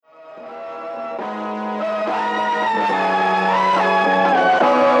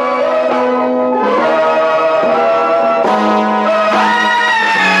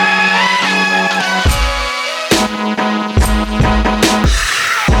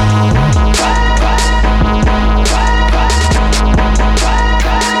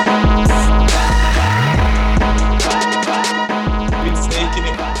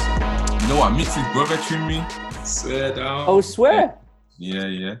Mix's brother trimmed me. Swear down. Oh, swear?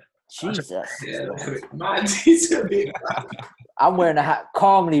 Yeah. Jesus. Yeah, man, he's a bit I'm wearing a hat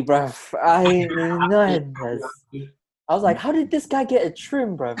calmly, bruv. I ain't doing nothing, bruv. I was like, how did this guy get a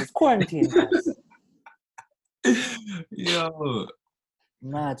trim, bruv? It's quarantine, bruv. Yo.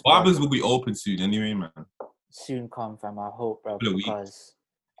 Mad, Barbers will be open soon anyway, man. Soon come, fam. I hope, bruv. For a week. Because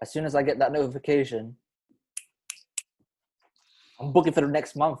as soon as I get that notification, I'm booking for the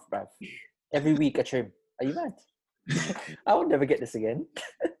next month, bruv. Every week a trim. Are you mad? I will never get this again.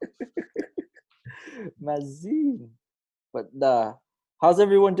 Mazine. But how's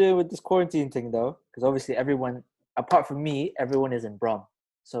everyone doing with this quarantine thing though? Because obviously everyone, apart from me, everyone is in Brum.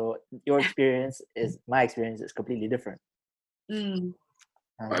 So your experience is my experience is completely different. Where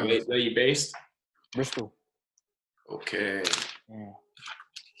are you based? Bristol. Okay. Yeah.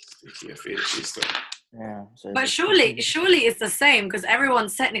 So but surely it's the same because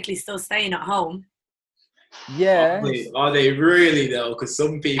everyone's technically still staying at home. Yeah. Are they really though? Because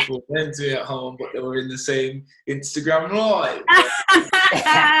some people went to it at home, but they were in the same Instagram live.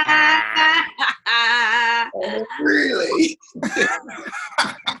 Oh, really?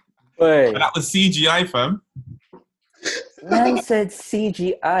 Wait. That was CGI, fam. Man said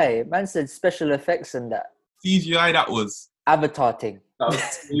CGI. Man said special effects and that. CGI, that was. Avatar thing. That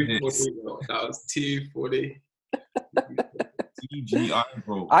was too funny, bro. That was too funny. CGI,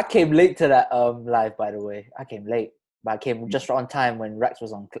 bro. I came late to that live, by the way. I came late, but I came just on time when Rex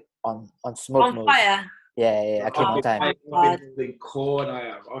was on smoke On mode. fire. Yeah, I came on time. I've been holding corn.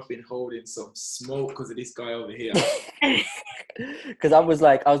 I've been holding some smoke because of this guy over here. Because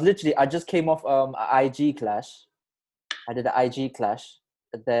I just came off an IG clash. I did an IG clash,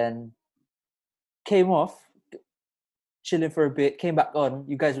 and then came off, chilling for a bit, came back on.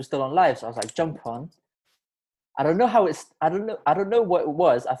 You guys were still on live, so I was like, jump on. I don't know what it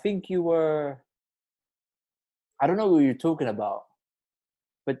was. I think you were. I don't know what you were talking about.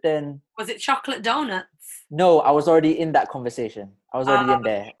 But then. Was it chocolate donuts? No, I was already in that conversation. I was already in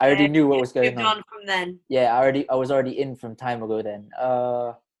there. I already knew what was going on. From then. Yeah, I was already in from time ago then.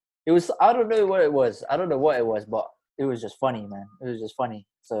 It was. I don't know what it was. But it was just funny, man. It was just funny.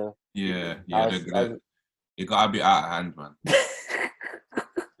 So. Yeah. It gotta be out of hand, man.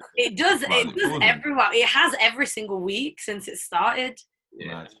 It does everyone. It has every single week since it started.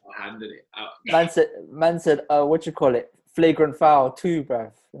 Yeah, I handed it out. Man said, what you call it? Flagrant foul 2,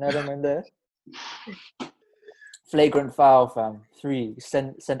 bruv. You know what I mean there? Flagrant foul, fam. 3.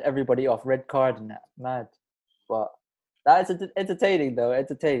 Send everybody off. Red card and that. Mad. But that's entertaining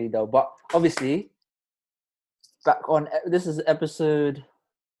though. But obviously, back on, this is episode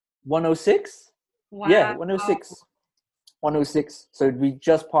 106? Wow. Yeah, 106. 106. So we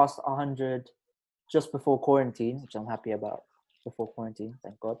just passed 100 just before quarantine, which I'm happy about. Before quarantine,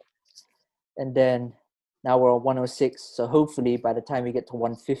 thank God. And then now we're on 106. So hopefully by the time we get to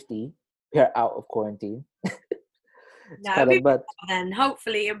 150, we're out of quarantine. Then.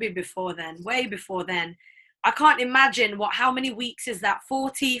 Hopefully it'll be before then. Way before then. I can't imagine how many weeks is that?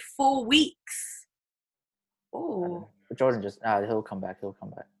 44 weeks. Oh. Jordan he'll come back.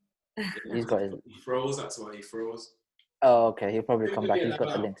 He's got his. He froze. That's why he froze. Oh, okay. He'll probably come back. He's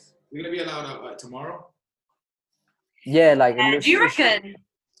got the links. We're gonna be allowed out like tomorrow. Yeah, like. Do you reckon?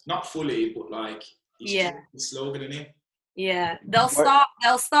 Not fully, but like. Yeah. The slogan in it. Yeah, they'll start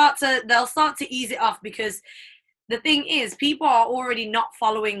to ease it off because the thing is, people are already not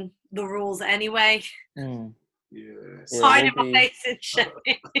following the rules anyway. Mm. Yeah. Hiding my face and shit.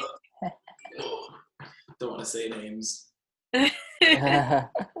 Don't want to say names.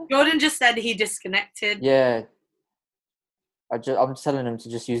 Jordan just said he disconnected. Yeah. I'm telling him to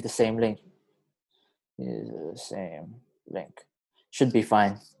just use the same link. Use the same link. Should be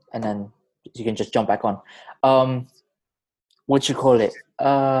fine. And then you can just jump back on. What you call it?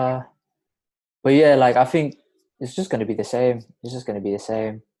 But yeah, like I think it's just gonna be the same.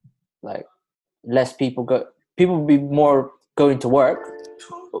 Like less people will be more going to work.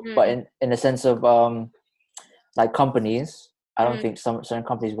 But in a sense of like companies, I don't think certain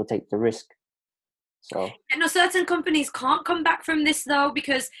companies will take the risk. So certain companies can't come back from this though,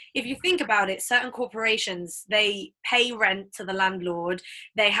 because if you think about it, certain corporations, they pay rent to the landlord,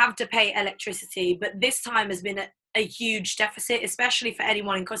 they have to pay electricity, but this time has been a huge deficit, especially for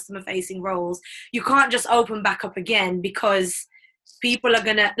anyone in customer facing roles. You can't just open back up again because people are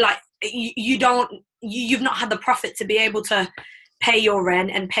gonna like you've not had the profit to be able to pay your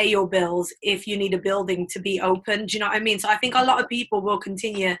rent and pay your bills if you need a building to be open. Do you know what I mean? So I think a lot of people will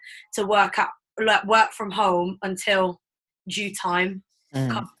continue to work from home until due time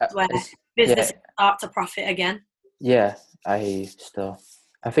comes where businesses start to profit again. Yeah, I still.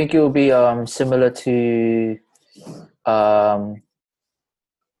 I think it will be similar to because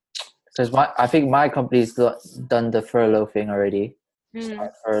I think my company's done the furlough thing already.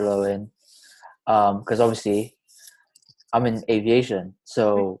 Start furloughing because obviously I'm in aviation,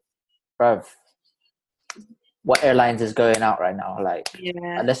 so bruv, what airlines is going out right now? Like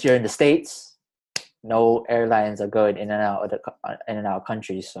unless you're in the States, no airlines are going in and out of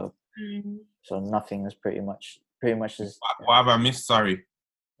countries. So so nothing is pretty much is. What have I missed? Sorry.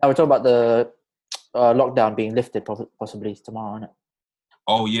 Now we're talking about the lockdown being lifted possibly tomorrow, isn't it?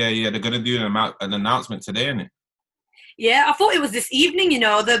 Oh yeah, they're gonna do an announcement today, isn't it? Yeah, I thought it was this evening. You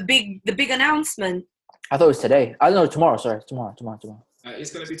know, the big announcement. I thought it was today. I don't know, tomorrow. Sorry, tomorrow.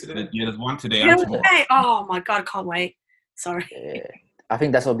 It's gonna be today. Yeah, there's one today. Yeah, today. Oh my god, I can't wait. Sorry. Yeah. I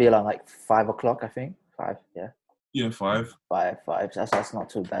think that's will be around like 5 o'clock. I think 5. Yeah. Yeah, 5. 5. That's not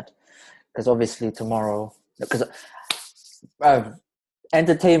too bad. Because obviously tomorrow, because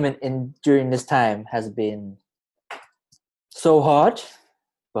entertainment during this time has been so hard,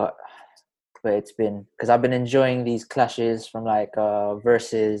 but it's been because I've been enjoying these clashes from like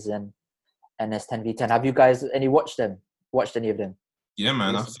Versus and NS10V10. Have you guys watched any of them? Yeah,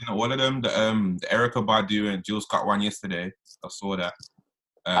 man, I've seen all of them. The Erykah Badu and Jill Scott one yesterday. I saw that.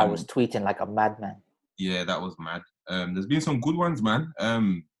 I was tweeting like a madman. Yeah, that was mad. There's been some good ones, man.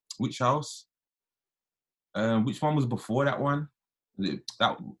 Which house? Which one was before that one?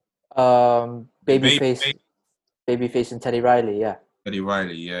 Babyface and Teddy Riley. Yeah. Teddy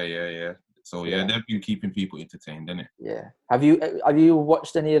Riley. Yeah. So yeah, they've been keeping people entertained, isn't it? Yeah. Have you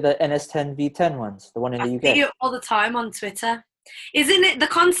watched any of the NS10V10 ones? The one in the UK? I see it all the time on Twitter. Isn't it the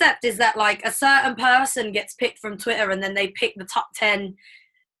concept is that like a certain person gets picked from Twitter and then they pick the top 10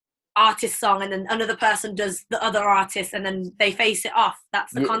 artist song and then another person does the other artist and then they face it off.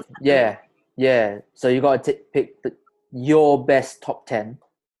 That's the concept. Yeah. So you got to pick your best top 10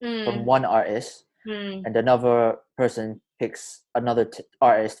 from one artist and another person picks another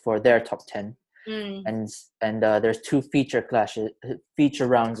artist for their top 10 and there's 2 feature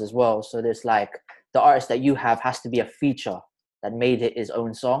rounds as well. So there's like the artist that you have has to be a feature that made it his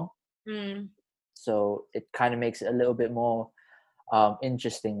own song. So it kind of makes it a little bit more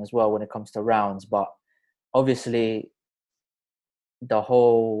interesting as well when it comes to rounds. But obviously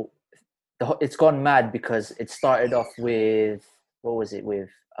it's gone mad because it started off with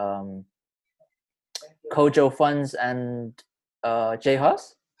Kojo Funds and J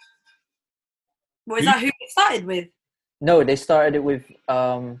Hus. Well, is that who it started with? No, they started it with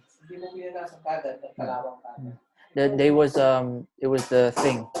it was the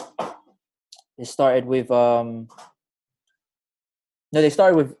thing. They started with they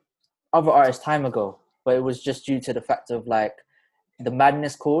started with other artists time ago, but it was just due to the fact of like the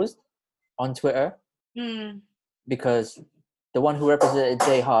madness caused on Twitter because the one who represented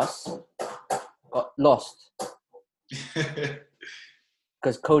J Hus got lost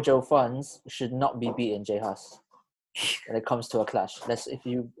because Kojo Funds should not be beating J Hus when it comes to a clash. If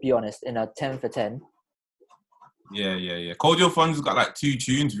you be honest, in a 10 for 10. Yeah. Kojo Funds got like 2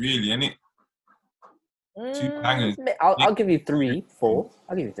 tunes, really, innit? 2 bangers. I'll give you 3, 4.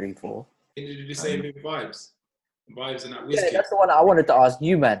 I'll give you 3, 4. Can you do the same with Vibes? Vibes and that Wizkid. Yeah, that's the one I wanted to ask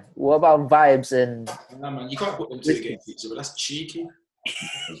you, man. What about Vibes and... Nah, man, you can't put them 2 against each other. That's cheeky.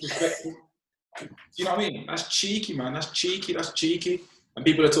 That's disrespectful. You know what I mean? That's cheeky, man. That's cheeky. And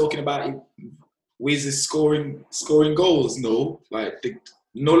people are talking about Wiz is scoring goals. No, like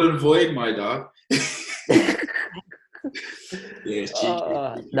null and void, my dog. Yeah, it's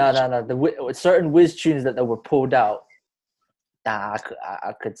cheeky. No. The certain Wiz tunes that were pulled out. I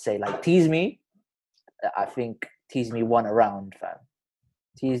could say like Tease Me. I think Tease Me won a round, fam.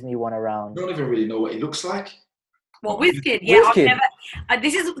 Tease Me won a round. I don't even really know what he looks like. Well, Wizkid, yeah. Wizkid.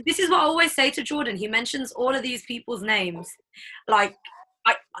 This is what I always say to Jordan. He mentions all of these people's names. Like,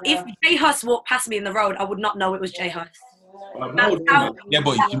 if J Hus walked past me in the road, I would not know it was J Hus. Yeah,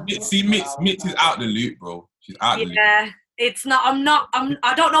 but Mix is out the loop, bro. She's out the loop. Yeah, it's not.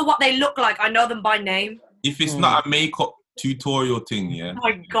 I don't know what they look like. I know them by name. If it's not a makeup tutorial thing, yeah. Oh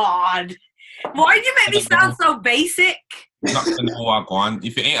my god. Why do you make me sound so basic? Not to know what I go on.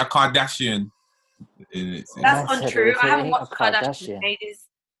 If it ain't a Kardashian, that's untrue. I haven't watched Kardashian in ages.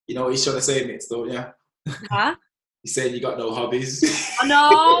 You know what he's trying to say, Mitz, though, yeah? Huh? He's saying you got no hobbies. I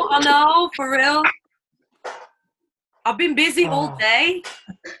know, for real. I've been busy all day.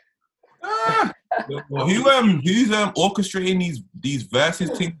 Who's orchestrating these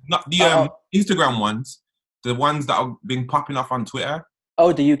verses things? Not the Instagram ones, the ones that have been popping off on Twitter.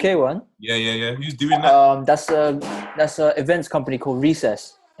 Oh, the UK one. Yeah. Who's doing that? That's a events company called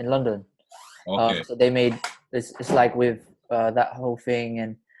Recess in London. Okay. So they made it's like with that whole thing,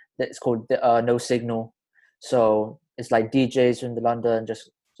 and it's called No Signal. So it's like DJs from the London, just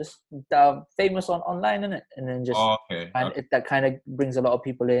famous online, innit? And then just that kind of brings a lot of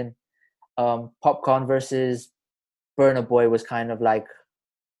people in. Popcorn versus Burna Boy was kind of like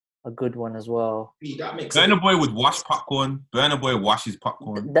a good one as well. Burna Boy would wash popcorn. Burna Boy washes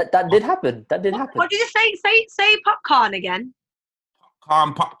popcorn. That did happen. What did you say? Say popcorn again.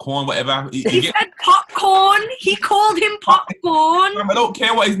 Popcorn, whatever. He said popcorn. He called him popcorn. I don't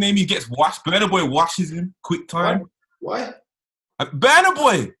care what his name. He gets washed. Burna Boy washes him. Quick time. Why? Burna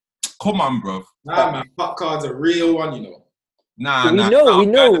Boy. Come on, bro. Nah, man. Popcorn's a real one, you know. Nah. We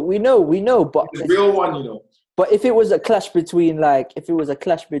know. But it's a real one, you know. But if it was a clash between, if it was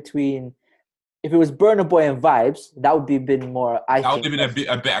Burna Boy and Vibes, that would be been more. That would have been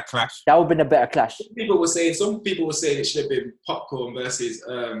a better clash. That would have been a better clash. Some people were saying it should have been Popcorn versus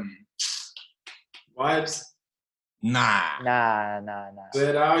Vibes. Nah.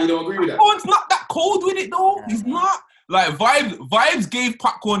 So you don't agree with that? Popcorn's not that cold with it though. He's not. Like Vibes gave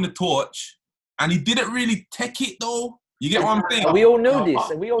Popcorn the torch, and he didn't really take it though. You get what I'm saying? We all know this.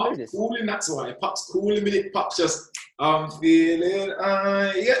 Pop's cooling, that's why. Pop's cooling with it. Pop's just, I'm feeling,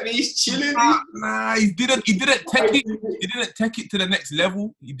 you get me? He's chilling. Nah, he didn't take it. He didn't take it to the next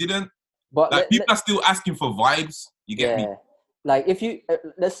level. He didn't. But people are still asking for vibes. You get me? Like if you,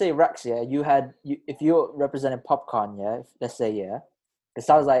 let's say Rax, if you're representing Popcorn, let's say, it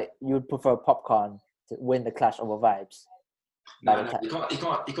sounds like you would prefer Popcorn to win the clash over Vibes. No, you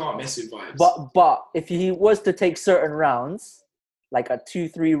can't mess with Vibes. But if he was to take certain rounds, like a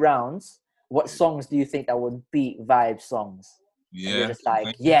 2-3 rounds, what songs do you think that would beat Vibes songs? Yeah. Just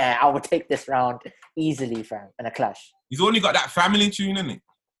like, I would take this round easily, fam, in a clash. He's only got that family tune, isn't it?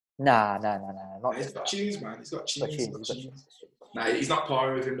 Nah. He's got tunes, man. He's got tunes. Nah, he's not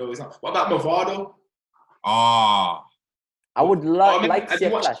parring with him though. He's not. What about Mavado? I would like to see a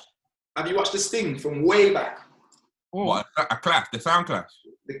clash. Have you watched the Sting from way back? What, a clash? The sound clash?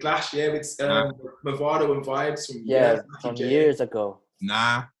 The clash, with Mavado and Vibes from years ago.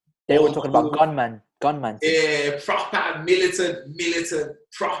 Nah. They were talking about Gunman. Yeah, proper militant,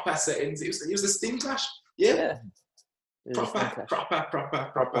 proper settings. It was the Sting clash. Yeah. Proper.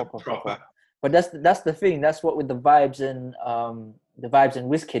 But that's the thing. That's what with the Vibes and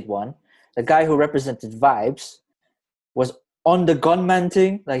Wizkid one. The guy who represented Vibes was on the Gunman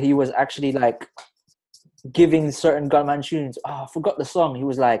thing. Like he was actually like giving certain Gunman tunes. I forgot the song. He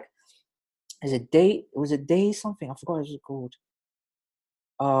was like, was it Day something? I forgot what it was called.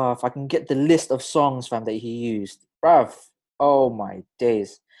 If I can get the list of songs, fam, that he used. Bruv. Oh my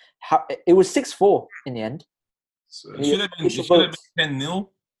days. It was 6-4 in the end. So it should have been 10-0.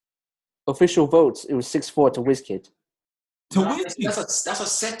 Official votes, it was 6-4 to Wizkid. That's a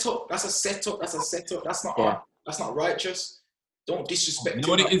setup. That's not righteous. Don't disrespect. You know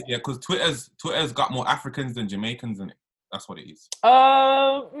what it is, because Twitter's got more Africans than Jamaicans in it. That's what it is.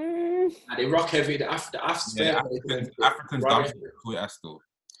 And they rock heavy. The Africans dominate Twitter still.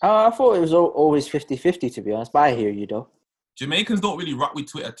 I thought it was always 50-50, to be honest. But I hear you though. Jamaicans don't really rock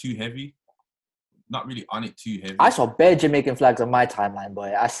with Twitter too heavy. Not really on it too heavy. I saw bare Jamaican flags on my timeline,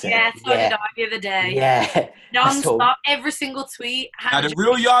 boy. I said, so did I the other day. Yeah. Non-stop, every single tweet. Now, the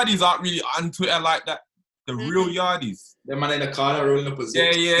real yardies aren't really on Twitter like that. The real yardies. The man in the corner rolling up a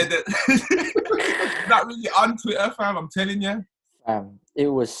zip. Yeah. Not really on Twitter, fam. I'm telling you. It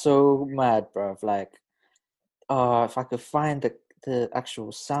was so mad, bro. Like, if I could find the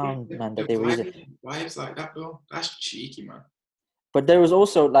actual sound, man, that they were using. Vibes like that, bro. That's cheeky, man. But there was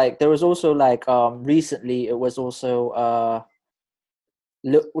also recently it was also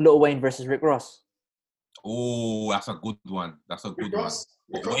Lil Wayne versus Rick Ross. Oh, that's a good one. Ross?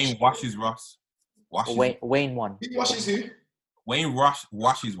 Wayne washes Ross. Wayne won. He washes who? Wayne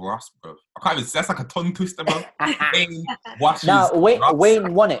washes Ross, bro. I can't even. That's like a tongue twister, bro. Wayne washes.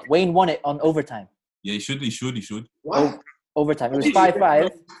 Wayne won it. Wayne won it on overtime. Yeah, he should. What? Overtime. It was 5-5.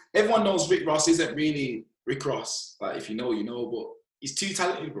 Everyone knows Rick Ross isn't really Rick Ross. Like, if you know, you know. But he's too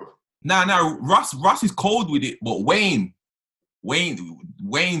talented, bro. Nah. Ross is cold with it, but Wayne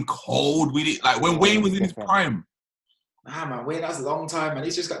cold with it. Like when Wayne was in his prime. Nah, man. Wayne, that's a long time, man.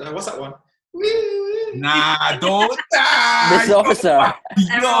 He's just got that. What's that one? Nah, don't. Mr. Officer.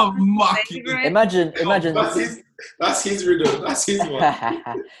 You're mocking. Imagine. That's his riddle. That's his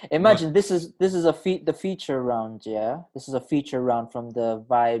one. Imagine this is the feature round, yeah. This is a feature round from the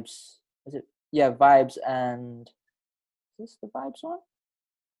Vibes. Is it? Yeah, Vibes and is this the Vibes one?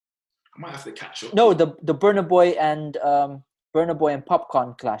 I might have to catch up. No, the Burna Boy and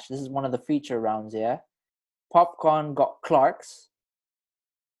Popcorn clash. This is one of the feature rounds, yeah. Popcorn got Clarks,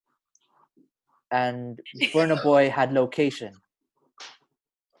 and Burna Boy had Location.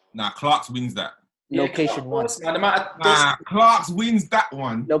 Nah, Clarks wins that. Location won. Man, no matter, Nah, Clarks wins that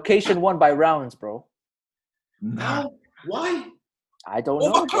one. Location won by rounds, bro. Nah. no, why? I don't know.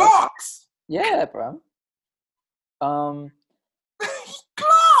 Over bro. Clarks. Yeah, bro.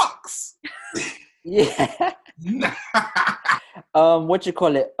 Clarks. Yeah. Nah. What you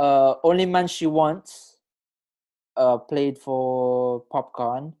call it? Only Man She Wants. Played for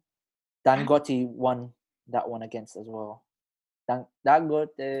Popcorn. Dangote won that one against as well. Dangote.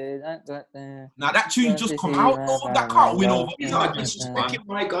 Now that tune just come out though. That can't win over. These are disrespecting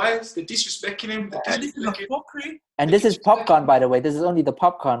my guys. They're disrespecting him. Yeah, this is a fuckery. And this is Popcorn, by the way. This is only the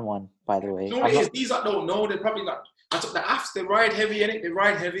Popcorn one, by the way. You know what it is? These I don't know. They're probably not. I took the afts. They ride heavy in it. They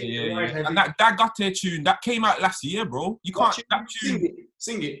ride heavy. Yeah, They ride yeah. heavy. And that Dangote tune that came out last year, bro. You can't. That Sing tune. it.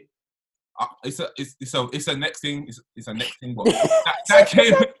 Sing it. It's a next thing. It's a next thing. But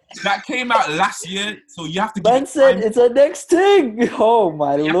that came out last year, so you have to give Man it said time. it's a next thing. Oh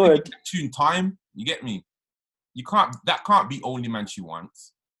my You have to lord. give that tune time. You get me? You can't. That can't be Only Man She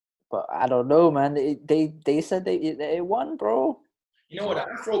Wants. But I don't know, man. They said they won, bro. You know what?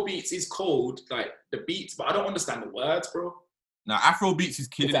 The Afro beats is cold, like the beats, but I don't understand the words, bro. Now Afro Beats is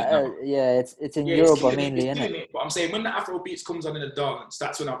killing It's, it now. yeah, it's in Yeah, Europe killing mainly, it's isn't killing it? But I'm saying when the Afro beats comes on in the dance,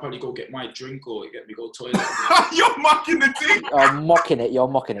 that's when I'll probably go get my drink or get me go toilet. You're mocking the thing. I'm mocking it. You're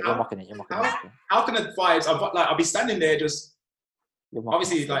mocking it. You're mocking it. You're mocking it. How can the vibes? I'll be standing there just You're mocking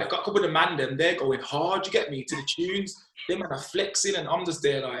obviously it. like got a couple of the man them, they're going hard. You get me to the tunes. They man are flexing, and I'm just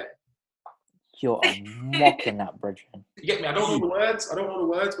there like. You're mocking that, brethren. You get me? I don't know the words. I don't know the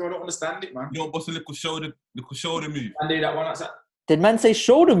words, bro. I don't understand it, man. You know, boss a little shoulder move. And do that one. That's that. Did man say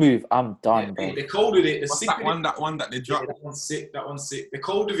shoulder move? I'm done, bro. They're cold with it. They're What's sick that with one? it. That one that they Yeah, dropped. that one's sick. That one's sick. They're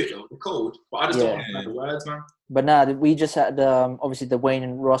cold with it though. They're cold. But I just don't understand the words, man. But nah, we just had obviously the Wayne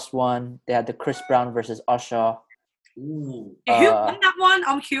and Ross one. They had the Chris Brown versus Usher. Ooh. Who won that one?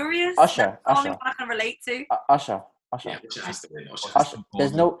 I'm curious. Usher, That's the only Usher. one I can relate to. Usher. Yeah, Usher has to win. Usher.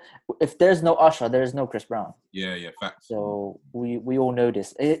 If there's no Usher, there is no Chris Brown. Yeah, facts. So we all know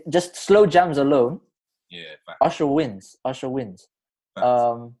this. Just slow jams alone, Yeah, facts. Usher wins. Usher wins.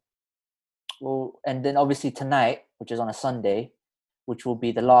 Facts. Well, and then obviously tonight, which is on a Sunday, which will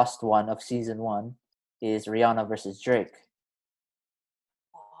be the last one of season 1, is Rihanna versus Drake.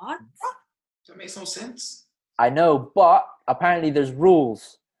 What? That makes no sense. I know, but apparently there's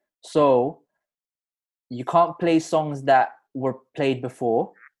rules. So you can't play songs that were played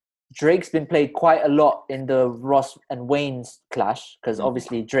before. Drake's been played quite a lot in the Ross and Wayne's clash because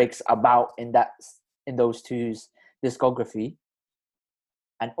obviously Drake's about in those two's discography.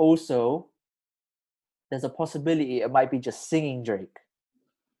 And also, there's a possibility it might be just singing Drake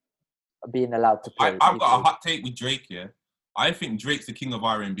being allowed to play. I've got a hot take with Drake here. I think Drake's the king of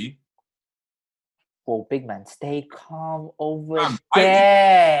R&B. Well, big man, stay calm over Fam,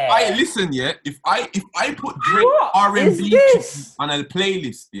 there. Listen, yeah. If I put Drake What R&B is this? on a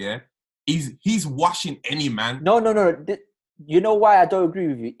playlist, yeah, he's washing any man. No. You know why I don't agree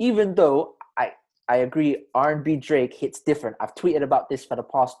with you? Even though I agree R&B Drake hits different. I've tweeted about this for the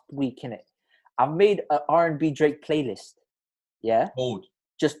past week, innit? I've made an R&B Drake playlist. Yeah? Hold.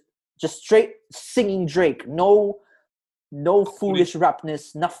 Just straight singing Drake. No foolish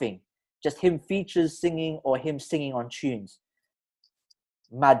rapness, nothing. Just him features singing or him singing on tunes.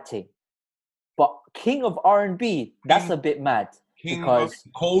 Mad thing. But King of R&B, that's a bit mad. King Because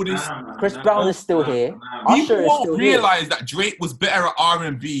of coldest. Chris Brown is still here. People Usher is won't still realize that Drake was better at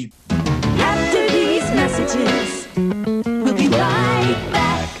R&B. After these messages, we'll be right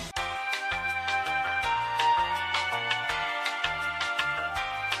back.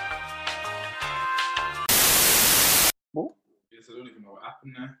 here. Yes, I don't even know what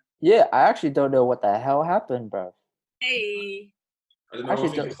happened there. Yeah, I actually don't know what the hell happened, bro. Hey. I don't know.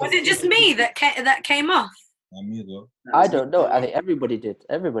 Actually, I think Was it just me that came off? Me as well. I don't know. I think everybody did.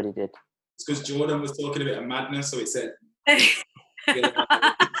 Everybody did. It's because Jordan was talking a bit of madness, so it said.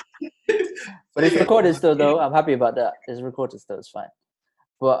 But it's recorded still, though. I'm happy about that. It's recorded still. It's fine.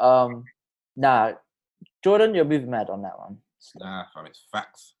 But nah, Jordan, you're moving mad on that one. Nah, fam, it's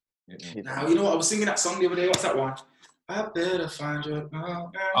facts. Now, you know what? I was singing that song the other day. What's that one? I better find you.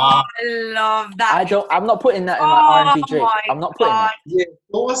 Ah, I love that. I'm not putting that in my R&B Drake. my I'm not putting that. Yeah, of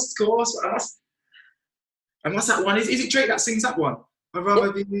course. And what's that one? Is it Drake that sings that one? I'd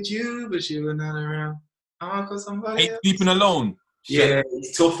rather be with you, but you are not around. I got somebody Hate else. sleeping alone. Yeah,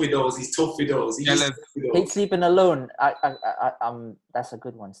 he's tough with those. He's tough with those. He's Jealous. tough with Hate those. sleeping alone. That's a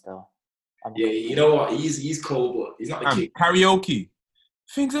good one still. Yeah, you know what? He's cold, but he's not the king. Karaoke.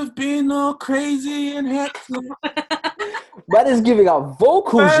 Things have been all crazy and hectic. Man is giving out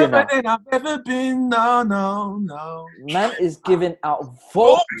vocals, you know. Further than I've ever been. No. Man is giving out Oh,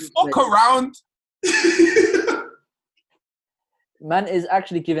 vocals. fuck around. Man is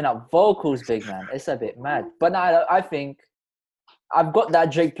actually giving out vocals, big man. It's a bit mad. But now I think I've got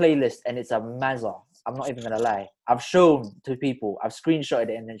that Drake playlist and it's a mazza. I'm not even gonna lie. I've shown to people. I've screenshotted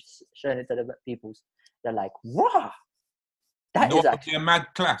it and then shown it to the people. They're like, "Wow, that No, is actually." a mad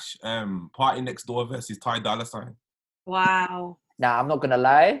clash. Party Next Door versus Ty Dolla $ign. Wow. Now I'm not gonna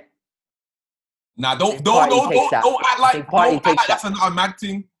lie. Nah, don't Party act takes that. like I think Party don't act takes like that. that's not a mad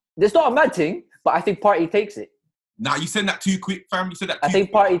thing. It's not a mad thing, but I think Party takes it. Nah, you said that too quick, fam. You said that too I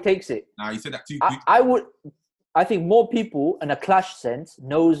think quick. Party takes it. Nah, you said that too quick. I think more people in a clash sense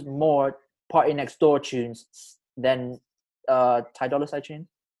knows more Party Next Door tunes than Ty Dolla $ign tunes.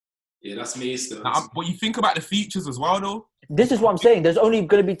 Yeah, that's me still. Nah, but you think about the features as well, though. This is what I'm saying. There's only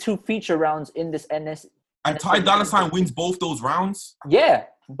going to be 2 feature rounds in this NS. And Ty Dolla $ign wins both those rounds. Yeah,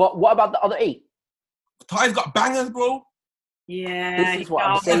 but what about the other 8? Ty's got bangers, bro. Yeah. This is what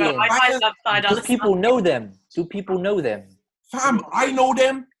I'm saying. I love Ty Dolla Do people know them? Do people know them? Fam, I know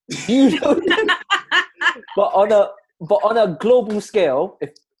them. You know them? But on a global scale,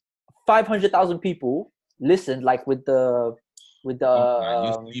 if 500,000 people listened, like with the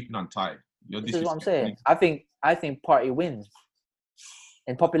You're sleeping on Ty. this is what I'm saying. I think Party wins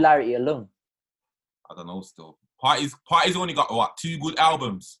in popularity alone. I don't know. Still, Party's only got what 2 good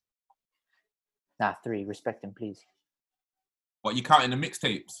albums. Nah, 3. Respect him, please. What you counting the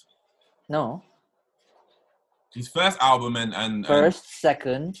mixtapes? No, His first album and first,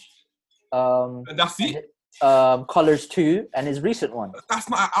 second, and that's it. Colors 2, and his recent one. That's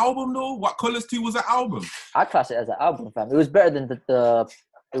not an album though. What Colors 2 was an album? I class it as an album, fam. It was better than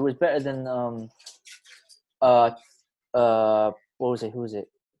it was better than what was it? Who was it?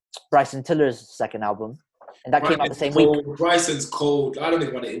 Bryson Tiller's second album, and that came out the same week. Bryson's cold. I don't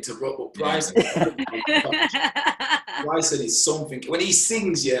even want to interrupt, but Bryson, Bryson is something. When he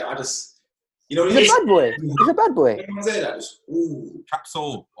sings, yeah, I just, you know, He's a bad boy. He's a bad boy. I say that. Just, ooh. Trap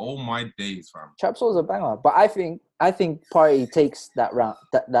Soul. Oh my days, fam. Trap Soul's a banger, but I think Party takes that round,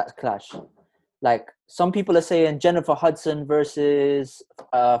 that clash. Like some people are saying, Jennifer Hudson versus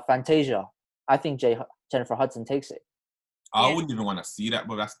Fantasia. I think Jennifer Hudson takes it. I wouldn't even want to see that,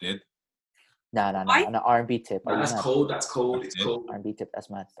 but that's dead. Nah. On an R&B tip. Man, that's cold. That's cold. It's cold. R&B tip. That's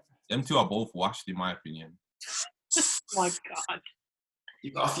mad. Them 2 are both washed, in my opinion. Oh my God.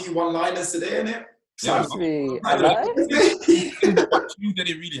 You got a few one-liners today, innit? Yeah, Right? What tunes do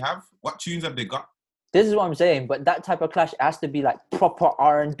they really have? What tunes have they got? This is what I'm saying, but that type of clash has to be like proper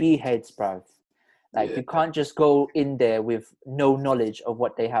R&B heads, bruv. Like you can't just go in there with no knowledge of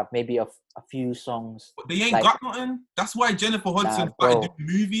what they have. Maybe a few songs. But they ain't like, got nothing. That's why Jennifer Hudson started doing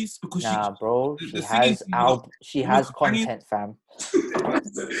movies because bro, the she has content, fam.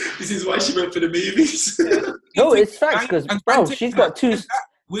 This is why she went for the movies. No, it's facts because bro, she's got 2.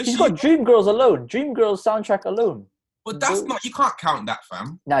 Where's She's got Dreamgirls alone. Dreamgirls soundtrack alone. But that's not. You can't count that,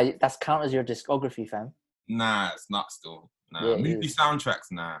 fam. Nah, that's count as your discography, fam. Nah, it's not still. Nah, Yeah, it movie is.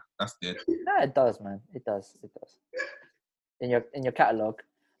 soundtracks. Nah, that's dead. Nah, it does, man. It does. In your catalog,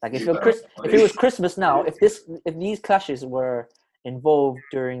 like if it was Christmas now, if these clashes were involved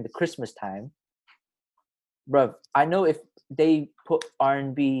during the Christmas time, bruv, I know if they put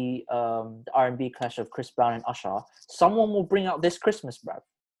R&B, the R&B clash of Chris Brown and Usher, someone will bring out This Christmas, bruv.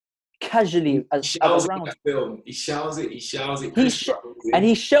 Casually as a round. That film. He shells it. And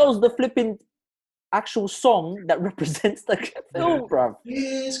he shells the flipping actual song that represents the film, bruv.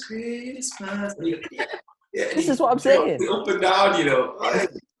 It's Christmas. This is what I'm saying. Up and down, you know.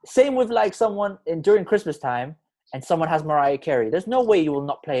 Same with like someone during Christmas time and someone has Mariah Carey. There's no way you will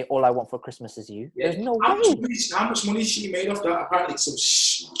not play All I Want for Christmas Is You. There's no way. How much money she made off that? Apparently some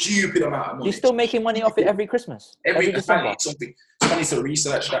stupid amount of money. She's still making money off it every Christmas. Every December. Something. Someone needs to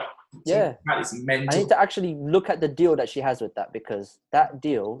research that. Yeah. That is mental. I need to actually look at the deal that she has with that because that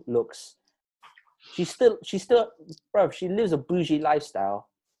deal looks... She's still, bro, she lives a bougie lifestyle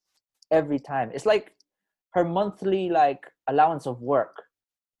every time. It's like her monthly like allowance of work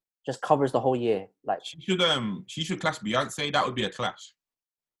just covers the whole year. Like she should clash Beyonce. That would be a clash.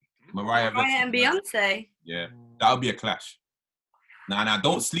 Mariah and Beyonce. Yeah, that would be a clash. Nah,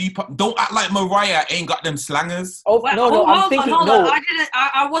 don't sleep. Don't act like Mariah ain't got them slangers. Oh Well, no, I'm thinking hold no. on.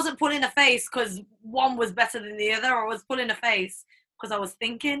 I wasn't pulling a face because one was better than the other. I was pulling a face because I was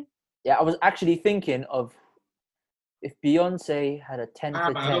thinking. Yeah, I was actually thinking of if Beyonce had a 10 Nah,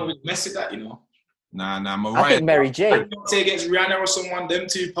 for man, I don't 10. really mess with that, you know. Nah, I Mariah. think Mary J. Beyonce against Rihanna or someone, them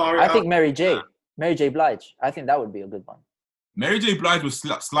two par it I out. think Mary J. Mary J. Blige. I think that would be a good one. Mary J. Blige was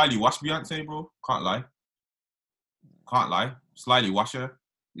slightly wash Beyonce, bro. Can't lie. Slightly wash her.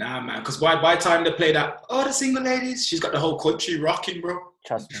 Nah, man, because by the time they play that, oh, the single ladies, she's got the whole country rocking, bro.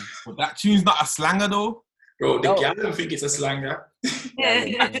 Trust me. But that tune's not a slanger though. Bro, the No. gal don't think it's a slanger. Yeah,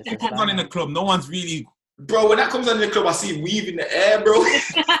 It comes on in the club. No one's really Bro, when that comes on in the club, I see weave in the air, bro.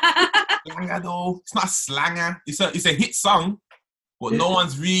 slanger though. It's not a slanger. It's a hit song, but no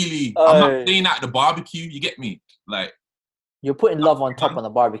one's really. I'm not playing at the barbecue. You get me? Like, You're putting Love on Top on the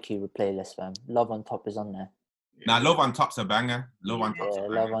barbecue playlist, fam. Love on Top is on there. nah, Love on Top's a banger. Love on Top's Yeah, a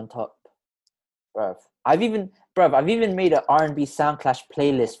Love banger. on Top. Bruv. I've even made an R&B Sound Clash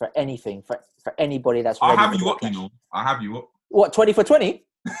playlist for anything, for anybody that's I'll ready have to you do a up, you clash. know. I'll have you up. What, 20 for 20?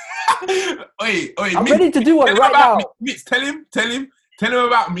 Wait, I'm Mitch, ready to do one tell him right about now. me. Mitch, tell him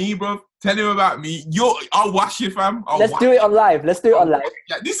about me, bro. Tell him about me. I'll wash you, fam. Let's do it on live. Let's do it on live.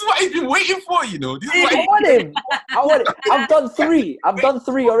 Yeah, this is what he's been waiting for, you know. This is what I want him. I've done 3. I've done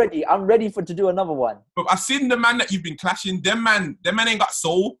 3 already. I'm ready to do another one. But I've seen the man that you've been clashing. Them man ain't got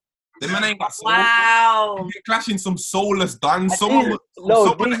soul. Them man ain't got soul. Wow. You've been clashing some soulless done. And Someone these- was- no,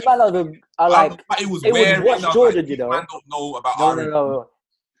 someone these that men are like, it was they would wearing. watch I was Jordan, like, you this know. man don't know about no, R&B. no.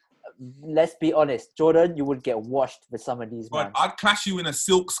 Let's be honest, Jordan, you would get washed with some of these But men. I'd clash you in a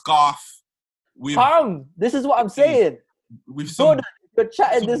silk scarf with Come, this is what I'm saying. some, Jordan, you're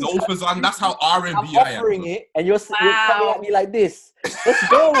chatting some this. loafers on. That's how R&B I'm I am. offering bro. it, and you're coming Wow. at me like this. Let's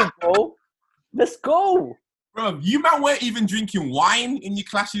go, bro. Let's go. Bro, you man weren't even drinking wine in your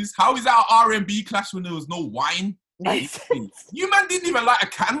clashes. How is that an R&B clash when there was no wine? Makes sense. You man didn't even light a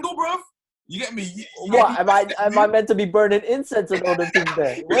candle, bro. You get me? What am I meant to be burning incense and all the things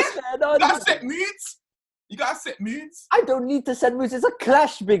there? What's going on? You gotta set moods. You gotta set moods. I don't need to send music. It's a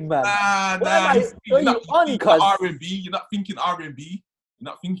clash, big man. Nah. are You're you not on, thinking cuz? R&B. You're not thinking R&B. You're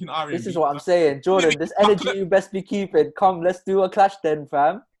not thinking R&B. This is what I'm saying, Jordan. This energy you best be keeping. Come, let's do a clash then,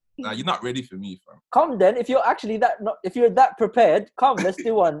 fam. Nah, you're not ready for me, fam. Come then, if you're actually if you're that prepared, come, let's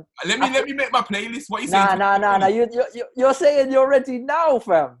do one. Let me make my playlist. What you saying? Nah. You're saying you're ready now,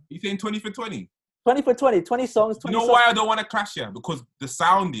 fam. You saying 20 for 20? 20 for 20, 20 songs, 20 You know songs. why I don't want to clash here? Because the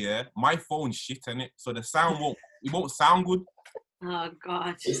sound, yeah, my phone's shit in it, so the sound won't sound good. Oh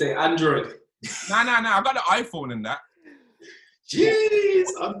God. It's an Android. Nah. I got the iPhone and that. Jeez,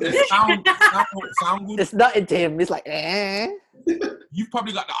 I'm The dead. sound won't sound good. It's nothing to him. It's like, eh. You've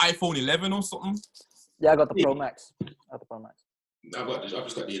probably got the iPhone 11 or something. Yeah, I got the Pro Max. I've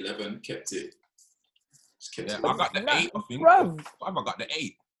just got the 11, kept it. Just kept Yeah, it. I got the 8, I think. Bruv. Have I got the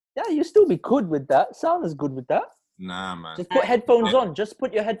 8? Yeah, you still be good with that. Sound is good with that. Nah, man. Just put headphones on. Just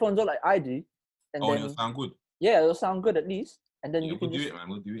put your headphones on like I do. And Oh, then, it'll sound good. yeah, it'll sound good at least. And then Yeah, you can we'll do just it, man.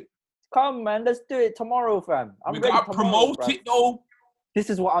 We'll do it. come, man. Let's do it tomorrow, fam. I'm We ready gotta tomorrow, promote bruv. it though. This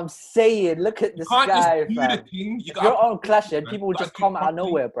is what I'm saying. Look at You this can't guy, just do fam. the thing. You If gotta you're on Clash, man. people will Gotta just do it come out of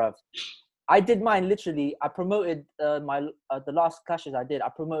properly. nowhere, bruv. I did mine literally. I promoted the last Clashes I did. I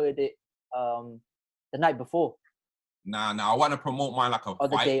promoted it the night before. Nah. I want to promote mine like a Or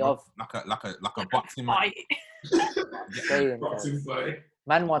the fight, day bro. of. like a boxing match. Fight. Saying, Boxing cuz. fight.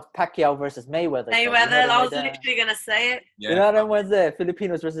 Man wants Pacquiao versus Mayweather. cuz. You know Mayweather. them I way was there. literally gonna say it. Yeah, You know them ones there.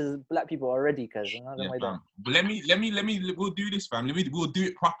 Filipinos versus black people already, cuz. You know them yeah, way there. fam. But we'll do this, fam. We'll do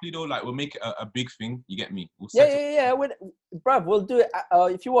it properly though. Like we'll make it a big thing. You get me? We'll set it. Yeah. Bruv, we'll do it.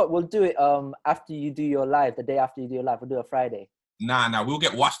 If you want, we'll do it. After you do your live, the day after you do your live, we'll do a Friday. Nah. We'll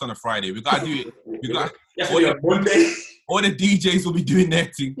get washed on a Friday. We gotta do it. We got You have to do it on Monday. all the DJs will be doing their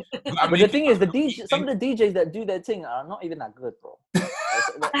thing. But the thing is, some of the DJs that do their thing are not even that good, bro.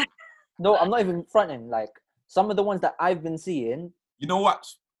 No, I'm not even fronting. Like some of the ones that I've been seeing. You know what?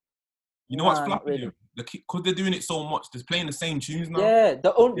 What's Nah, not flopping? really. Because they're doing it so much. They're playing the same tunes now. Yeah,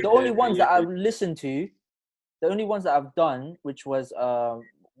 the only Yeah, ones yeah, that I've listened to, the only ones that I've done, which was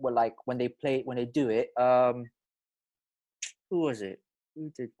were like when they do it. Who was it?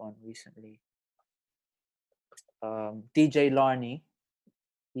 Who did one recently? DJ Larney.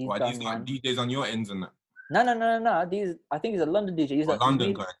 He's Why done these one. like DJs on your ends and that? No. I think he's a London DJ. He's Or a London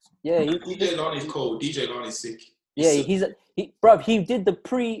he- guys. Yeah, DJ Lonnie's cold. DJ Lonnie's sick. yeah. He did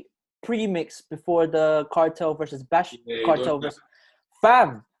the pre-mix before the Cartel versus Bash. Yeah, he Cartel done that. versus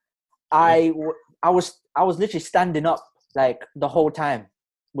Fam. I was literally standing up like the whole time.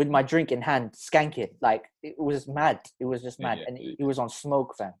 with my drink in hand, skanking. Like, it was mad. It was just mad. Yeah, And yeah. he was on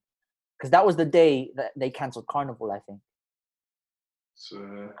smoke, fam. Because that was the day that they cancelled Carnival, I think. So,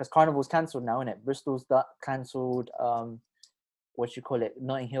 Because Carnival's cancelled now, innit? Bristol's cancelled. What you call it?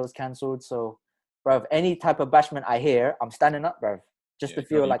 Notting Hill's cancelled. So, bruv, any type of bashment I hear, I'm standing up, bruv. Just to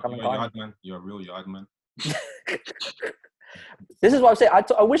feel like I'm in you're a Carnival. yard man. You're a real yard man. This is what I'm saying.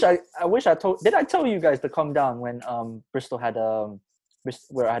 I wish I told. Did I tell you guys to come down when Bristol had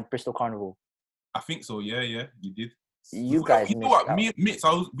where I had Bristol Carnival? I think so. Yeah, you did. You guys You know missed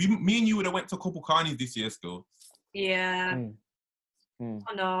what? out. Me and you would have went to a couple carnies this year still. Yeah.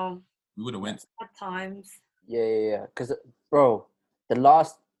 I know. We would have went. At times. Yeah. Because, bro,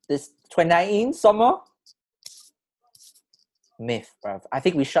 this 2019 summer, myth, bro. I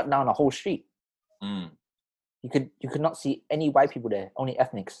think we shut down a whole street. You could not see any white people there. Only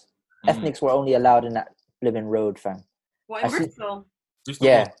ethnics. Ethnics were only allowed in that living road, fam. What, in Bristol? Bristol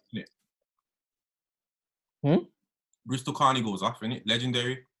Yeah. goes, Bristol Carney goes off, innit?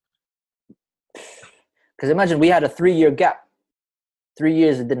 Legendary. Because imagine we had a 3-year gap. 3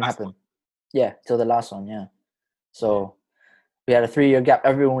 years it didn't Last happen. one. Yeah, till the last one, yeah. So we had a 3-year gap.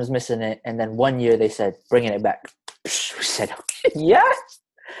 Everyone was missing it. And then 1 year they said, bringing it back. We said, yeah.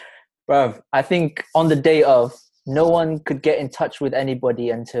 Bruv, I think on the day of, no one could get in touch with anybody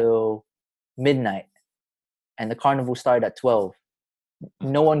until midnight. And the carnival started at 12.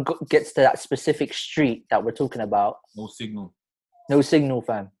 No one gets to that specific street that we're talking about. No signal. No signal,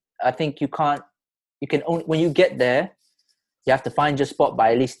 fam. I think you can only, when you get there, you have to find your spot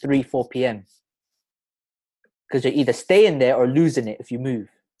by at least 3-4 p.m. Because you're either staying there or losing it if you move.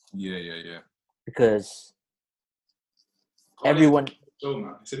 Yeah. Because everyone... Oh,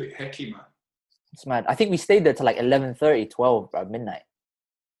 man. It's a bit hecky, man. It's mad. I think we stayed there till like 11:30, 12, bro, midnight.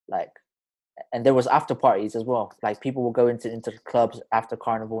 Like, and there was after parties as well. Like, people will go into the clubs after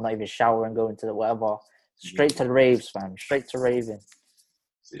carnival, not even shower and go into the whatever. Straight to the raves, fam. Straight to raving.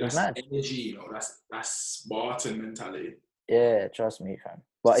 See, that's mad. energy, you know. That's Spartan mentality. Yeah, trust me, fam.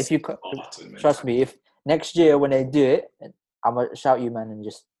 But if you Spartan trust me, if next year when they do it, I'm gonna shout you, man, and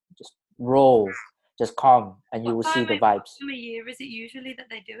just roll, just come, and you will see the vibes. What time of year is it usually that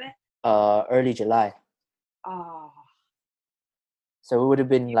they do it? Early July. Oh. So it would have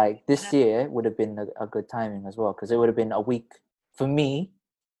been like this year would have been a good timing as well, because it would have been a week for me.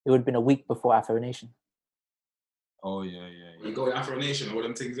 It would have been a week before Afro Nation. Oh yeah. You go to Afro Nation or all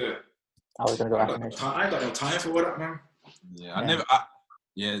them things there. I was gonna go Afro Nation. I ain't got no time for all that, man.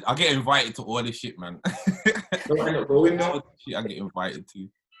 Yeah, I get invited to all this shit, man. Don't end up going now. All the shit I get invited to.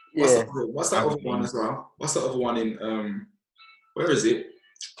 Yeah. What's that other one as well? What's the other one in where is it?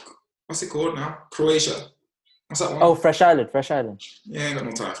 What's it called now? Croatia. What's that one? Oh, Fresh Island. Yeah, I ain't got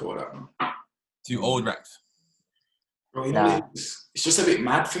no time for all that, man. 2 old racks. Bro, you know, it's just a bit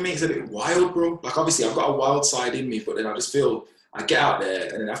mad for me. It's a bit wild, bro. Like, obviously, I've got a wild side in me, but then I just feel, I get out there,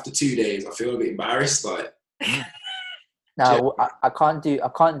 and then after 2 days, I feel a bit embarrassed. Like, No, I can't do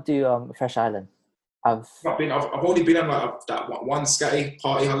Fresh Island. I've only been on like that one scatty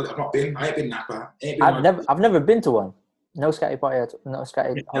party holiday. I ain't been Napa. I've never been to one. No scatty party, no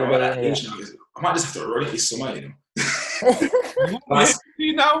scatty holiday. I might just have to run it this summer, you know.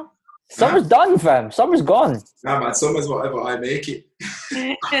 You know? Summer's done, fam. Summer's gone. Nah, man, summer's whatever I make it.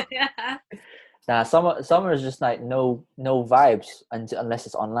 Nah, summer is just like no vibes unless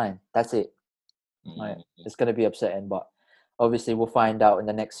it's online. That's it. Like, it's gonna be upsetting, but obviously we'll find out in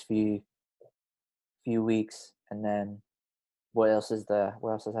the next few weeks. And then what else is there?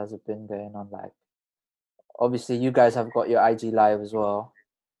 What else has it been going on? Like, obviously you guys have got your IG live as well.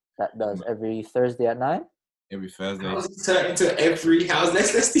 That does every Thursday at 9. Every Thursday. How's it turned into every house?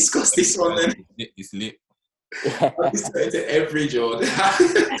 Let's discuss this one then. It's lit. Yeah. It's turned into every Jordan.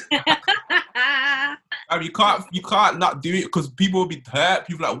 I mean, you can't not do it because people will be hurt.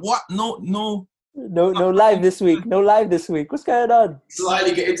 People are like, what? No. No live this week. No live this week. What's going on?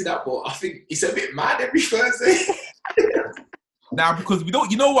 Slightly get into that, but I think it's a bit mad every Thursday. Now, because we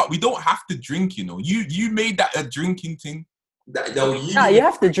don't, you know what? We don't have to drink, you know. You made that a drinking thing. You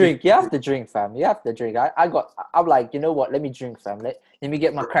have to drink. You have to drink, fam. You have to drink. I'm like, you know what? Let me drink, fam. Let me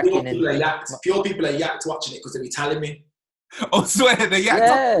get my cracking in. Pure people are yacked watching it because they be telling me. Oh, swear they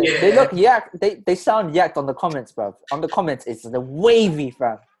yacked. Yeah, they look yacked. They sound yacked on the comments, bro. On the comments, it's the wavy,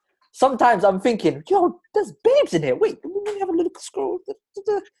 fam. Sometimes I'm thinking, yo, there's babes in here. Wait, let me have a little scroll.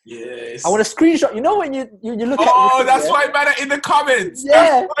 Yes. I want a screenshot. You know when you look at. Oh, that's why man are in the comments.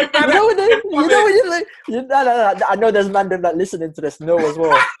 Yeah. You know when you're like, no. I know there's man that listening to this know as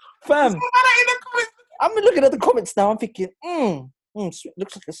well, fam. I'm looking at the comments now. I'm thinking, sweet,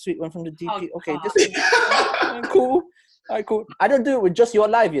 looks like a sweet one from the DP. Oh, okay, this is cool. Alright, cool. I don't do it with just your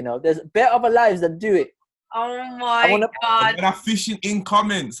live, you know. There's better other lives that do it. Oh my wanna- god. When I'm fishing in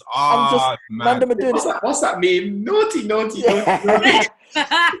comments, I'm just man. random doing What's it. that? What's that meme? Naughty, naughty, naughty.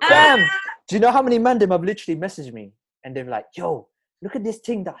 Damn. Do you know how many man them have literally messaged me and they're like, "Yo, look at this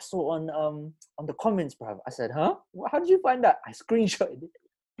thing that I saw on the comments, bro." I said, "Huh? How did you find that?" I screenshotted it.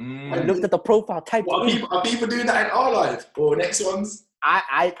 I looked at the profile, typed What, it in. are people doing that in our life or next ones?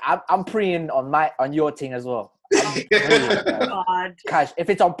 I'm preying on your thing as well. I'm brilliant, bro. God. Cash, if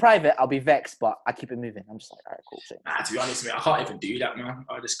it's on private, I'll be vexed, but I keep it moving. I'm just like, all right, cool. Same. Nah, to be honest, mate, I can't even do that, man.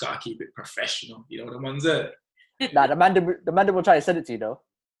 I just gotta keep it professional. You know the ones there. Nah, the man will try to send it to you though.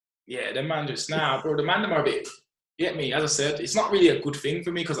 Yeah, the man just bro. The man them are a bit. You get me? As I said, it's not really a good thing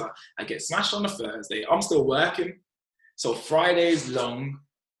for me because I get smashed on a Thursday. I'm still working, so Friday's long.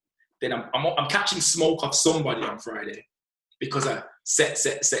 Then I'm catching smoke off somebody on Friday because I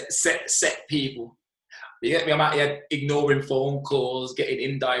set people. You get me? I'm out here ignoring phone calls, getting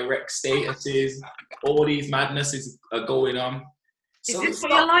indirect statuses. All these madnesses are going on. Is So this it's what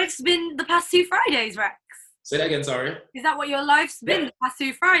not- your life's been the past 2 Fridays, Rex? Say that again, sorry. Is that what your life's been Yeah. the past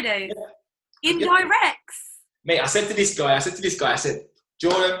 2 Fridays? Yeah. Indirects. Mate, I said to this guy, I said,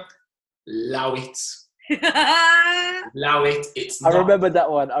 Jordan, allow it. Allow it. It's I not remember that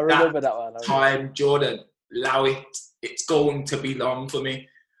one. I remember that one. time, Jordan. Allow it. It's going to be long for me.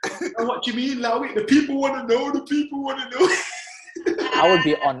 Oh, what do you mean, allow it? The people want to know. The people want to know. I would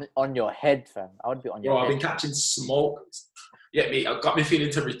be on your head, fam. I would be on your Bro, I've head. been catching smoke. Yeah, me. I've got me feeling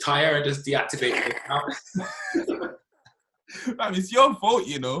to retire and just deactivate the account. Man, it's your fault,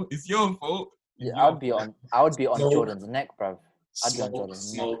 you know. It's your fault. It's Yeah, your I would be on Smoke. Jordan's neck, bro. I'd be on Smoke,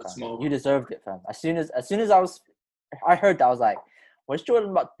 Jordan's neck, smoke, fam. smoke. You deserved it, fam. As soon as I heard that, I was like, "What's Jordan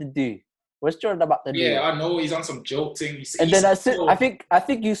about to do? What's Jordan about to do?" Yeah, I know he's on some joke thing. And then I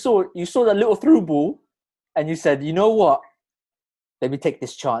think you saw the little through ball, and you said, "You know what? Let me take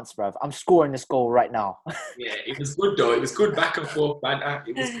this chance, bruv. I'm scoring this goal right now." Yeah, it was good though. It was good back and forth, man.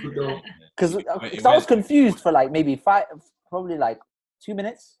 It was good though. Because It I was went- confused for like maybe probably like 2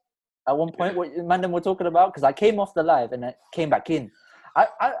 minutes at one point. What Mandem were talking about? Because I came off the live and I came back in.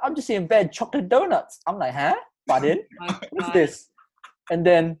 I'm just seeing bed chocolate donuts. I'm like, huh? Pardon? My What's God. this? And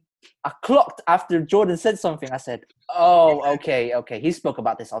then I clocked after Jordan said something. I said, "Oh, okay. He spoke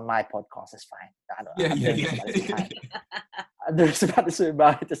about this on my podcast. It's fine. I don't know. Yeah. I'm just about to say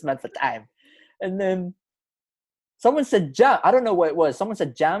about this man for time." And then someone said jam. I don't know what it was. Someone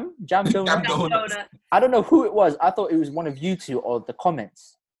said jam donut. Jam Jam donuts. donut. I don't know who it was. I thought it was one of you two or the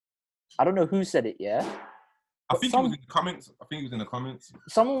comments. I don't know who said it. Yeah. I think it was in the comments.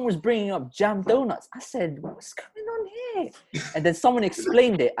 Someone was bringing up jam donuts. I said, "What's going on here?" And then someone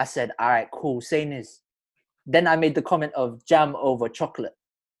explained it. I said, "All right, cool. Saying is." Then I made the comment of jam over chocolate.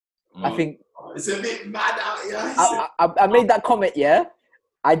 I think It's a bit mad out here. I made that comment. Yeah.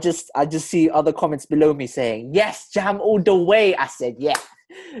 I just see other comments below me saying, "Yes, jam all the way." I said, "Yeah."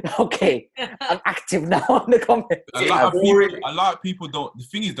 Okay, I'm active now on the comments. A lot of people don't. The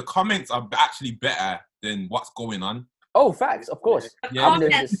thing is, the comments are actually better than what's going on. Oh, facts, of course. The Yeah.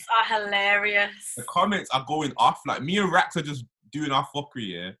 comments are hilarious. The comments are going off. Like me and Rax are just doing our fuckery,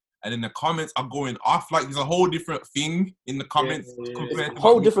 yeah. And then the comments are going off. Like there's a whole different thing in the comments. Yeah. compared to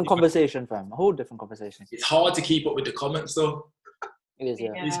Whole what we different see. conversation, fam. A whole different conversation. It's hard to keep up with the comments though. It is,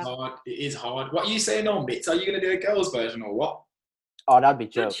 yeah. It is Yeah. hard. It is hard. What are you saying on Mitz? Are you gonna do a girls version or what? Oh, that'd be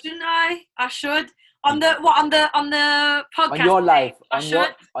jokes. Shouldn't I? I should. On the podcast. On your live, I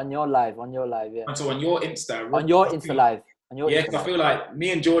on your live, yeah. And so on your Insta. On your Insta live, on your Yeah, Insta because I live. feel like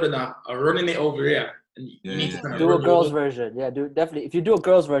me and Jordan are running it over here. And you Yeah, need yeah. to kind of Do a run girls over. version, yeah. Do definitely. If you do a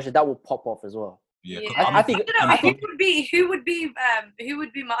girls version, that will pop off as well. Yeah, Yeah. 'cause I think. I don't know I think who would be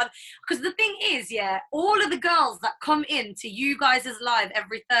my, because the thing is, yeah, all of the girls that come in to you guys' live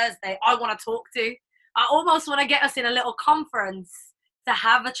every Thursday, I want to talk to. I almost want to get us in a little conference to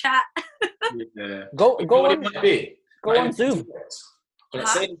have a chat. Yeah. go You know what it on might be? go on Zoom. But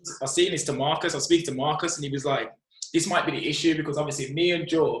I was saying this to Marcus. I speak to Marcus, and he was like, "This might be the issue because obviously me and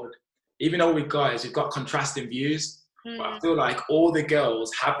Jord, even though we're guys, we've got contrasting views. But I feel like all the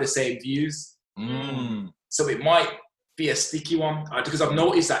girls have the same views, so it might be a sticky one because I've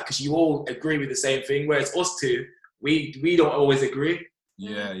noticed that because you all agree with the same thing, whereas us two, we don't always agree.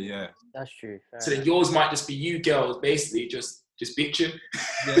 Yeah. That's true. fair So then enough. yours might just be you girls basically just bitching.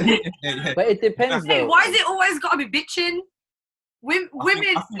 Yeah. But it depends Hey, though. why is it always got to be bitching? Women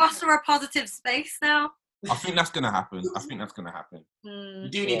I think- foster a positive space now. I think that's gonna happen. I think that's gonna happen. You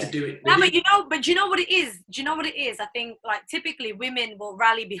do need to do it. Yeah, but you know what it is? Do you know what it is? I think like typically women will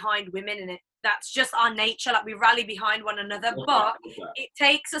rally behind women in it. That's just our nature. Like we rally behind one another, but it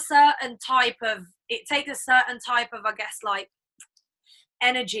takes a certain type of I guess like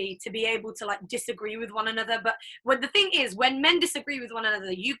energy to be able to like disagree with one another. But when the thing is, when men disagree with one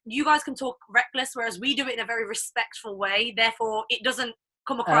another, you guys can talk reckless, whereas we do it in a very respectful way. Therefore, it doesn't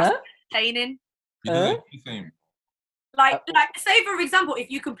come across entertaining. You do the same. Like, say for example, if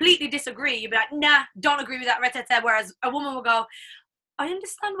you completely disagree, you'd be like, nah, don't agree with that, whereas a woman will go, I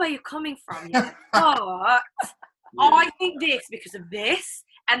understand where you're coming from, yeah, but I think this because of this,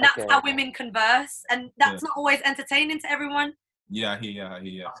 and that's how women converse, and that's not always entertaining to everyone. Yeah, I hear.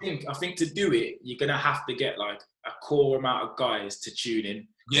 I think to do it, you're gonna have to get like a core amount of guys to tune in.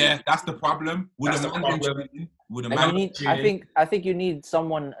 Yeah, that's the problem. I think you need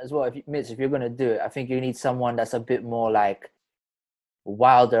someone as well. If you're gonna do it, I think you need someone that's a bit more like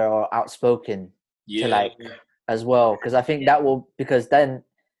wilder or outspoken as well. Because I think that will because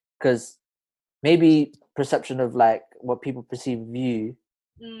maybe perception of like what people perceive of you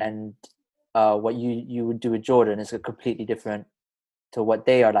and what you would do with Jordan is a completely different to what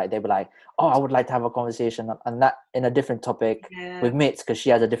they are like. They were like, oh, I would like to have a conversation on that in a different topic with Mitz because she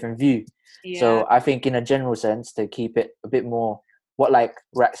has a different view. So I think in a general sense, to keep it a bit more, what like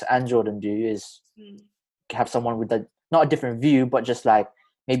Rax and Jordan do is have someone with not a different view, but just like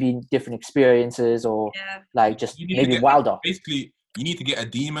maybe different experiences or like just maybe wilder. Basically, you need to get a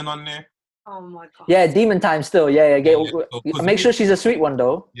demon on there. Oh my god. Yeah, demon time still. Make sure she's a sweet one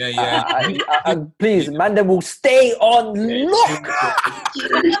though. Please, man, they will stay on lock.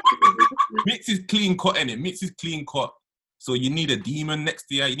 Mitz is clean cut, innit? Mitz is clean cut. So you need a demon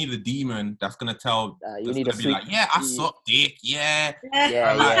next year. You need a demon that's gonna tell. You need a sweet. Like, yeah, I suck dick. Yeah.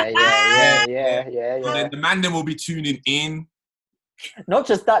 Yeah. So then the man then will be tuning in. Not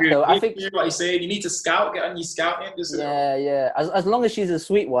just that though. I think what you're saying. You need to scout. Get on your scouting. As long as she's a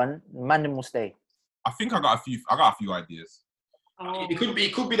sweet one, man will stay. I think I got a few ideas. It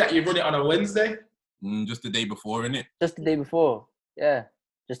could be that you run it on a Wednesday. Just the day before, innit? Just the day before. Yeah.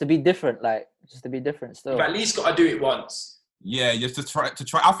 Just to be different, still. You've at least got to do it once. Yeah, just to try.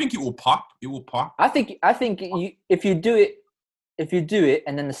 I think it will pop. I think if you do it,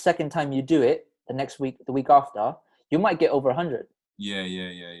 and then the second time you do it, the week after, you might get over 100.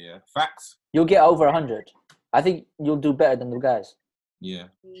 Yeah. Facts. You'll get over 100. I think you'll do better than the guys. Yeah.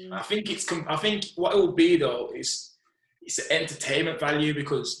 I think what it will be though is it's an entertainment value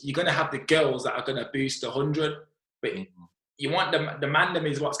because you're gonna have the girls that are gonna boost 100, but you want the mandem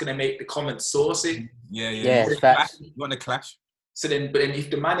is what's gonna make the comments saucy. Yeah. You want to clash. So then if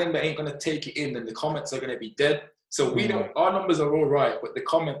the mandem ain't gonna take it in, then the comments are gonna be dead. So our numbers are all right, but the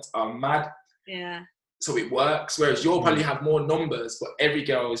comments are mad. Yeah. So it works. Whereas you'll probably have more numbers, but every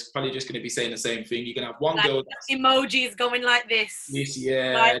girl is probably just going to be saying the same thing. You're going to have one girl that's emojis going like this.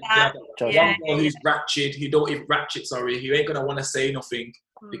 Yeah. Like that. One girl who's ratchet, who ain't going to want to say nothing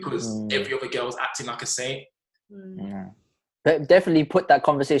because every other girl's acting like a saint. Yeah. But definitely put that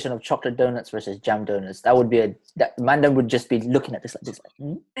conversation of chocolate donuts versus jam donuts. That would be that Mandem would just be looking at this like this.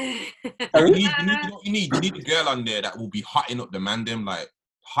 You need a girl on there that will be hotting up the Mandem, like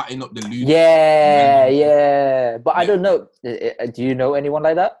hotting up the loot. Yeah. But I don't know. Do you know anyone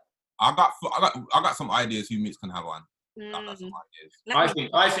like that? I got some ideas who Mitz can have on. I got some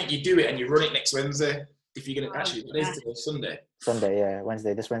ideas. I think you do it and you run it next Wednesday. If you're gonna Sunday. Sunday, yeah,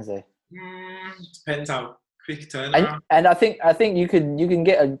 Wednesday. This Wednesday. Depends how quick turnaround. And I think you can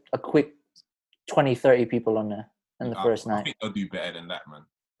get a quick 20-30 people on there in the first night. I think they'll do better than that, man.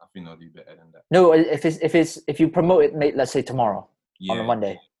 No, if you promote it, let's say tomorrow on a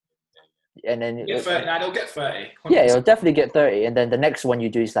Monday, and then they'll get 30. 100%. Yeah, you'll definitely get 30, and then the next one you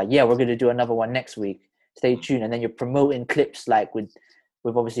do is like, yeah, we're gonna do another one next week. Stay tuned, and then you're promoting clips like with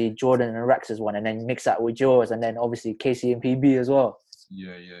obviously Jordan and Rex's one, and then mix that with yours, and then obviously Casey and PB as well.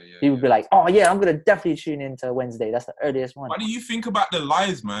 Yeah. People be like, oh yeah, I'm gonna definitely tune into Wednesday. That's the earliest one. What do you think about the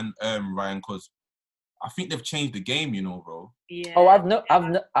lives, man, Ryan? Because I think they've changed the game, you know, bro. Yeah. Oh,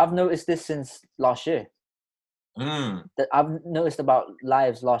 I've noticed this since last year. That I've noticed about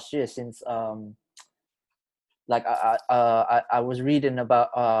lives last year since like I was reading about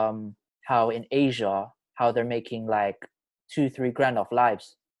how in Asia how they're making like 2-3 grand off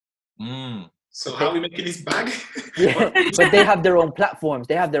lives. So how are we making this bag? Yeah, but they have their own platforms.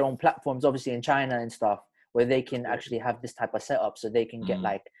 They have their own platforms, obviously in China and stuff, where they can actually have this type of setup, so they can get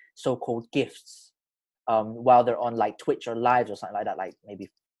like so-called gifts while they're on like Twitch or lives or something like that, like maybe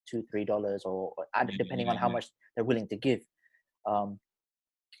 $2-3 or depending on how much they're willing to give.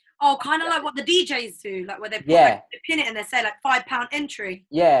 Oh, kind of like what the DJs do, like where they put, Yeah. like, they pin it and they say like £5 entry.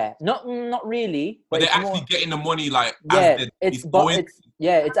 Yeah, not really, But but they're it's actually more. getting the money like Yeah, as it's going.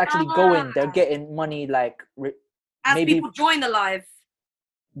 it's actually going. They're Ah. getting money like As maybe people join the live.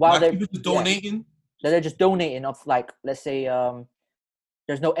 while Like they're people just yeah, donating. they're just donating of like, let's say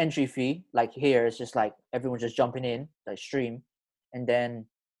there's no entry fee. Like here, it's just like everyone's just jumping in, like stream, and then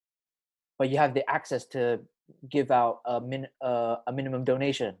but you have the access to give out a minimum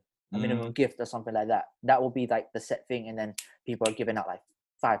donation, a minimum gift or something like that. That will be like the set thing, and then people are giving out like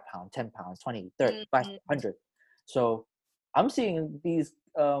 £5, £10, 20, 30, 500. So I'm seeing these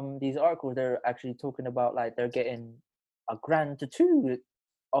articles. They're actually talking about like they're getting $1,000 to $2,000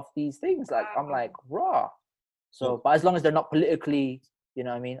 of these things. Like I'm like raw. So, but as long as they're not politically, you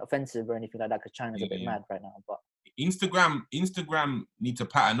know what I mean, offensive or anything like that, because China's a bit mad right now. But Instagram need to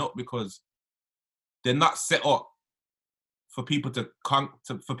pattern up because they're not set up for people to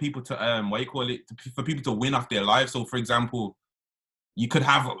for people to what you call it, for people to win off their lives. So for example, you could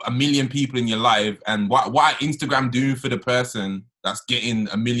have 1 million people in your live, and what Instagram doing for the person that's getting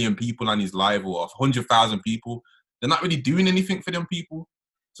 1 million people on his live or 100,000 people? They're not really doing anything for them people.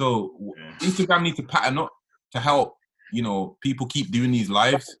 So Instagram needs to pattern up to help, you know, people keep doing these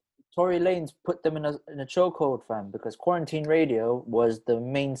lives. Tory Lanez put them in a chokehold, fam, because quarantine radio was the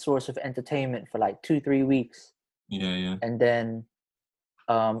main source of entertainment for like 2-3 weeks. Yeah. And then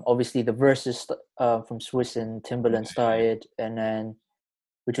obviously the Versus from Swiss and Timbaland started, and then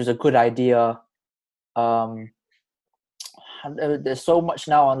which was a good idea. There's so much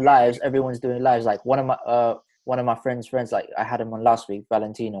now on lives. Everyone's doing lives. Like one of my friends, like I had him on last week,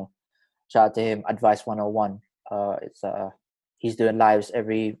 Valentino. Shout out to him. Advice 101. He's doing lives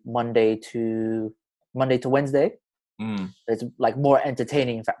every Monday to Wednesday. It's like more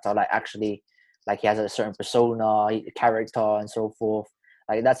entertaining factor. Like actually, like he has a certain persona, character, and so forth.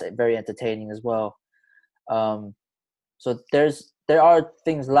 Like that's very entertaining as well. So there are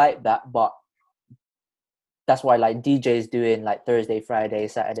things like that, but that's why like DJs doing like Thursday, Friday,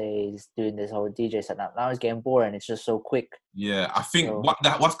 Saturdays, doing this whole DJ set now it's getting boring. It's just so quick. Yeah, I think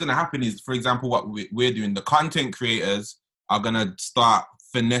what's gonna happen is, for example, what we're doing, the content creators are gonna start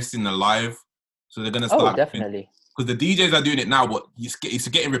finessing the live, so they're gonna start. Oh, definitely. Because the DJs are doing it now, but it's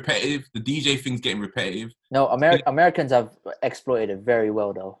getting repetitive. The DJ thing's getting repetitive. No, Americans have exploited it very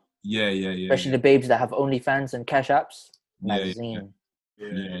well, though. Yeah. Especially the babes that have OnlyFans and Cash Apps. Mazine.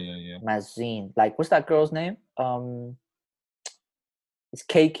 Yeah. Mazine. Like, what's that girl's name? It's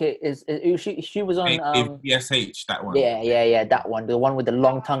KK. She was on PSH, that one. Yeah, that one. The one with the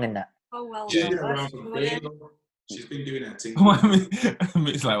long tongue in that. Oh well. She's been around for She's been doing that thing.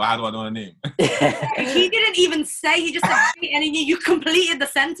 It's like, well, how do I know her name? He didn't even say. He just said, and you completed the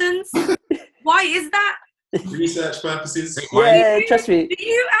sentence. Why is that? Research purposes. Yeah, trust me. Do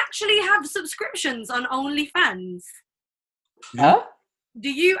you actually have subscriptions on OnlyFans? Huh? Do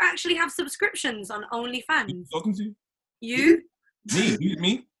you actually have subscriptions on OnlyFans? Talking to you?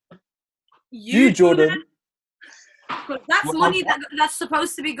 Me? You, Jordan. That's money that's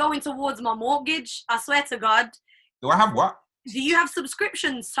supposed to be going towards my mortgage. I swear to God. Do I have what? Do you have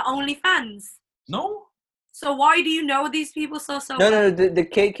subscriptions to OnlyFans? No. So why do you know these people so No, well? the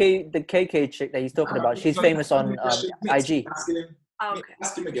KK chick that he's talking about. She's famous on IG. Okay.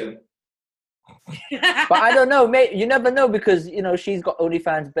 Ask him again. But I don't know, mate. You never know, because you know she's got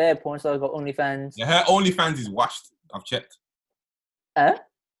OnlyFans. Bare porn stars got OnlyFans. Yeah, her OnlyFans is washed. I've checked. Huh?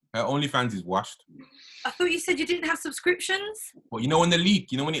 Her OnlyFans is washed. I thought you said you didn't have subscriptions. Well, you know when they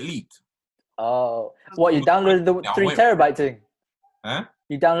leak. You know when it leaked. Oh, what, you downloaded the 3 terabyte thing? Huh?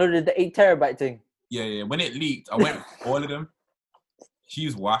 You downloaded the 8 terabyte thing? Yeah. When it leaked, I went for all of them.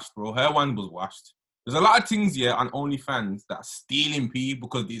 She's washed, bro. Her one was washed. There's a lot of things here on OnlyFans that are stealing people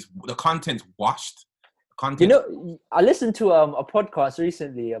because the content's washed. You know, I listened to a podcast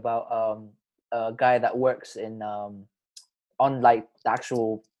recently about a guy that works in on like the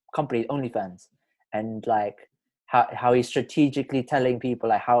actual company OnlyFans, and like how he's strategically telling people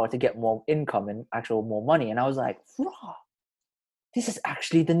like how to get more income and actual more money. And I was like, raw, this is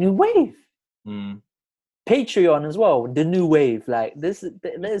actually the new wave. Patreon as well, the new wave. Like there's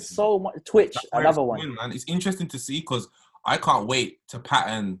so much. Twitch, another one. Man. It's interesting to see because I can't wait to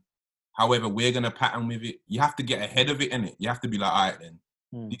pattern however we're gonna pattern with it. You have to get ahead of it, innit? You have to be like, all right then,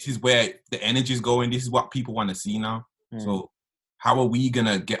 this is where the energy's going. This is what people want to see now. So how are we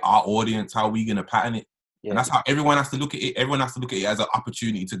gonna get our audience? How are we gonna pattern it? And that's how everyone has to look at it. Everyone has to look at it as an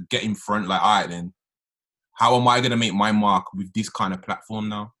opportunity to get in front. Like, all right then, how am I gonna make my mark with this kind of platform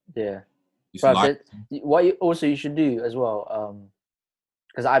now? Yeah. But what you should do as well,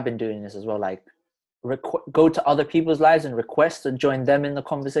 because I've been doing this as well, like go to other people's lives and request to join them in the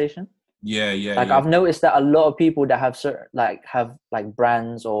conversation. Yeah, yeah, Like yeah. I've noticed that a lot of people that have certain have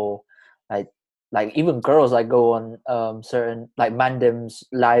brands or like even girls like go on certain like Mandem's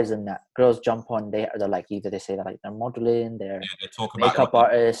lives and that girls jump on. They're like either they say that like they're modeling, they're They talk about makeup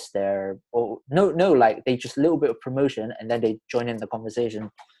artists, they're like they just a little bit of promotion and then they join in the conversation.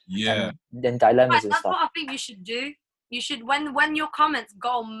 Yeah. And then dilemmas and That's stuff. what I think you should do. You should when your comments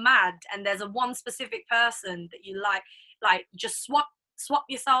go mad and there's a one specific person that you like just swap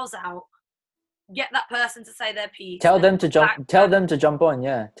yourselves out. Get that person to say their piece. Tell them to jump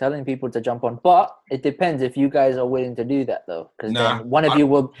on, telling people to jump on. But it depends if you guys are willing to do that though. Because then one of you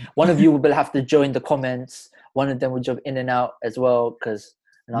will have to join the comments. One of them will jump in and out as well. Because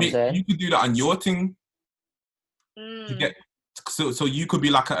you know what I'm saying? You could do that on your thing. To get so you could be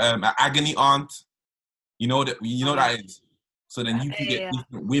like an agony aunt. You know that is. So then you can get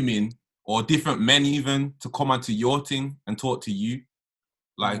different women or different men even to come onto your thing and talk to you.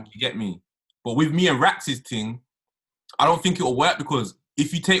 Like you get me? But with me and Rax's thing, I don't think it'll work because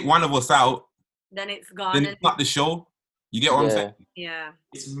if you take one of us out, then it's gone. Then it's not the show. You get what I'm saying? Yeah.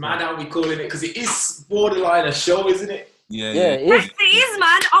 It's mad how we calling it because it is borderline a show, isn't it? Yeah, it is. It is,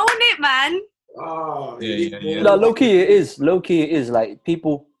 man. Own it, man. Oh, yeah. No, low key it is. Like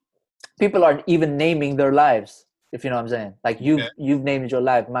people are even naming their lives. If you know what I'm saying. Like you've named your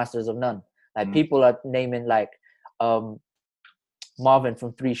life Masters of None. Like people are naming like Marvin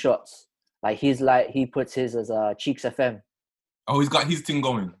from 3 Shots. Like he puts his as Cheeks FM. Oh, he's got his thing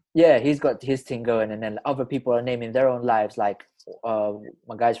going. Yeah, he's got his thing going, and then other people are naming their own lives. Like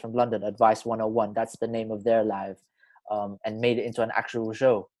my guys from London, Advice 101. That's the name of their live, and made it into an actual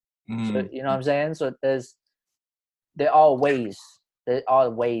show. So you know what I'm saying. So there are ways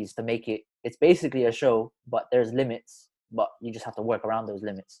to make it. It's basically a show, but there's limits. But you just have to work around those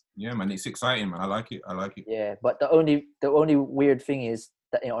limits. Yeah, man, it's exciting, man. I like it. Yeah, but the only weird thing is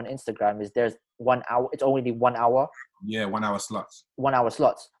that on Instagram is there's 1 hour. It's only 1 hour. Yeah, 1 hour slots. 1 hour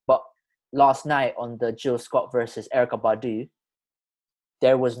slots. But last night on the Jill Scott versus Erykah Badu,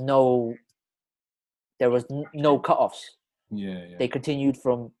 there was no cutoffs. Yeah. They continued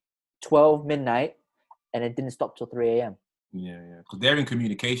from 12 midnight, and it didn't stop till 3 a.m. Yeah. Because they're in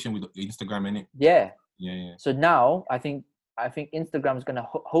communication with Instagram, innit? Yeah. Yeah. So now I think Instagram's gonna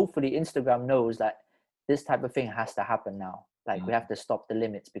hopefully Instagram knows that this type of thing has to happen now. Like we have to stop the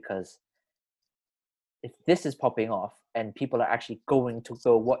limits, because if this is popping off and people are actually going to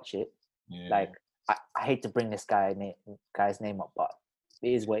go watch it, like I hate to bring this guy's name up, but it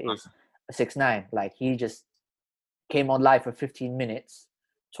is what it is. 6ix9ine, like he just came on live for 15 minutes,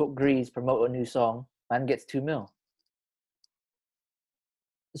 took Grease, promote a new song, man gets 2 mil.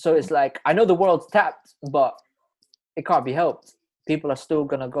 So it's like, I know the world's tapped, but it can't be helped. People are still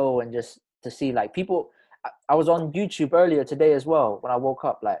gonna go and just to see, like, people. I was on YouTube earlier today as well when I woke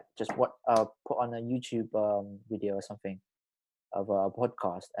up, like just put on a YouTube video or something of a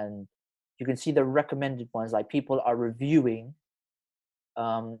podcast, and you can see the recommended ones. Like people are reviewing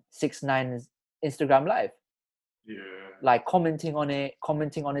 6ix9ine's Instagram live, like commenting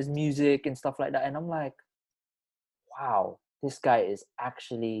on his music and stuff like that. And I'm like, wow, this guy is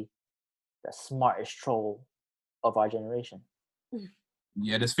actually the smartest troll of our generation.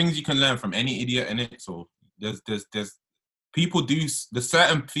 Yeah, there's things you can learn from any idiot in it. So there's people do, there's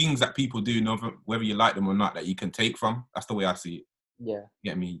certain things that people do, whether you like them or not, that you can take from. That's the way I see it. Yeah.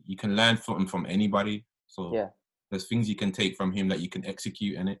 You get me? You can learn from anybody. So yeah, there's things you can take from him that you can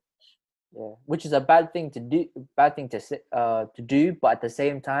execute in it. Yeah, which is a bad thing to do, but at the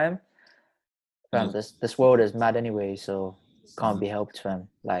same time, fam, this world is mad anyway, so can't be helped, fam.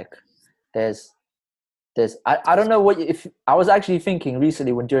 Like I don't know what, if I was actually thinking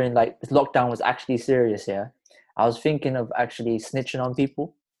recently when during like this lockdown was actually serious, I was thinking of actually snitching on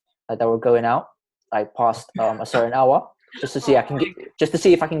people that were going out like past a certain hour, just to see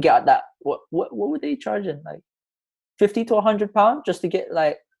if I can get that. What were they charging, like £50 to £100 just to get,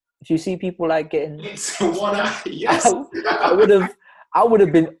 like, if you see people like getting yes. I would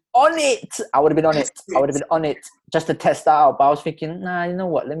have been on it. I would have been on it just to test that out. But I was thinking, nah, you know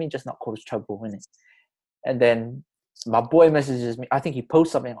what? Let me just not cause trouble, innit? And then my boy messages me. I think he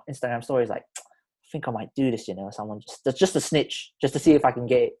posts something on Instagram stories like, I think I might do this, someone just a snitch, just to see if I can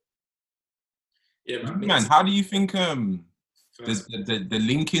get it. Yeah, man. How do you think the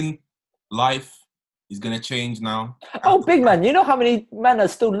linking life is gonna change now? Oh, big man, you know how many men are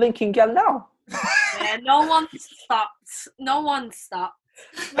still linking girl now? Yeah, no one stopped. No.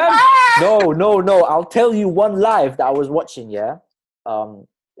 I'll tell you one live that I was watching, and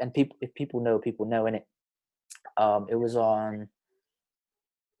if people know, innit? It was on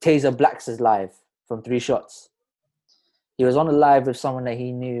Taser Black's live from 3 shots. He was on a live with someone that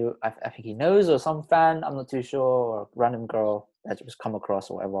he knew, I think he knows, or some fan, I'm not too sure, or random girl that just come across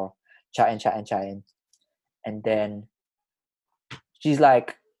or whatever, chatting. And then she's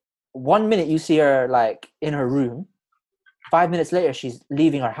like, 1 minute you see her like in her room, 5 minutes later she's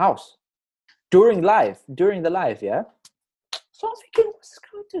leaving her house during the live, yeah. So I'm thinking, what's this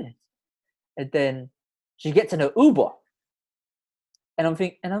girl doing? And then she gets in an Uber, and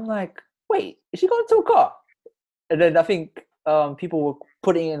I'm like, wait, is she going to a car? And then I think people were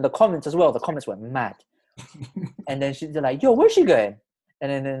putting in the comments as well. The comments went mad. And then they're like, yo, where's she going?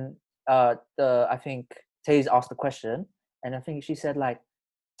 And then I think Taze asked the question, and I think she said like,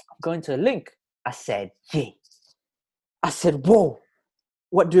 I'm going to a link. I said, yeah. I said, whoa,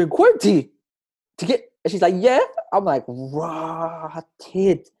 what, during quarantine? To get, and she's like, yeah. I'm like, rah,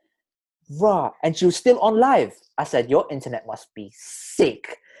 kid, rah. And she was still on live. I said, your internet must be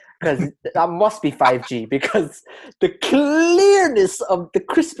sick, because that must be 5G, because the clearness of the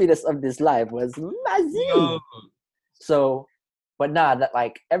crispiness of this live was massive. So, but nah, that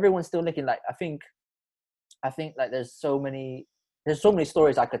like everyone's still looking like, I think like there's so many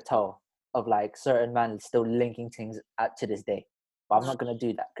stories I could tell of like certain men still linking things to this day. But I'm not gonna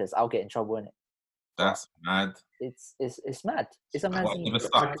do that because I'll get in trouble in it. That's mad. It's mad. It's a mad thing.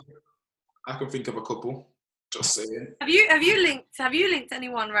 I can think of a couple. Just saying. Have you linked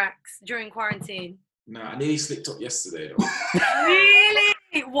anyone, Rex, during quarantine? Nah, I nearly slipped up yesterday though. Really?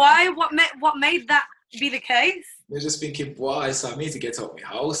 Why? What made that be the case? They're just thinking, boy, so I need to get out of my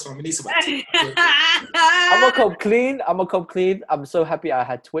house. I need some. I'm gonna come clean. I'm so happy I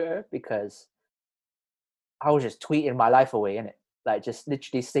had Twitter, because I was just tweeting my life away, innit? Like just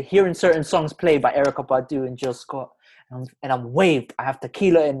literally hearing certain songs played by Erykah Badu and Jill Scott, and I'm waved. I have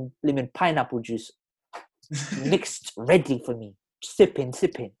tequila and lemon pineapple juice mixed ready for me, sipping.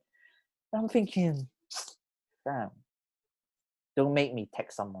 And I'm thinking, damn, don't make me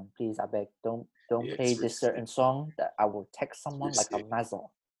text someone, please. I beg, don't play this certain song that I will text someone like a Mazza.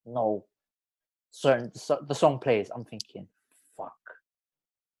 No, the song plays. I'm thinking, fuck,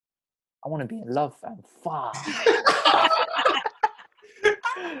 I want to be in love, fam. Fuck.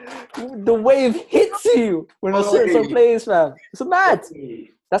 The wave hits you when a certain song plays, fam. It's mad.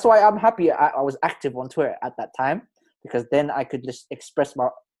 That's why I'm happy I was active on Twitter at that time, because then I could just express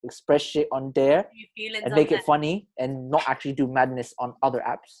shit on there and make it funny and not actually do madness on other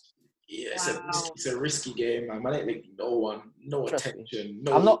apps. Yeah, it's a risky game, man. I ain't like no attention.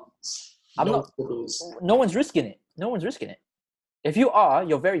 No one's risking it. No one's risking it. If you are,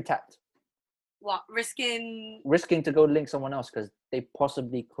 you're very tapped. What, risking to go link someone else because they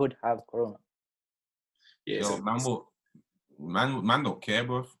possibly could have corona. Yeah, man don't care,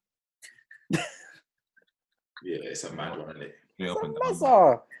 bro. Yeah, it's a mad one, isn't it? Yeah, up and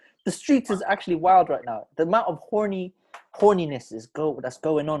down. The streets is actually wild right now. The amount of horniness that's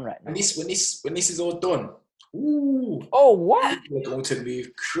going on right now. When this is all done, ooh. Oh, what? We're going to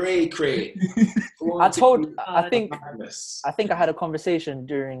move cray. I think I had a conversation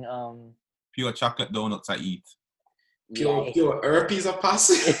during Pure chocolate donuts I eat. Pure herpes I pass.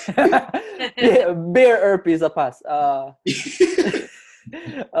 Beer herpes I pass.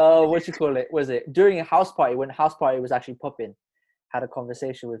 What you call it? Was it during a house party, when house party was actually popping? Had a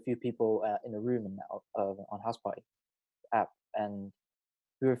conversation with a few people in a room and on house party app, and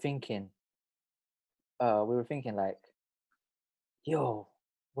we were thinking like, yo,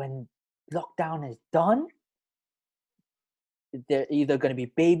 when lockdown is done, there either going to be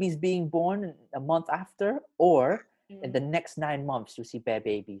babies being born a month after, or in the next 9 months you'll see bare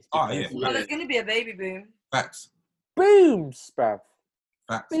babies. Oh yeah. Well, there's going to be a baby boom. Facts. Booms, bruv.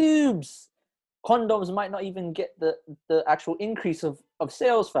 Facts. Booms. Condoms might not even get the actual increase of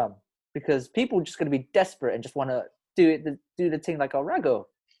sales, fam, because people are just going to be desperate and just want to do the thing like a rago.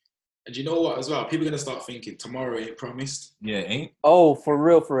 And you know what as well? People are going to start thinking tomorrow ain't promised. Yeah, ain't. Oh, for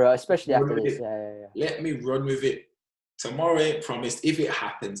real, especially after this. Yeah. Let me run with it. Tomorrow ain't promised. If it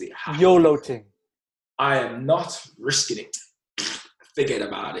happens, it happens. YOLO thing. I am not risking it. Forget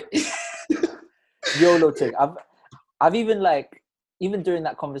about it. YOLO thing. I've even during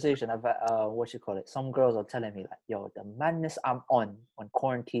that conversation, I've some girls are telling me like, yo, the madness I'm on when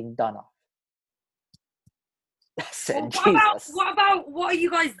quarantine done off. I said, Jesus. What are you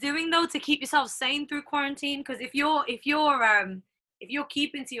guys doing though to keep yourself sane through quarantine? Because if you're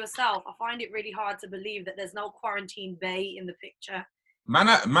keeping to yourself, I find it really hard to believe that there's no quarantine bae in the picture. Man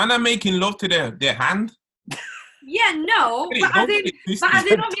are making love to their hand. Yeah, no, but as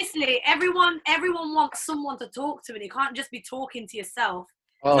in obviously everyone wants someone to talk to, and you can't just be talking to yourself.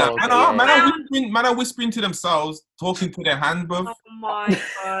 Oh, Nah, okay, man are whispering to themselves, talking to their hand, bro. Oh my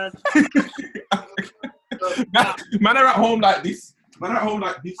god. Man are at home like this. Man are at home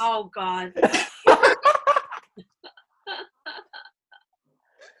like this. Oh god.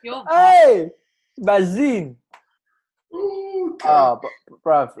 You're Hey, Bazin. Ooh, God. Oh,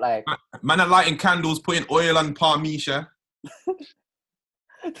 bruv, like, Man are lighting candles, putting oil on Parmesan.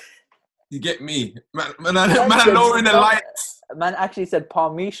 You get me? Man are lowering the lights, man actually said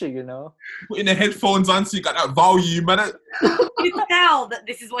Parmesan, you know. putting the headphones on so you got that volume, man. You can tell that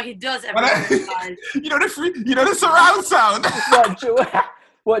this is what he does every time. You know the surround sound.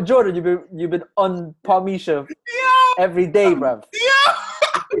 What, Jordan? You've been on Parmesan every day, bruv. Yeah.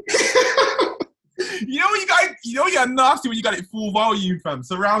 You know you're nasty when you got it full volume, fam.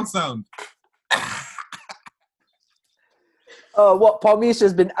 Surround sound. What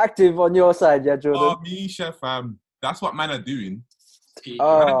Parmesan's been active on your side, yeah, Jordan? Oh, Misha, fam. That's what man are doing. Man Oh,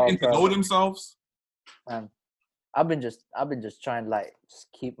 are getting to bruv. know themselves. Man, I've been just trying to like just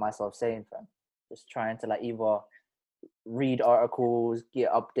keep myself sane, fam. Just trying to like either read articles,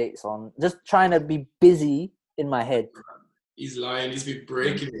 get updates on, just trying to be busy in my head. He's lying. He's been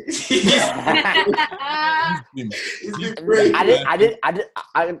breaking it.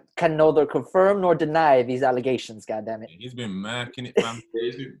 I can neither confirm nor deny these allegations. God damn it! He's been murking it, fam.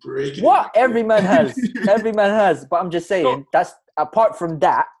 He's been breaking What it. every man has, But I'm just saying that's apart from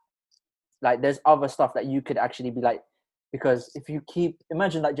that. Like, there's other stuff that you could actually be like, because if you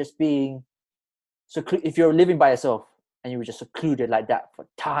imagine like just being if you're living by yourself and you were just secluded like that for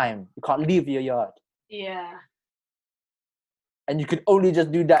time, you can't leave your yard. Yeah. And you could only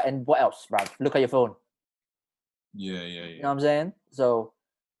just do that, and what else, bruv? Look at your phone. Yeah. You know what I'm saying? So,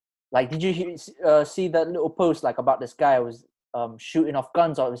 like, did you see that little post like about this guy who was shooting off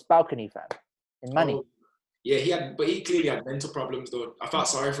guns out of his balcony, fam, in Manny? Oh, yeah, he clearly had mental problems though. I felt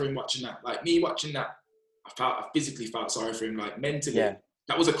sorry for him watching that. Like me watching that, I physically felt sorry for him. Like mentally, Yeah.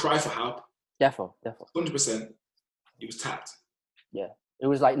 That was a cry for help. Defo. 100%. He was tapped. Yeah, it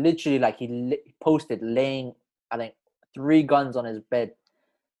was like literally like he posted laying, I think, 3 guns on his bed.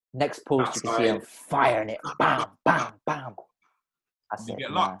 Next post, you can see him firing it. Bam, bam, bam. Did he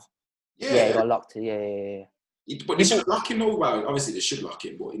get locked? Yeah, he got locked. Yeah. But they should lock him though. Well, obviously they should lock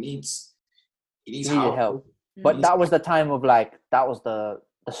him, but he needs help. But that was the time of like, that was the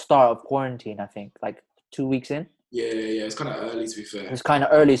start of quarantine, I think, like 2 weeks in. Yeah. It's kind of early, to be fair. It was kind of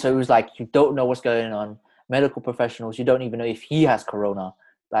early, so it was like, you don't know what's going on. Medical professionals, you don't even know if he has corona.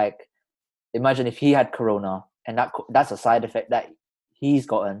 Like, imagine if he had corona, and that's a side effect that he's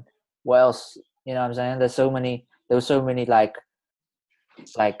gotten. What else? You know what I'm saying? There were so many like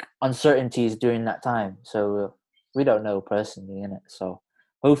uncertainties during that time. So we don't know personally, innit? So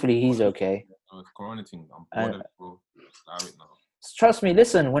hopefully he's okay. Oh, it's corona thing. I'm bored of it, bro. Allow it now. Trust me,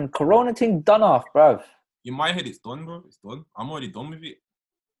 listen, when corona thing done off, bruv. In my head, it's done, bro. It's done. I'm already done with it.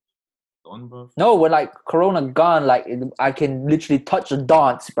 Done, bro. No, when like corona gone, like I can literally touch a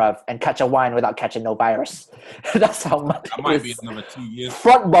dance, bruv, and catch a wine without catching no virus. That's how much. That might be another 2 years.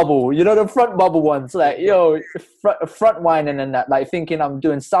 Front bubble, you know the front bubble ones, like front whining and that, like thinking I'm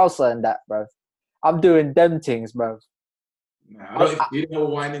doing salsa and that, bruv. I'm doing them things, bruv. Nah, I don't do the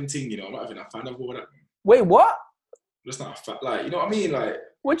whole whining thing, you know. I'm not even a fan of all that. Wait, what? I'm just not a fan. Like, you know what I mean? Like,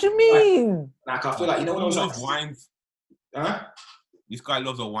 What you mean? like I feel like, you know, when I was loves like, wines. huh? This guy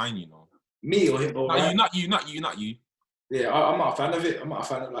loves a wine, you know. Me or him? Or No, not you. Yeah, I'm not a fan of it. I'm not a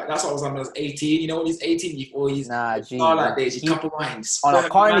fan of like that's what I was when I was 18. You know, when he's 18, you always Nah, G. like this. You couple wines On a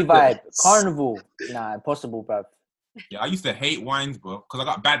carny vibe, Madness. carnival. Nah, impossible, bruv. Yeah, I used to hate wines, bro, because I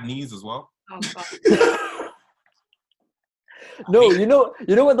got bad knees as well. Oh god. No, you know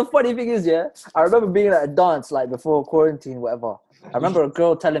what the funny thing is, yeah? I remember being at a dance, like, before quarantine, whatever. I remember a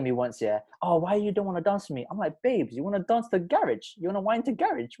girl telling me once, yeah, oh, why you don't want to dance with me? I'm like, babes, you want to dance to garage? You want to wine to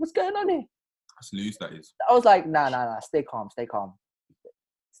garage? What's going on here? That's loose, that is. I was like, nah, stay calm,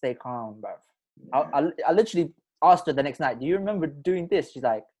 bro. I literally asked her the next night, do you remember doing this? She's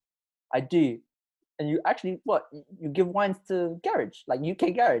like, I do. And you actually, what? You give wines to garage, like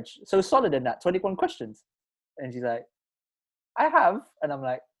UK garage. So solid in that, 21 questions. And she's like, I have. And I'm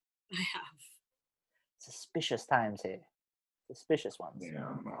like, I have. suspicious times here. Suspicious ones. Yeah,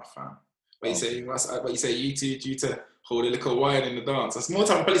 I'm not a fan. What you say? You two due to hold a little wine in the dance. That's more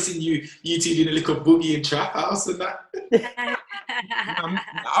time I've probably seen you two doing a little boogie in trap house and that.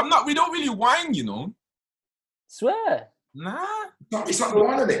 I'm not. We don't really wine, you know. Swear. Nah. It's not the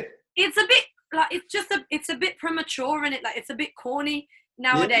one, is it? It's a bit like it's a bit premature in it. Like, it's a bit corny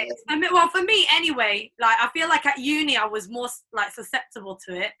nowadays. Yeah. I mean, well, for me anyway. Like, I feel like at uni I was more like susceptible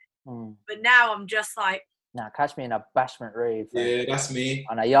to it, but now I'm just like, Nah, catch me in a bashment rave. Fam. Yeah, that's me.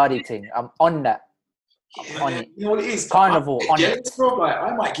 On a yardie thing. I'm on that. Yeah, on it. you know what it is? Carnival, I on get it. jealous, bro. Like,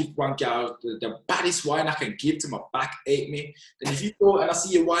 I might give one girl the baddest wine I can give to my back ache me. Then if you go and I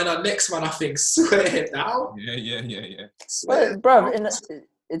see you wine on next one, I think, swear now. Yeah. Swear. But, bro,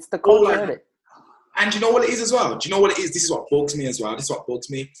 it's the culture, innit? And you know what it is as well? Do you know what it is? This is what bugs me as well. This is what bugs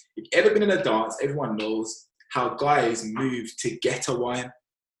me. If you've ever been in a dance, everyone knows how guys move to get a wine.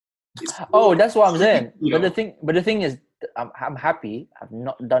 Oh, that's what I'm saying. You But know? the thing is, I'm happy. I've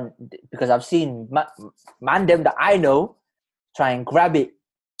not done because I've seen man them that I know try and grab it,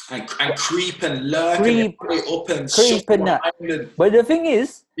 And creep and lurk Creep. and then up and creep and that. But the thing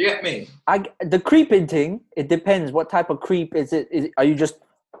is, You get me? the creeping thing. It depends. What type of creep is it? Are you just,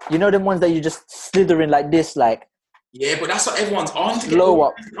 you know, them ones that you just slithering like this, like? Yeah, but that's what everyone's on to get Slow the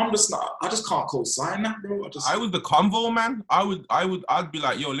up. wine. I just can't co-sign that, bro. I was the convo man. I'd be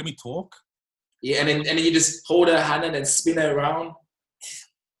like, yo, let me talk. Yeah, and then you just hold her hand and then spin her around.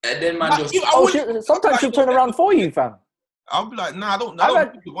 And then man just Sometimes she'll turn around for you, fam. I'll be like, nah, I don't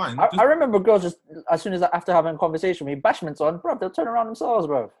drink the wine. I remember girls just as soon as after having a conversation with me, bashment's on, bro, they'll turn around themselves,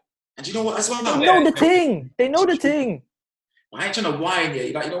 bro. And you know what as well? They know the thing. They know the thing. I ain't trying to whine, yeah.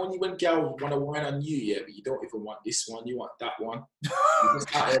 Like, you know when girls want to whine on you, yeah, but you don't even want this one, you want that one. You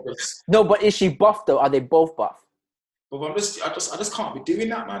just out there just- No, but is she buff though? Are they both buff? But I just can't be doing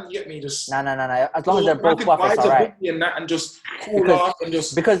that, man. You get me? Just No. As long as they're both buff, it's alright. And that, and just cool off and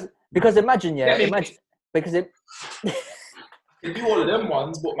just Because imagine, Get me? because it. can do all of them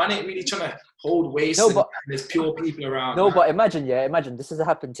ones, but man ain't really trying to hold waist. No, and but- there's pure people around. No, man. but imagine this has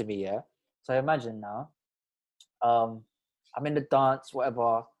happened to me, yeah. So imagine now, I'm in the dance,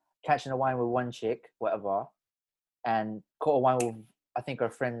 whatever, catching a wine with one chick, whatever, and caught a wine with I think her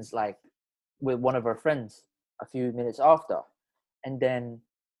friends, like with one of her friends a few minutes after, and then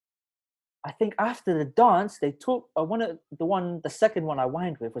I think after the dance they took the second one I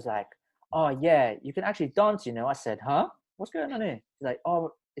wined with was like, oh yeah, you can actually dance, you know. I said, huh? What's going on here? She's like,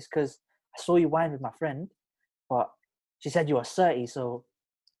 oh, it's because I saw you wine with my friend, but she said you were 30, so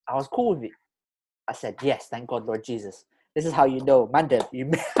I was cool with it. I said, yes, thank God, Lord Jesus. This is how you know, Mandem, you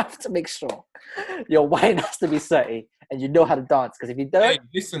have to make sure your wine has to be 30 and you know how to dance. Because if you don't, Hey,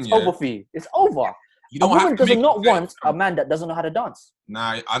 listen, it's yeah. over for you. It's over. You A don't woman have to does make not it fair, want a man that doesn't know how to dance.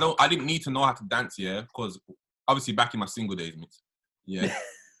 Nah, I didn't need to know how to dance, yeah, because obviously back in my single days, mate. Yeah.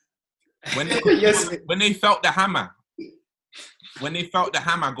 When they felt the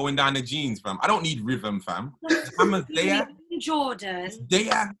hammer going down the jeans, fam. I don't need rhythm, fam. The hammer's there. Jordan, It's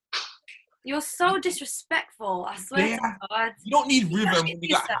there. you're so disrespectful. I swear Yeah. to God. You don't need rhythm when you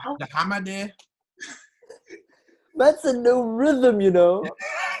got Yourself. the hammer there. That's a no rhythm, you know.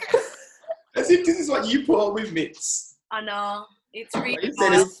 As if this is what you put up with, mates. I know. It's really You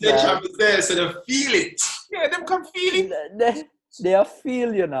said hard. the sledgehammer's there, so they feel it. Yeah, them come feeling. They are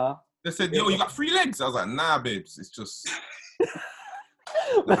feel, you know. They said, yo, you got 3 legs. I was like, nah, babes. It's just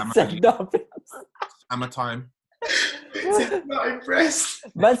Man said, no, hammer time. It's not impressed.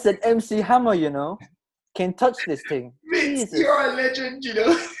 man said MC Hammer, you know. Can't touch this thing. Mates, Jesus. you're a legend, you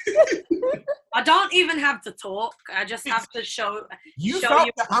know. I don't even have to talk. I just have to show. You show felt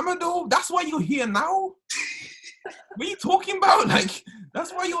you. the hammer though? That's why you're here now? What are you talking about? Like,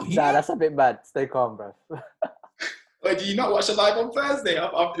 that's why you're here? Nah, that's a bit bad. Stay calm, bro. Wait, do you not watch the live on Thursday?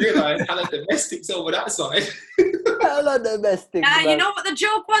 I've realised how the domestics over that side. Hello, domestic. Nah, you know what the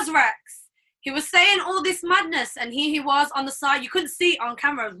joke was, Rex? He was saying all this madness, and here he was on the side. You couldn't see it on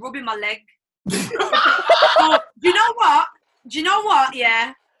camera, rubbing my leg. So, do you know what?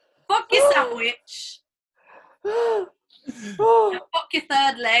 Yeah. Fuck your sandwich. Fuck your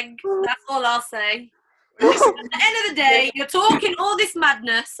third leg. That's all I'll say. At the end of the day, you're talking all this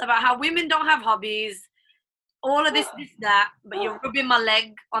madness about how women don't have hobbies, all of this, that, but you're rubbing my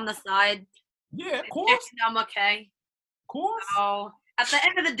leg on the side. Yeah, of course. Checking I'm okay. Of course. So, at the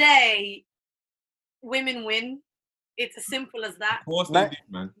end of the day, women win. It's as simple as that. Of course Man- they did,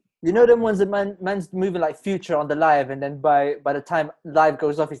 man. You know them ones that man's moving like Future on the live, and then by the time live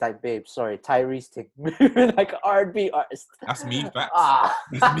goes off, he's like, babe, sorry, Tyrese thing. Moving like an R&B artist. That's me, facts. Ah.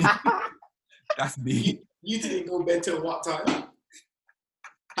 That's me. That's me. You didn't go bed till what time?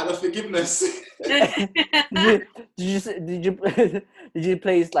 Had a forgiveness. did you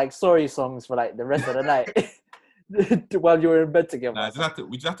play like sorry songs for like the rest of the night while you were in bed together? Nah,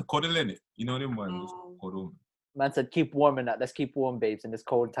 we just have to cuddle in it. You know them ones? Just cuddle. Man said, keep warm in that. Let's keep warm, babes, in this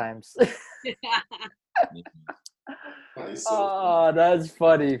cold times. That is so Oh, that's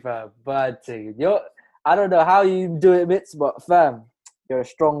funny, fam. Bad thing. I don't know how you do it, Mitz, but fam, you're a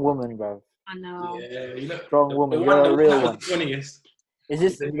strong woman, bro. I know. yeah, you know, Strong woman. You're a real one. The funniest Is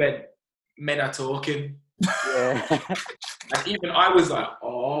this? is when men are talking Yeah. And even I was like,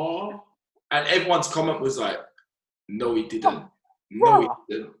 oh. And everyone's comment was like, no, he didn't. No,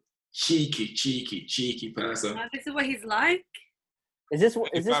 he didn't. Cheeky person. No, this is what he's like. Is this Fam,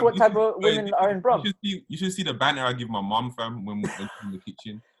 what you type should- of women wait, are in Brum? You should see the banter I give my mom, fam, when she's in the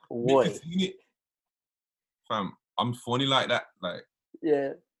kitchen. Boy. You seen it? Fam, I'm funny like that. Like, Yeah.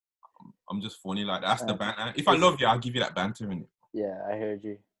 I'm just funny like that. That's the banter. If I love you, I'll give you that banter in it. Yeah, I heard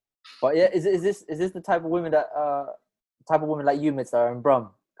you. But yeah, is this the type of women that like you, Mitz, that are in Brum?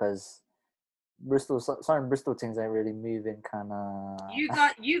 Because certain Bristol things ain't really moving, kind of.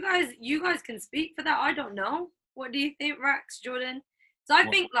 You guys can speak for that. I don't know. What do you think, Rax, Jordan? So I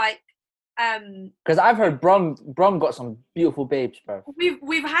think like because I've heard Brum got some beautiful babes, bro.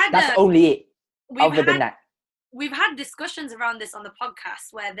 we've had That's only it. We've had discussions around this on the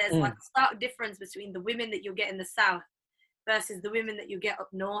podcast where there's like a stark difference between the women that you'll get in the south versus the women that you get up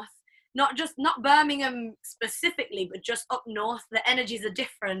north. Not Birmingham specifically, but just up north. The energies are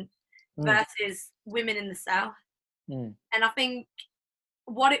different versus women in the south. And I think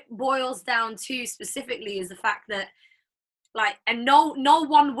what it boils down to specifically is the fact that, like, and no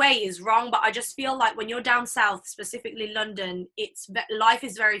one way is wrong, but I just feel like when you're down south, specifically London, life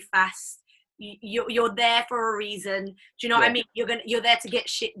is very fast. You're there for a reason. Do you know what I mean? You're there to get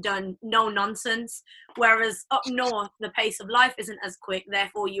shit done, no nonsense. Whereas up north, the pace of life isn't as quick.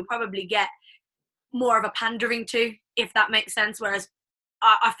 Therefore, you probably get more of a pandering to, if that makes sense. Whereas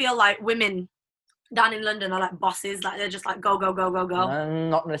I feel like women down in London are like bosses. Like they're just like go.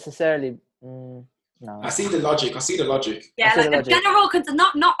 Not necessarily. No. I see the logic. Yeah, like the general.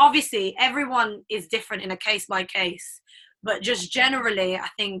 Not obviously everyone is different in a case by case. But just generally, I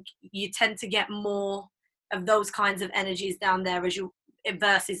think you tend to get more of those kinds of energies down there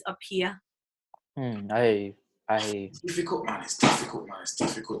versus up here. It's difficult, man. It's difficult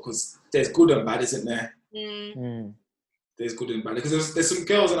because there's good and bad, isn't there? There's good and bad because there's some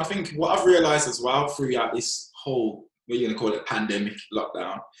girls, and I think what I've realised as well throughout this whole, what you're gonna call it, pandemic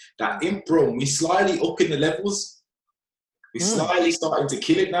lockdown, that in Brum we slightly up in the levels. We're slightly starting to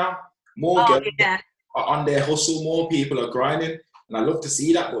kill it now. More girls are on their hustle, more people are grinding, and I love to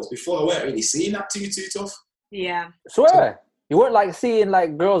see that. But before I weren't really seeing that too tough. Yeah. Swear, you weren't like seeing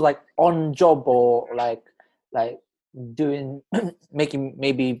like girls like on job or like doing making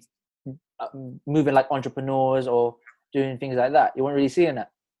maybe moving like entrepreneurs or doing things like that. You weren't really seeing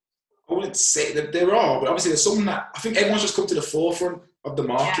that. I wouldn't say that there are, but obviously there's some that I think everyone's just come to the forefront of the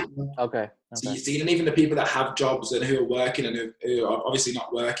market. Yeah. Okay. So you see, and even the people that have jobs and who are working and who are obviously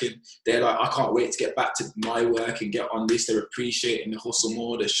not working, they're like, I can't wait to get back to my work and get on this. They're appreciating the hustle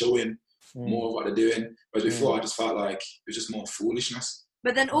more. They're showing more of what they're doing. Whereas before, I just felt like it was just more foolishness.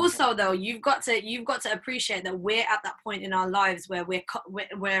 But then also though, you've got to appreciate that we're at that point in our lives where we're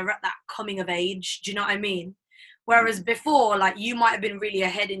at that coming of age. Do you know what I mean? Whereas before, like you might have been really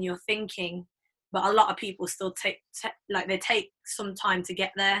ahead in your thinking, but a lot of people still take some time to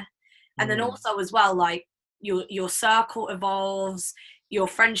get there. And then also as well, like your circle evolves, your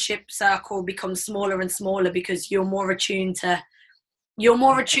friendship circle becomes smaller and smaller because you're more attuned to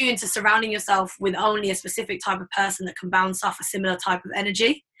surrounding yourself with only a specific type of person that can bounce off a similar type of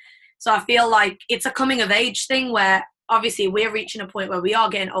energy. So I feel like it's a coming of age thing where obviously we're reaching a point where we are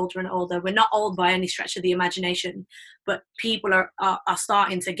getting older and older. We're not old by any stretch of the imagination, but people are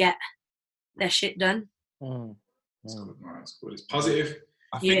starting to get their shit done. It's good, man. It's positive.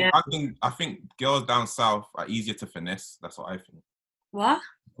 I think girls down south are easier to finesse. That's what I think. What?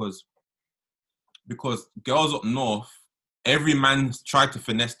 Because girls up north, every man's tried to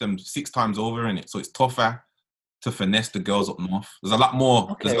finesse them 6 times over in it, so it's tougher to finesse the girls up north. There's a lot more.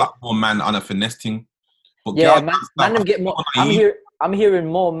 Okay. There's a lot more man on a finesse thing. But yeah, man them get more. I'm hearing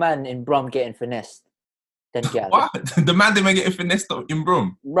more man in Brum getting finessed than girls. What? The man they may get finessed in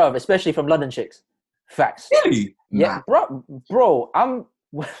Brum, bro, especially from London chicks. Facts. Really? Yeah, bro. I'm.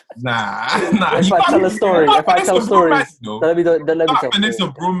 Nah. If I tell a story, let me tell. Finesse a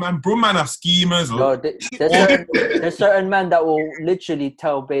Brum man are schemers. Bro, there's certain men that will literally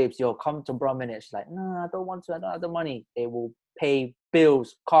tell babes, "Yo, come to Brum," and it's like, "No, I don't want to. I don't have the money." They will pay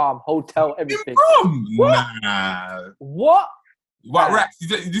bills, hotel, everything. What? Nah. What? What, Rax?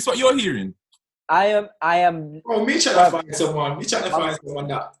 Is this what you're hearing? I am. Oh, me trying to find someone. Me trying to find someone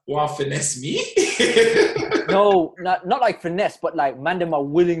that want finesse me. No, not like finesse, but like man, them are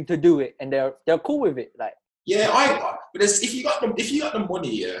willing to do it, and they're cool with it. Like yeah, but if you got the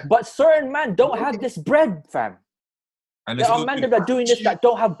money, yeah. But certain men don't have this bread, fam. And there are men that are doing this that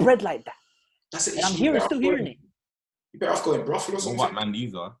don't have bread like that. That's an issue. I'm still hearing it. You better off going brothel or something. What man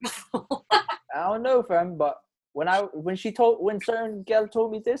these are? I don't know, fam. But when certain girl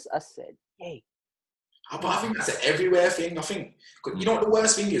told me this, I said, "Hey." But I think that's an everywhere thing. I think, 'cause you know what the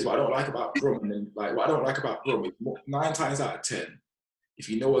worst thing is, what I don't like about Brum, and then, like what I don't like about Brum is 9 times out of 10, if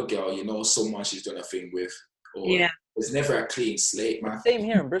you know a girl, you know someone she's done a thing with, or Yeah. there's never a clean slate, man. Same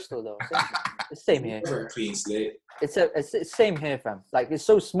here in Bristol though. It's same here. Never a clean slate. It's same here, fam. Like it's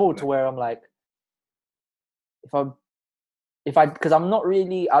so small to where I'm like, because I'm not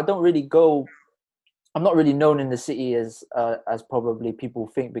really known in the city as probably people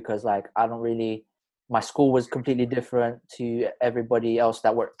think, because like my school was completely different to everybody else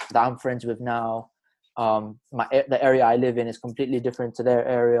that I'm friends with now. The area I live in is completely different to their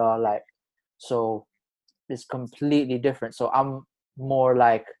area, like, so it's completely different. So I'm more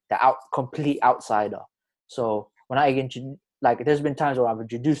like the complete outsider. So when I get like, there's been times where I've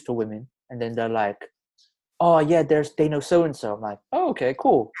introduced to women and then they're like, oh yeah, they know so and so. I'm like, oh, okay,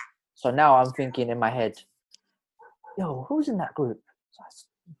 cool. So now I'm thinking in my head, yo, who's in that group? So I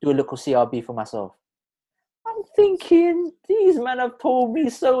do a little CRB for myself. I'm thinking, these men have told me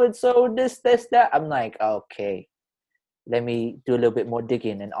so and so, this, that. I'm like, okay, let me do a little bit more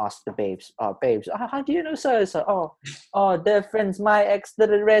digging and ask the babes. Oh, babes, how do you know so and so? Oh, they're friends. My ex,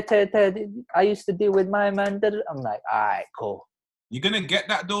 I used to deal with my man. I'm like, all right, cool. You're gonna get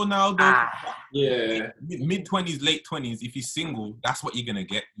that though now, though. Yeah. Mid-20s, late 20s. If you're single, that's what you're gonna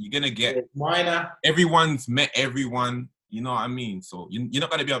get. You're gonna get minor. Everyone's met everyone. You know what I mean? So you're not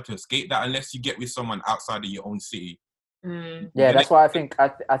gonna be able to escape that unless you get with someone outside of your own city. Yeah, that's why I think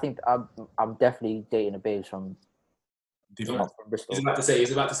I'm definitely dating a babes from Bristol.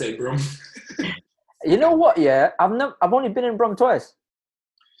 He's about to say Brum. You know what? Yeah, I've only been in Brum twice.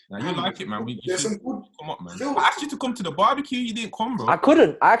 Now you like it, man. Come up, man. Phil. I asked you to come to the barbecue. You didn't come, bro. I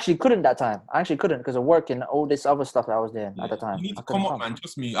actually couldn't that time. I actually couldn't because of work and all this other stuff that I was doing at the time. You need to come up, man.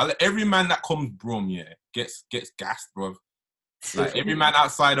 Trust me. Every man that comes Brum, gets gassed, bro. Like every man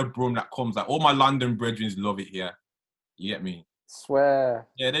outside of Brum that comes, like all my London brethren love it here. You get me? Swear.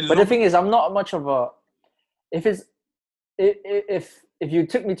 Yeah, but the thing is, I'm not much of a. If you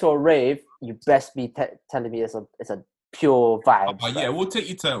took me to a rave, you best be telling me it's a pure vibe. But yeah, we'll take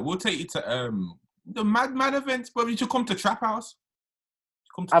you to the mad events, bro. You should come to Trap House.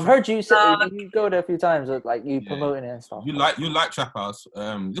 I've heard you say you go there a few times, like you promoting it and stuff. You like Trap House.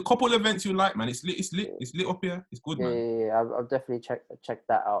 There's a couple of events you like, man. It's lit up here. It's good, man. Yeah. I'll definitely check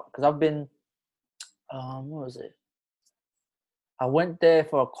that out because I've been. What was it? I went there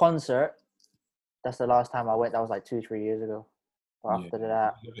for a concert. That's the last time I went. That was like 2-3 years ago. But after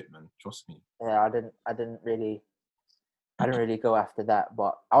that, I love it, man. Trust me. Yeah, I didn't really go after that.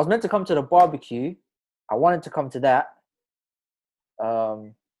 But I was meant to come to the barbecue. I wanted to come to that.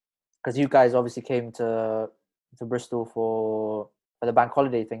 Because you guys obviously came to Bristol for the bank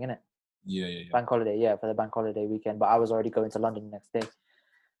holiday thing, innit? Yeah. Bank holiday, for the bank holiday weekend. But I was already going to London the next day.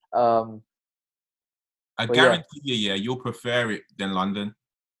 I guarantee you, you'll prefer it than London.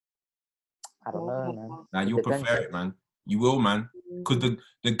 I don't know, man. Nah, you'll prefer it, man. You will, man. Because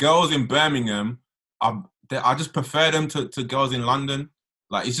the girls in Birmingham, I just prefer them to girls in London.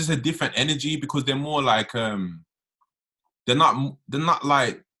 Like, it's just a different energy because they're more like, they're not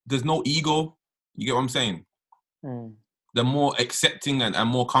like, there's no ego. You get what I'm saying? They're more accepting and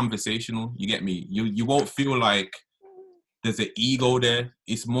more conversational. You get me? You won't feel like there's an ego there.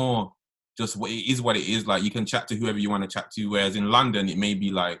 It's more just what it is. Like, you can chat to whoever you want to chat to. Whereas in London, it may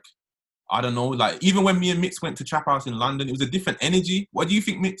be like, I don't know, like, even when me and Mix went to Trap House in London, it was a different energy. What do you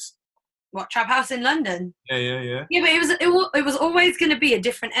think, Mix? What, Trap House in London? Yeah. Yeah, but it was always going to be a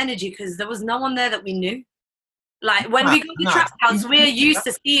different energy because there was no one there that we knew. Like, when we go to Trap House, we're used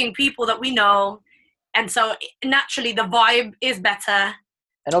to seeing people that we know. And so, naturally, the vibe is better.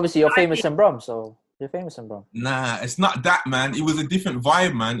 And obviously, you're famous in Brum, so you're famous in Brum. Nah, it's not that, man. It was a different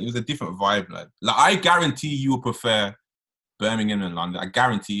vibe, man. It was a different vibe, man. Like, I guarantee you will prefer Birmingham and London. I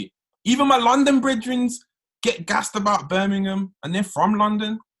guarantee it. Even my London brethren get gassed about Birmingham, and they're from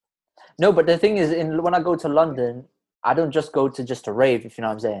London. No, but the thing is, when I go to London, I don't just go to rave, if you know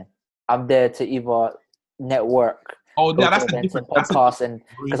what I'm saying. I'm there to either network. Oh, yeah, that's a different podcast, and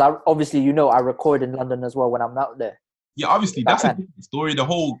because I record in London as well when I'm out there. Yeah, obviously that's a different story. The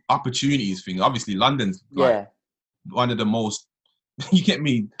whole opportunities thing. Obviously, London's like one of the most. You get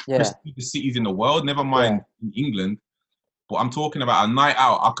me? Prestigious cities in the world. Never mind in England. But I'm talking about a night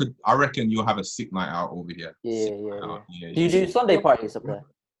out. I reckon you'll have a sick night out over here. Yeah. Do you do Sunday parties up there?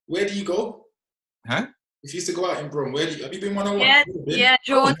 Where do you go? Huh? If you used to go out in Brum, have you been one-on-one? Yeah,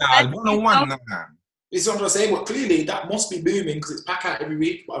 George. One-on-one, nah. It's what I'm saying, but clearly that must be booming because it's pack out every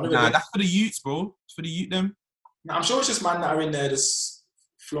week. But that's for the youths, bro. It's for the youth, them. Nah, I'm sure it's just man that are in there just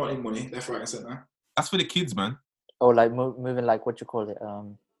flaunting money left, right, and centre. That's for the kids, man. Oh, like moving, like what you call it?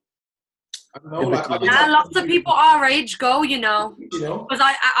 I don't know, like, Lots of people our age go, you know. you know, Because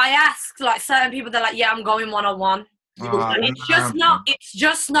I asked like certain people, they're like, yeah, I'm going 101. It's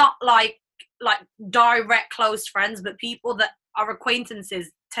just not like direct close friends, but people that are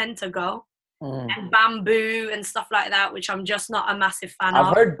acquaintances tend to go. And Bamboo and stuff like that, which I'm just not a massive fan of.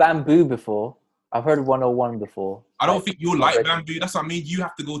 I've heard Bamboo before. I've heard 101 before. I don't think you'll like Bamboo. That's what I mean. You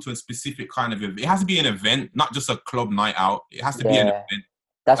have to go to a specific kind of event. It has to be an event, not just a club night out. It has to be an event.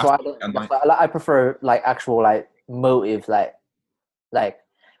 That's why I prefer like actual like motive, like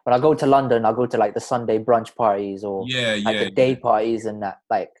when I go to London, I go to like the Sunday brunch parties or the day parties and that.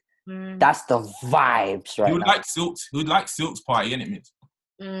 Like that's the vibes, right? Who'd like Silk's party, innit, Mitch?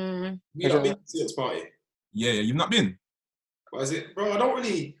 You not been to Silk's party? Yeah, you've not been. What is it, bro? I don't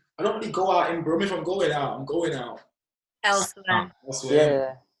really go out in Brum. If I'm going out, I'm going out elsewhere.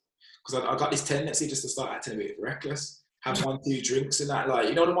 Yeah. Because I got this tendency just to start acting a bit reckless. Have 1-2 drinks and that, like,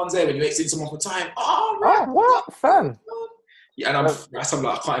 you know, the ones there when you ain't seen someone for time. Oh, right. Oh, what, fam? Yeah, and I'm like,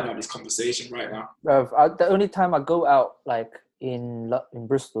 I can't even have this conversation right now. The only time I go out like in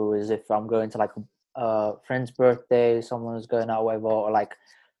Bristol is if I'm going to like a friend's birthday, someone's going out, whatever, or like,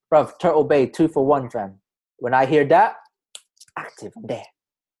 bruv, Turtle Bay 2 for 1, fam. When I hear that, active, I'm there.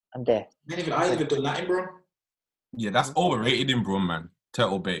 I ain't even done that in Brum. Yeah, that's overrated in Brum, man.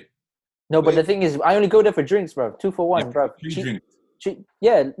 Turtle Bay. No, but the thing is, I only go there for drinks, bro. 2 for 1, bro. Pre-drink.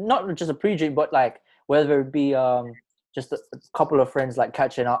 Yeah, not just a pre-drink, but like whether it be just a couple of friends like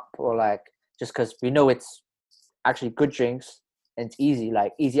catching up, or like just because we know it's actually good drinks and it's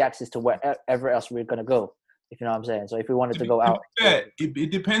easy access to wherever else we're gonna go. If you know what I'm saying. So if we wanted to go out,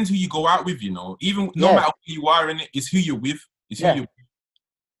 it depends who you go out with. You know, even no matter who you are in it, it's who you're with. It's who you're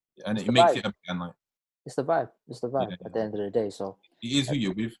with, and it makes it a better night. It's the vibe. It's the vibe at the end of the day. So it is who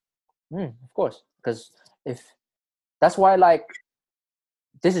you're with. Of course, because if that's why, like,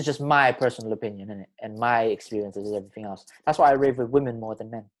 this is just my personal opinion, innit? And my experiences and everything else. That's why I rave with women more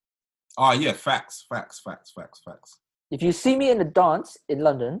than men. Oh yeah, facts. If you see me in a dance in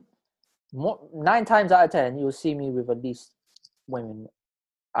London, 9 times out of 10, you'll see me with at least women.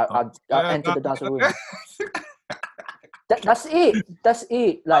 I enter the dance with women. That's it. That's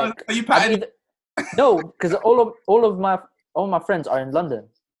it. Like, are you no, because all of my friends are in London.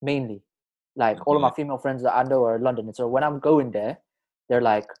 Mainly, like all of my female friends that I know are in London, and so when I'm going there, they're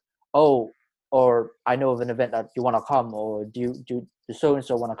like, "Oh, or I know of an event that you want to come, or do so and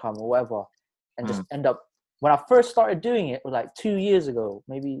so want to come, or whatever," and just end up. When I first started doing it, was like 2 years ago,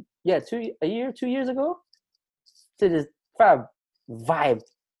 maybe 2 years ago. To this fab vibe,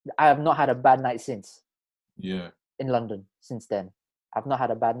 I have not had a bad night since. Yeah. In London since then, I've not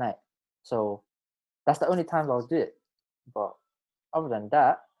had a bad night, so that's the only time I'll do it. But other than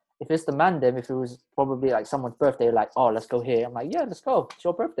that. If it's the man, then if it was probably like someone's birthday, like, oh, let's go here. I'm like, yeah, let's go. It's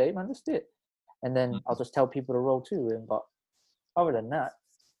your birthday, man. Let's do it. And then I'll just tell people to roll too. But other than that,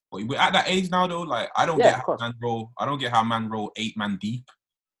 we're at that age now, though. Like, I don't get how man roll. I don't get how man roll 8 man deep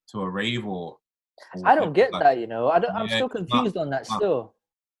to a rave or I don't get that. You know, I'm still confused on that still.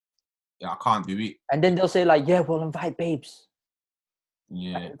 Yeah, I can't do it. And then they'll say like, yeah, we'll invite babes.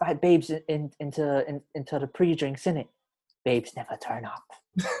 Yeah, invite babes into the pre-drinks, innit? Babes never turn up.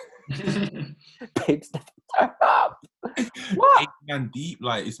 Babes never turn up. What? 8 man deep,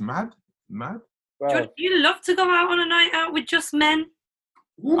 like, it's mad. Do you love to go out on a night out with just men?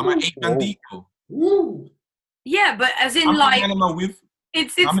 I'm at 8 man deep, though. Yeah, but as in, like,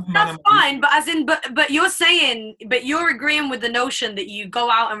 it's that's fine. But as in, but you're saying, but you're agreeing with the notion that you go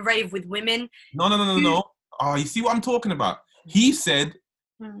out and rave with women. No. Oh, you see what I'm talking about? He said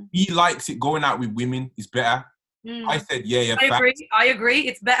he likes it going out with women is better. I said, yeah. I agree.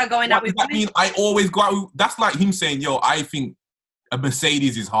 It's better going out with women. Mean I always go out with, that's like him saying, yo, I think a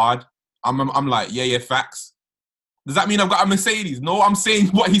Mercedes is hard. I'm like, yeah, facts. Does that mean I've got a Mercedes? No, I'm saying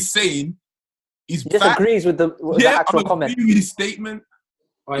what he's saying. He disagrees with the actual comment. With his statement.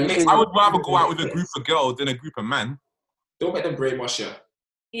 I would rather go out with a group of girls than a group of men. Don't make them brainwash you.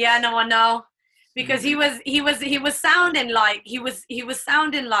 Yeah, no, I know. Because he was sounding like he was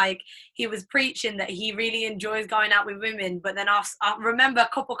preaching that he really enjoys going out with women, but then I remember a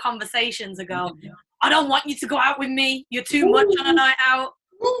couple conversations ago, I don't want you to go out with me. You're too much on a night out.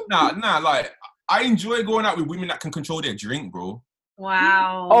 Nah, like I enjoy going out with women that can control their drink, bro.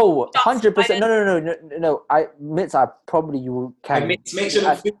 Wow. Oh, 100%. No. I probably you can. Make sure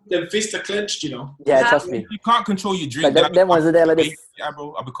the fists are clenched, you know. Yeah, trust me. You can't control your drink. Like them ones are there like this. Yeah,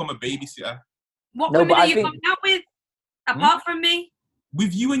 bro. I become a babysitter. What women are you going out with? Apart from me?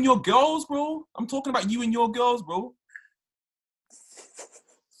 With you and your girls, bro. I'm talking about you and your girls, bro.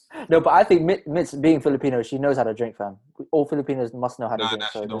 No, but I think Mitz being Filipino, she knows how to drink, fam. All Filipinos must know how to drink,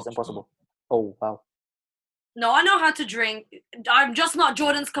 so it's impossible. Oh wow. No, I know how to drink. I'm just not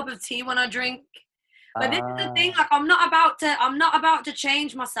Jordan's cup of tea when I drink. But this is the thing, like I'm not about to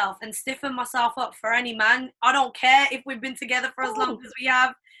change myself and stiffen myself up for any man. I don't care if we've been together for as long as we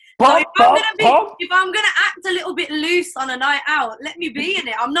have. So if I'm gonna act a little bit loose on a night out, let me be in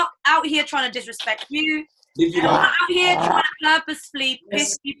it. I'm not out here trying to disrespect you. I'm not out here trying to purposefully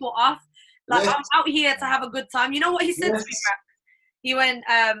piss people off. Like I'm out here to have a good time. You know what he said to me, Mac? He went,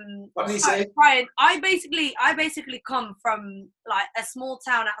 what did he say? Brian, I basically come from like a small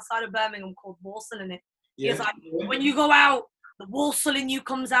town outside of Birmingham called Walsall, in it. He's like, when you go out, the Walsall in you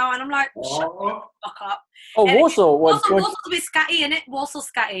comes out, and I'm like, shut the fuck up. Oh, and Walsall was Walsall's a bit scatty, innit? Walsall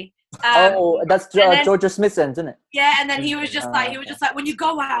scatty. That's Georgia Smith's end, isn't it? Yeah, and then he was just like, when you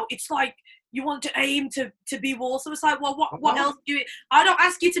go out, it's like you want to aim to be Walsall. It's like, well, what else do you? I don't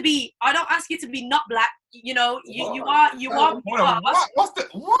ask you to be not black. You know, you are. What's the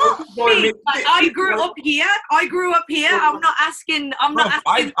what? Like, I grew up here. I'm not asking.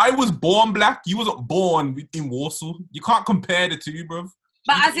 I was born black. You wasn't born in Warsaw. You can't compare the two, bro.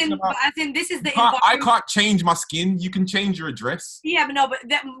 But as in, this is the. I can't change my skin. You can change your address. Yeah, but no,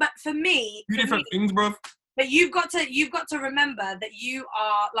 but for me, two different things, bro. But you've got to remember that you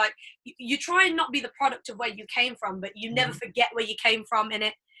are like you try and not be the product of where you came from, but you never forget where you came from in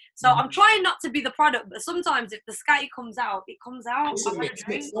it. So I'm trying not to be the product, but sometimes if the scatty comes out, it comes out.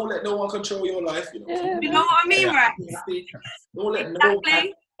 Don't let no one control your life. You know, you know what I mean, right? Don't let no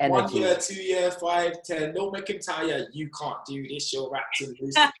one, 1 year, 2 year, 5, 10. Don't make him tell you you can't do this. You're acting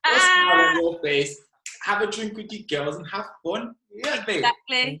loose. Just smile on your face. Have a drink with your girls and have fun. Yeah, babe.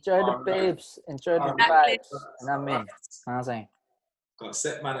 Exactly. Enjoy the babes. Enjoy the vibes. And I'm in. I'm saying. Got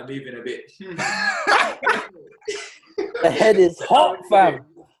set man. I'm moving a bit. The head is hot, fam.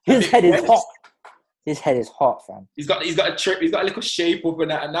 His head is hot. His head is hot, fam. He's got a little shape up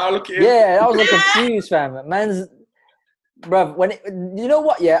and that, and now look at him. Yeah, I was like confused, fam. Man's, bruv, you know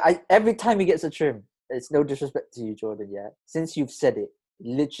what? Yeah, every time he gets a trim, it's no disrespect to you, Jordan. Yeah, since you've said it,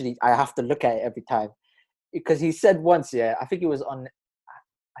 literally, I have to look at it every time because he said once, yeah, I think it was on.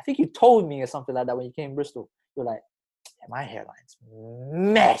 I think you told me or something like that when you came to Bristol. You're like, yeah, my hairline's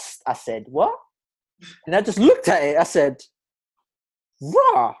messed. I said, what? And I just looked at it. I said,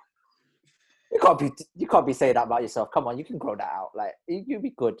 raw. You can't be saying that about yourself. Come on, you can grow that out. Like you'll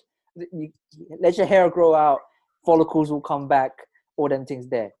be good. Let your hair grow out. Follicles will come back. All them things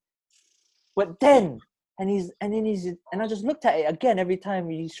there. But then, and I just looked at it again every time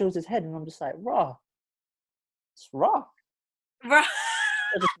he shows his head, and I'm just like, raw. It's raw. It's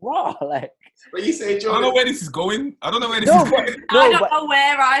just raw. Like. What you say, Jordan? I don't know where this is going. I don't know where this is going. I don't know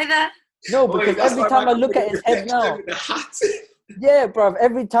where either. No, because every time I look at his head now. Yeah, bro.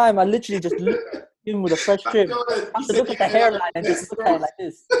 Every time I literally just look at him with a fresh trim. I have to look at the hairline and just look at it like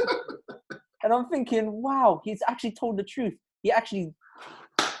this. And I'm thinking, wow, he's actually told the truth. He actually.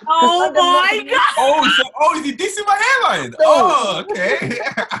 Oh my god! Is he dissing my hairline? Oh, okay.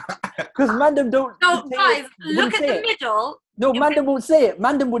 Because Mandem don't. No, guys, look at the middle. No, Mandem won't say it.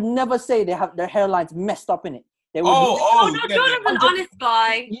 Mandem would never say they have their hairlines messed up in it. No, Jordan's an honest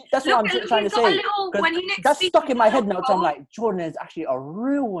guy. That's what I'm trying to say. That's stuck in my head now. So I'm like, Jordan is actually a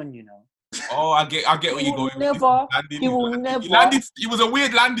real one, you know. Oh, I get where you're going. He will never. It was a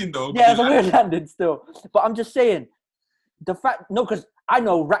weird landing, though. Yeah, it was a weird landing still. But I'm just saying, because I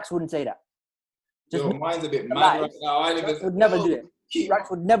know Rax wouldn't say that. Mine's a bit mad right now. Rax would never do it. Rax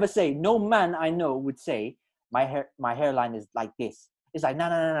would never say. No man I know would say my hairline is like this. It's like no.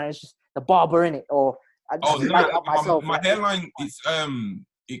 It's just the barber in it, or. My hairline is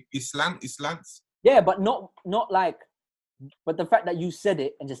it slants. Yeah, but not like. But the fact that you said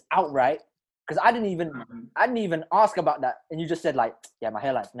it and just outright, because I didn't even ask about that, and you just said like, yeah, my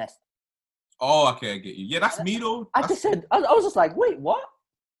hairline's messed. Oh, okay, I get you. Yeah, that's me though. I was just like, wait, what?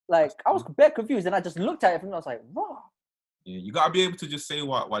 Like I was a bit confused, and I just looked at it and I was like, wow. Yeah, you gotta be able to just say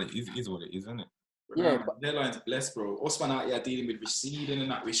what it is what it is, isn't it? Yeah, but hairline's blessed, bro. Osman out here dealing with receding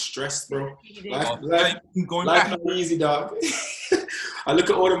and that, with stress, bro. Life not easy, dog. I look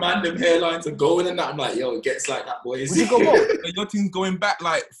at all the them hairlines are going and that. I'm like, yo, it gets like that, boys. Would you go bald? Your team's going back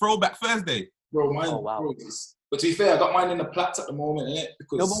like throwback Thursday, bro. Mine, bro. But to be fair, I got mine in the plaits at the moment, innit?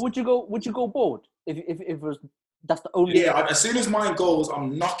 Because no, but would you go bald if it was that's the only? Yeah, as soon as mine goes,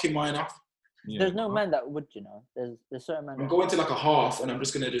 I'm knocking mine off. Yeah. There's no man that would, you know. There's certain men. I'm going to like a half, and I'm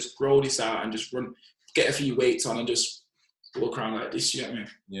just gonna grow this out and just get a few weights on and just walk around like this. You know what I mean?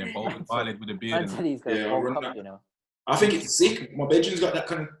 Yeah, bald with a beard. I'll run that. You know. I think it's sick. My bedroom's got that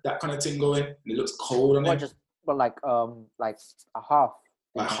kind of thing going, and it looks cold on it. But like a half.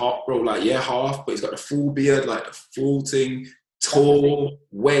 Like half, bro. Like half. But he's got the full beard, like the full thing, tall,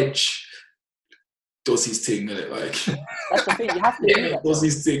 wedge. does his thing, and it like That's the thing. You have to do that. does though.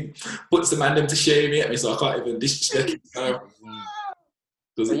 his thing, puts the man them to shame at me, so I can't even disrespect him.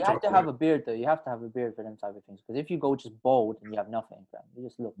 Does But it you have to properly. have a beard though. You have to have a beard for them type of things. Because if you go just bald and you have nothing, fam, you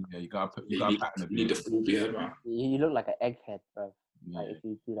just look. Yeah, you gotta You pattern need the full beard, man. You look like an egghead, bro. Like Yeah. if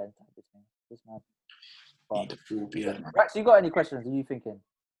you do that type of thing, it's mad. You need the full beard, man. Rex, you got any questions? Are you thinking,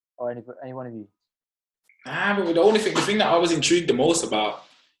 or any one of you? Nah, but the thing that I was intrigued the most about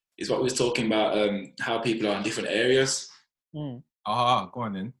is what we was talking about, how people are in different areas. Mm. Go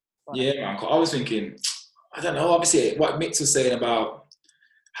on then. Go on. Yeah, man. 'Cause I was thinking, I don't know. Obviously, what Mitch was saying about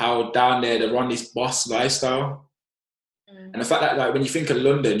how down there they run this boss lifestyle, and the fact that like when you think of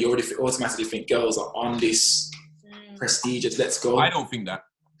London, you already automatically think girls are on this prestigious. Let's go. I don't think that.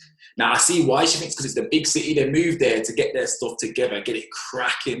 Now I see why she thinks, because it's the big city. They moved there to get their stuff together, get it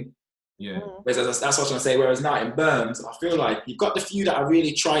cracking. Yeah. Whereas that's what I'm trying to say. Whereas now in Burns, I feel like you've got the few that are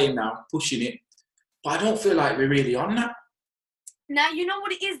really trying now, pushing it, but I don't feel like we're really on that. Now you know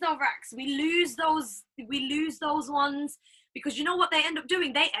what it is though, Rax. We lose those ones because you know what they end up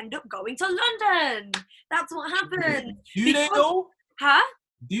doing? They end up going to London. That's what happens. Do they Because- though? Huh?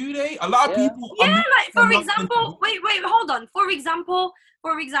 Do they? A lot of Yeah. people. Yeah, like for I'm not example, wait, hold on. For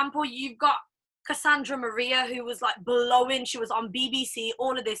example, you've got Cassandra Maria, who was like blowing. She was on BBC,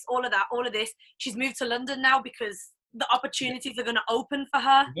 all of this, all of that, all of this. She's moved to London now because the opportunities are going to open for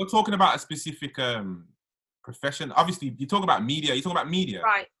her. You're talking about a specific profession. Obviously, you talk about media. You talk about media.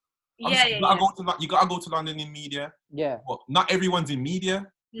 Right. Yeah, Obviously, yeah, you gotta go to London in media. Yeah. But not everyone's in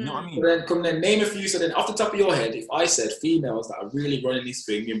media. You know what I mean? But then name a few. So then off the top of your head, if I said females that are really running this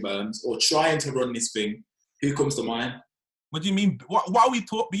thing in Burns or trying to run this thing, who comes to mind? What do you mean? What are we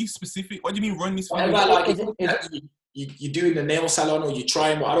taught? Be specific. What do you mean run this? Whatever, family? like is if you do in the nail salon, or you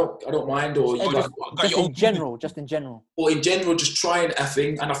trying, I don't mind, or you Just, got your own just in general. or in general just trying a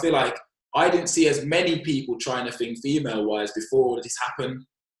thing. And I feel like I didn't see as many people trying a thing female wise before this happened.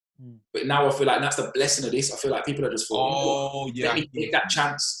 But now I feel like that's the blessing of this. I feel like people are just thought, yeah. let me take that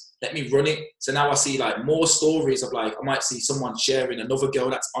chance, let me run it. So now I see like more stories of like, I might see someone sharing another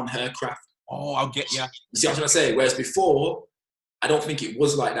girl that's on her craft. Oh, I'll get you. You see what I'm trying to say? Whereas before, I don't think it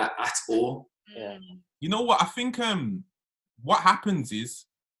was like that at all. Yeah. You know what? I think what happens is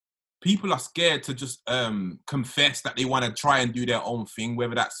people are scared to just confess that they want to try and do their own thing,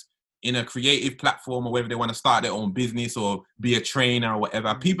 whether that's in a creative platform or whether they want to start their own business or be a trainer or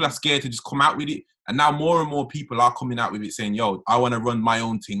whatever. People are scared to just come out with it. And now more and more people are coming out with it saying, yo, I want to run my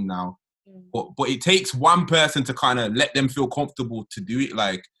own thing now. But it takes one person to kind of let them feel comfortable to do it.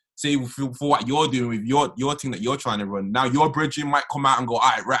 Like, say for what you're doing with your thing that you're trying to run. Now your brethren might come out and go, all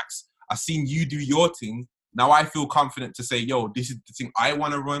right, Rax, I've seen you do your thing. Now I feel confident to say, yo, this is the thing I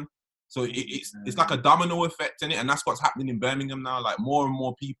want to run. So it's like a domino effect in it. And that's what's happening in Birmingham now. Like more and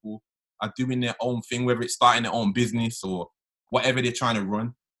more people are doing their own thing, whether it's starting their own business or whatever they're trying to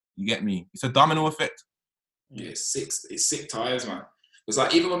run. You get me? It's a domino effect. Yeah, it's sick times, man. It's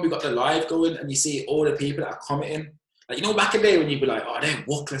like even when we got the live going and you see all the people that are commenting, like, you know, back in the day when you'd be like, oh, they're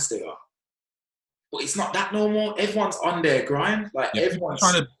workless, they are. But it's not that no more. Everyone's on their grind. Like everyone's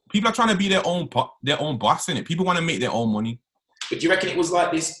people are trying to be their own boss in it. People want to make their own money. But do you reckon it was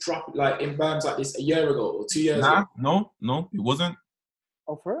like this like in Burns like this a year ago or 2 years ago? No, it wasn't.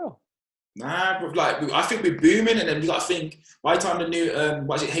 Oh, for real? Nah, bro, like I think we're booming, and then you got to think by the time the new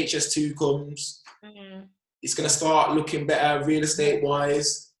HS2 comes, it's gonna start looking better real estate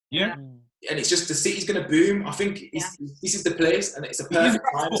wise. Yeah. And it's just the city's gonna boom. I think this is the place, and it's a perfect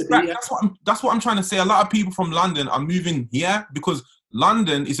time to be here. That's what I'm trying to say. A lot of people from London are moving here because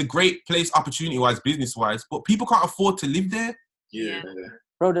London is a great place, opportunity-wise, business-wise, but people can't afford to live there. Yeah.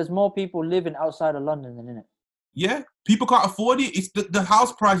 Bro, there's more people living outside of London than in it. Yeah, people can't afford it. It's the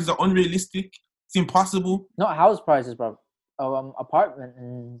house prices are unrealistic. It's impossible. Not house prices, bro. Apartment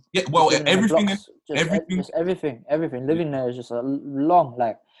and everything. Everything. Living there is just a long.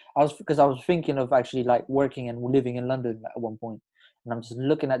 Like I was thinking of actually like working and living in London at one point, and I'm just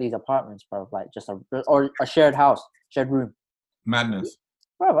looking at these apartments, bro. Like just a shared house, shared room. Madness,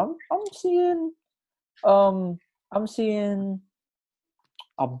 bro. I'm seeing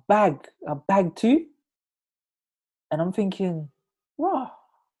a bag too. And I'm thinking, wow,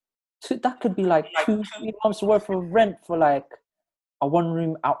 that could be like 2-3 months worth of rent for like a one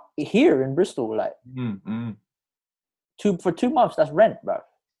room out here in Bristol. Like for 2 months, that's rent, bro.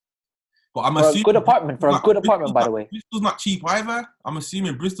 But I'm assuming a good apartment, by the way. Bristol's not cheap either. I'm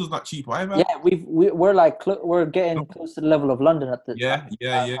assuming Bristol's not cheap either. Yeah, we're getting close to the level of London at some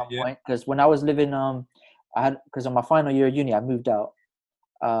point. Because when I was living, because on my final year of uni, I moved out,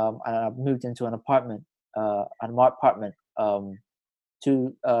 and I moved into an apartment.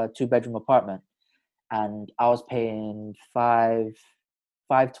 Two bedroom apartment, and I was paying $520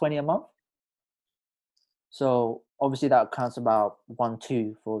 a month. So obviously that counts about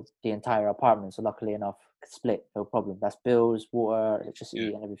 1-2 for the entire apartment. So luckily enough, split, no problem. That's bills, water,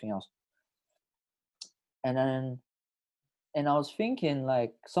 electricity, and everything else. And then, and I was thinking,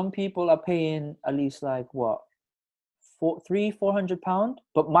 like, some people are paying at least like what, £400,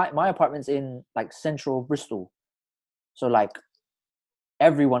 but my apartment's in like central Bristol, so like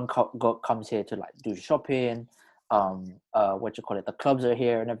everyone comes here to like do shopping. What you call it? The clubs are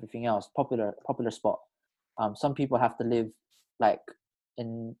here and everything else. Popular spot. Some people have to live like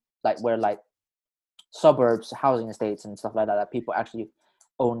in like where like suburbs, housing estates and stuff like that. That people actually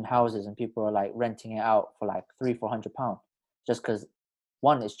own houses and people are like renting it out for like £300-400, just because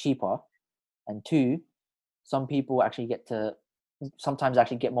one, it's cheaper, and two, some people actually sometimes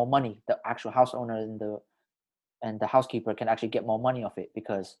get more money. The actual house owner and the housekeeper can actually get more money off it,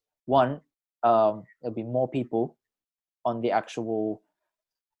 because one, there'll be more people on the actual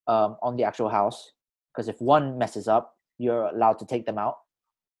house, because if one messes up, you're allowed to take them out.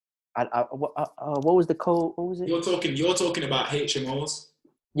 What was the code? What was it? You're talking about HMOs.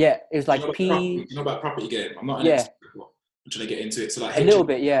 Yeah, it was like you know about property game. I'm not an expert. I'm trying to get into it. So like a little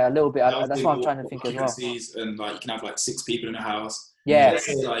bit. That's what I'm trying to think as well. And like you can have like 6 people in a house. Yeah.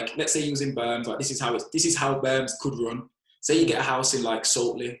 Let's say you was in Berms. Like this is how Berms could run. Say you get a house in like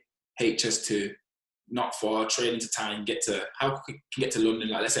Saltley, HS2, not far, train into town. Get to London.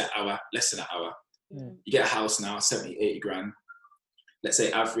 Like let's say an hour, less than an hour. Mm. You get a house now, 70-80 grand. Let's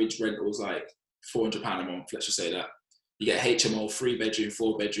say average rental's like £400 a month. Let's just say that. You get a HMO, 3-bedroom,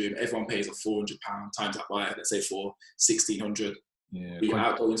 4-bedroom. Everyone pays a £400 times that by, let's say, for 1,600. Yeah. But your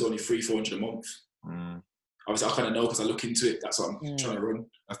outgoing's only 300-400 a month. Mm. Obviously, I kind of know because I look into it. That's what I'm trying to run.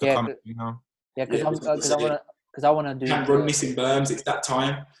 That's the common thing now. Yeah, because I want to do. You can run missing Berms. It's that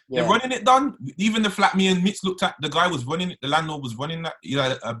time. Yeah. They're running it done. Even the flat me and Mitch looked at, the guy was running it. The landlord was running that. He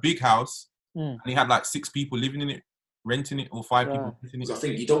had a big house, and he had like 6 people living in it, renting it, or 5 people renting it. Because I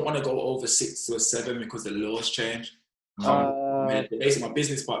think you don't want to go over 6 to 7 because the laws change. Basically, my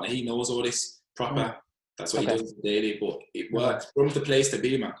business partner, he knows all this proper. That's what he does daily, but it works. Rum's the place to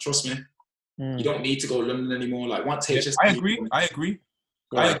be, man. Trust me. You don't need to go London anymore. Like once HS, I agree.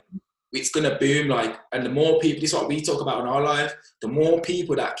 It's gonna boom. Like, and the more people, this is what we talk about in our life. The more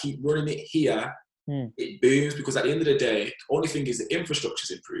people that keep running it here, it booms, because at the end of the day, the only thing is the infrastructure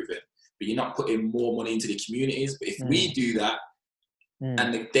is improving, but you're not putting more money into the communities. But if we do that,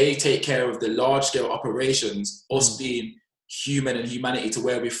 and they take care of the large scale operations, us being human and humanity to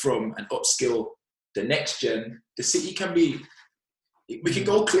where we're from, and upskill the next gen, the city can be, we can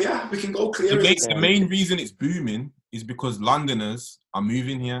go clear. We can go clear. The main reason it's booming is because Londoners are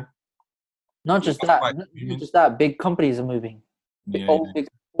moving here. Not just that, big companies are moving.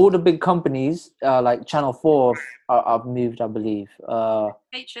 All the big companies, like Channel 4 are moved, I believe.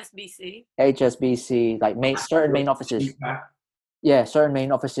 HSBC, like certain main offices. Yeah, certain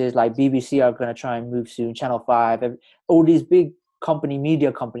main offices like BBC are going to try and move soon. Channel 5, all these big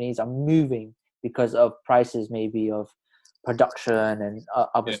media companies are moving because of prices, maybe of production and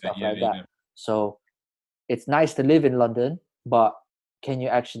other stuff like that. Yeah. So it's nice to live in London, but can you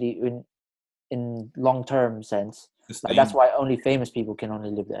actually, in long-term sense, like, that's why only famous people can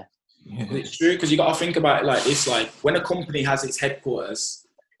only live there. Yeah. It's true, because you got to think about it like this. Like when a company has its headquarters,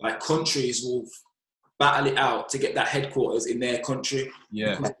 like countries will battle it out to get that headquarters in their country.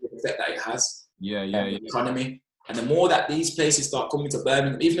 Yeah. Because of the effect that it has. Yeah. The economy. And the more that these places start coming to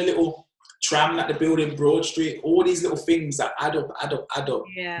Birmingham, even a little tram that they're building Broad Street, all these little things that add up.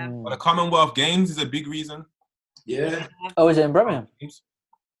 Yeah. Well, the Commonwealth Games is a big reason. Yeah. Oh, is it in Birmingham?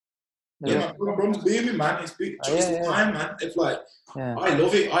 Yeah, Brom's booming, man. It's big. Time, man. It's like, I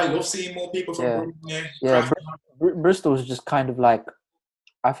love it. I love seeing more people from Brom here. Yeah, Bristol is just kind of like,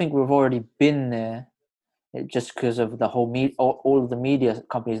 I think we've already been there, just because of the whole all of the media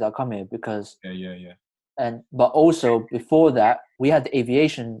companies that come here. Because but also before that, we had the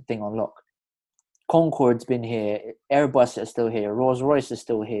aviation thing on lock. Concorde's been here, Airbus is still here, Rolls-Royce is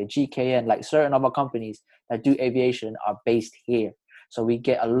still here, GKN, like certain other companies that do aviation are based here. So we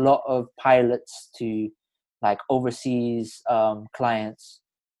get a lot of pilots to like overseas clients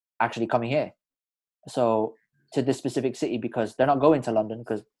actually coming here. So to this specific city, because they're not going to London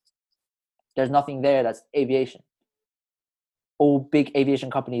because there's nothing there that's aviation. All big aviation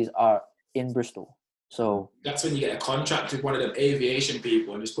companies are in Bristol. So that's when you get a contract with one of them aviation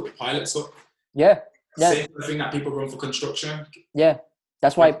people and just put the pilots up. Yeah. Same thing that people run for construction. Yeah.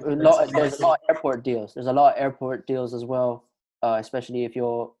 That's why there's a lot of airport deals. There's a lot of airport deals as well. Especially if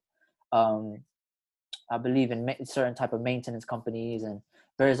you're, I believe in certain type of maintenance companies and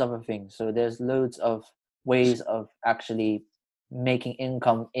various other things. So there's loads of ways of actually making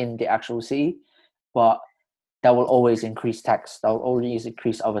income in the actual city, but that will always increase tax. That will always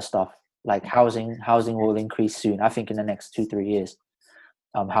increase other stuff like housing. Housing will increase soon. I think in the next 2-3 years,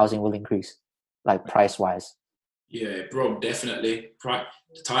 housing will increase, like price wise. Yeah, bro, definitely. The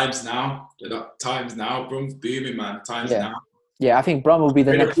times now, bro's booming, man. The times now. Yeah, I think Brum will be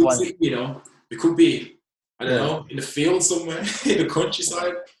the next one. City, you know, we could be, I don't know, in the field somewhere, in the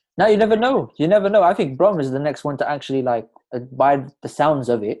countryside. No, you never know. You never know. I think Brum is the next one to actually like by the sounds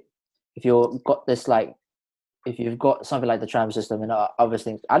of it. If you've got this like, if you've got something like the tram system and other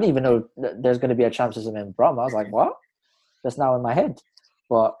things, I didn't even know there's going to be a tram system in Brum. I was like, what? That's now in my head.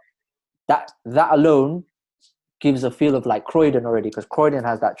 But that alone gives a feel of like Croydon already, because Croydon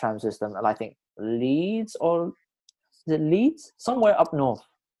has that tram system, and I think Leeds, or is it Leeds? Somewhere up north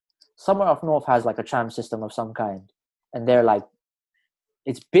has like a tram system of some kind, and they're like,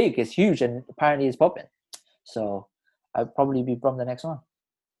 it's big, it's huge, and apparently it's popping. So I'd probably be Brum the next one.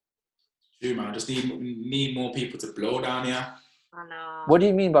 True, man. Just need more people to blow down here. I know. What do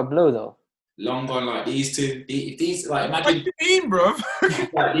you mean by blow though? Long gone, like these two. These like, imagine. What do you mean, bro?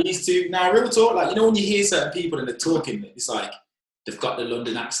 Like these two. Now, real talk. Like, you know, when you hear certain people and they're talking, it's like they've got the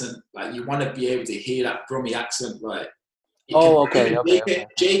London accent. Like, you want to be able to hear that Brummy accent. Like, Okay.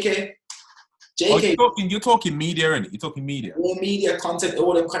 JK. Oh, you're talking media, innit? You're talking media. All media content,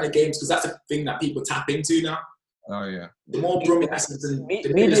 all them kind of games, because that's a thing that people tap into now. Oh yeah. The more Brummy accents and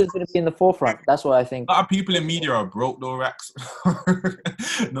Media is going to be in the forefront. That's what I think. A lot of people in media are broke though, Rax.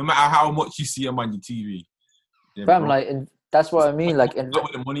 No matter how much you see them on your TV. Fam, like, that's what I mean. Like,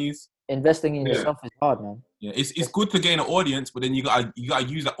 what the money is. Investing in yourself is hard, man. Yeah, it's good to gain an audience, but then you gotta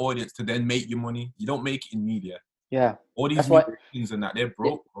use that audience to then make your money. You don't make it in media. Yeah. All these things and that, they're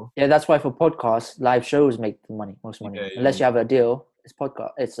broke, bro. Yeah, that's why for podcasts, live shows make the money, most money. Yeah, Unless you have a deal, it's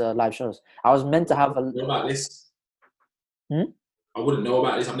podcast, it's live shows. I was meant to have a. Know about this? I wouldn't know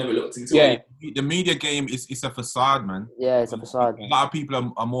about this. I've never looked into it. The media game is a facade, man. Yeah, it's a facade. A lot of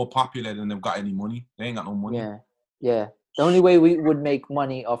people are more popular than they've got any money. They ain't got no money. Yeah. The only way we would make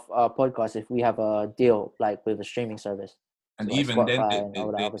money off our podcast if we have a deal like with a streaming service. And like even Spotify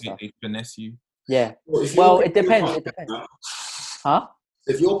then, they finesse you. Yeah. Well, it depends. Huh?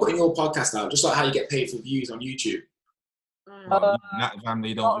 If you're putting your podcast out, just like how you get paid for views on YouTube.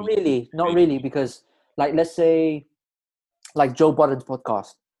 Not really, because like, let's say, like Joe Budden's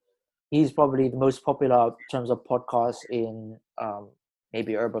podcast, he's probably the most popular in terms of podcasts in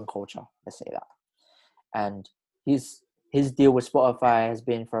maybe urban culture. Let's say that, and his deal with Spotify has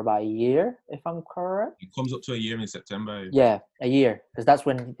been for about a year, if I'm correct. It comes up to a year in September. Yeah, a year, because that's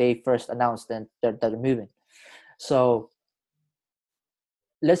when they first announced that they're moving. So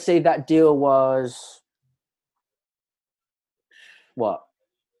let's say that deal was what,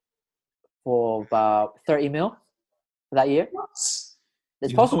 for about 30 mil for that year.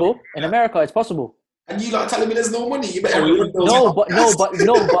 It's possible in America. It's possible. And you like telling me there's no money? You better.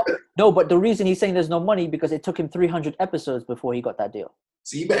 But the reason he's saying there's no money because it took him 300 episodes before he got that deal.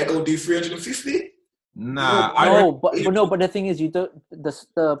 So you better go do 350. Nah, but the thing is,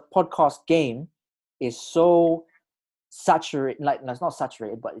 the podcast game is so saturated. Like, no, it's not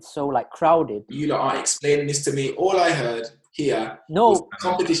saturated, but it's so like crowded. You lot aren't explaining this to me. All I heard here was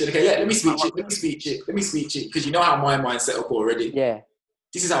competition. Okay, let me speak it, because you know how my mind's set up already. Yeah.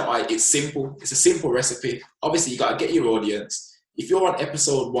 This is how it's simple. It's a simple recipe. Obviously, you got to get your audience. If you're on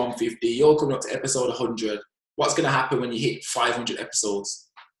episode 150, you're coming up to episode 100. What's going to happen when you hit 500 episodes?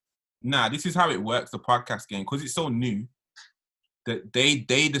 Nah, this is how it works, the podcast game. Because it's so new, that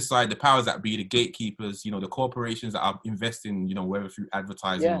they decide, the powers that be, the gatekeepers, the corporations that are investing, whether through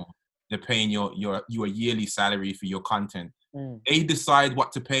advertising or they're paying you a yearly salary for your content. They decide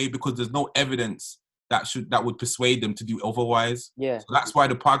what to pay because there's no evidence that would persuade them to do otherwise. Yeah. So that's why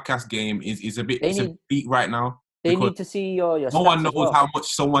the podcast game is a bit beat right now. They need to see your no one knows how much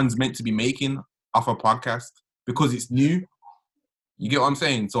someone's meant to be making off a podcast because it's new. You get what I'm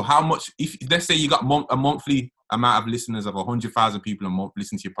saying? So how much, if let's say you got a monthly amount of listeners of 100,000 people a month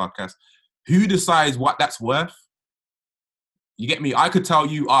listen to your podcast, who decides what that's worth? You get me? I could tell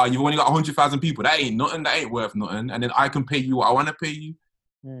you, you've only got 100,000 people. That ain't nothing. That ain't worth nothing. And then I can pay you what I want to pay you.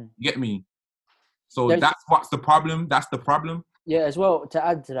 You get me? So that's what's the problem. That's the problem. Yeah, as well, to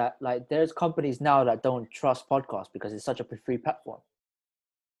add to that, like there's companies now that don't trust podcasts because it's such a free platform.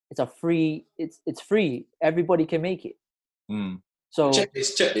 It's free. Everybody can make it. So check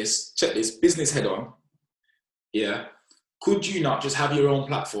this. Business head on. Yeah. Could you not just have your own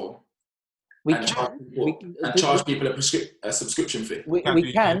platform? Charge people a subscription fee?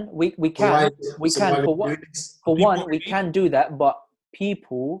 We can. For one, we can do that, but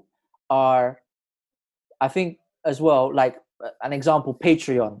people are, I think as well, like an example,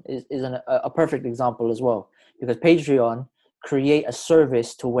 Patreon is a perfect example as well, because Patreon create a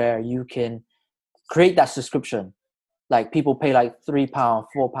service to where you can create that subscription. Like people pay like £3, £4,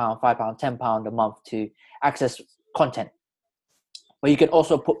 £5, £10 a month to access content. But you can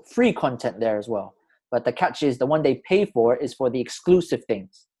also put free content there as well. But the catch is the one they pay for is for the exclusive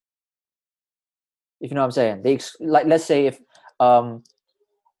things. If you know what I'm saying. Like let's say if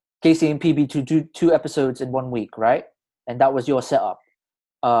Casey and PB do two episodes in 1 week, right? And that was your setup.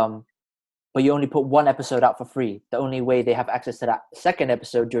 But you only put one episode out for free. The only way they have access to that second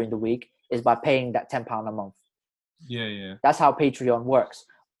episode during the week is by paying that £10 a month. Yeah. That's how Patreon works.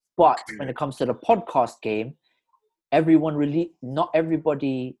 But when it comes to the podcast game, not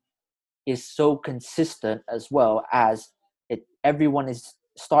everybody is so consistent as well as it. Everyone is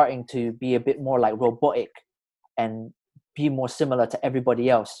starting to be a bit more like robotic and be more similar to everybody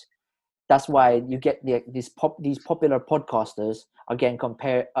else. That's why you get these popular podcasters are getting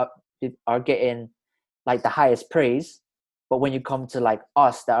like the highest praise. But when you come to like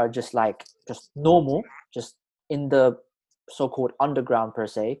us that are just normal, just in the so-called underground per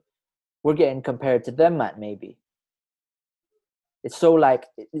se, we're getting compared to them, Matt, maybe. It's so like,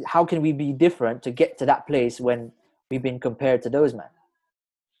 how can we be different to get to that place when we've been compared to those, man?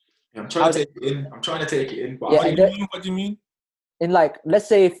 I'm trying to take it in. But Yeah, What do you mean? In like, let's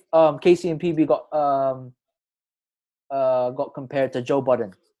say if Casey and PB got compared to Joe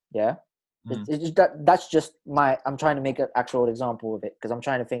Budden, yeah? It's just that's just I'm trying to make an actual example of it, because I'm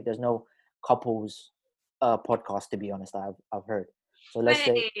trying to think there's no couples podcast, to be honest, I've heard. So let's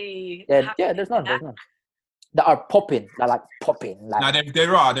say, there's none. That are popping, that like popping. Like, No,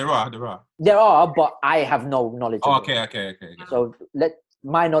 there are. there are, but I have no knowledge. Oh, of it. okay. So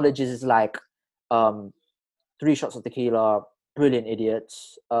my knowledge is like 3 Shots of Tequila, Brilliant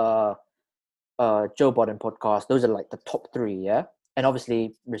Idiots, Joe Budden podcast. Those are like the top 3, yeah? And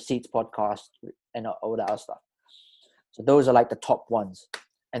obviously Receipts podcast and all that other stuff. So those are like the top ones.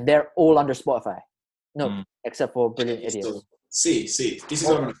 And they're all under Spotify. No, except for Brilliant Idiots. So, see, this is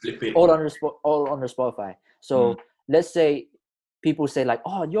what I'm going to flip it. All under Spotify. So let's say people say like,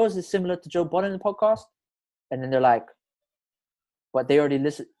 oh, yours is similar to Joe Budden podcast. And then they're like, but they already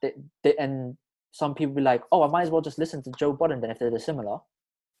listen. And some people be like, oh, I might as well just listen to Joe Budden then if they're similar.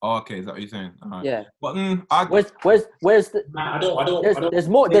 Oh, okay, is that what you're saying? Right. Yeah. But where's the? Nah, I don't. There's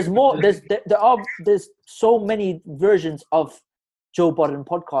more. There's so many versions of Joe Budden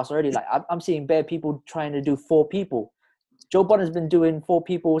podcast already. Like I'm seeing bare people trying to do 4 people. Joe Budden's been doing 4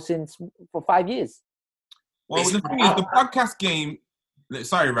 people for 5 years. Well, the thing is, the podcast game.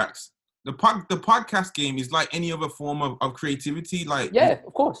 Sorry, Rax. The podcast game is like any other form of creativity. Like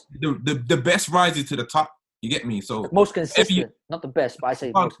of course. The best rises to the top. You get me? So most consistent, not the best, but I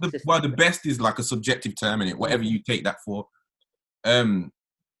say most consistent. The best is like a subjective term in it. Whatever you take that for.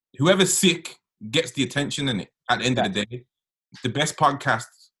 Whoever's sick gets the attention in it. At the end of the day, the best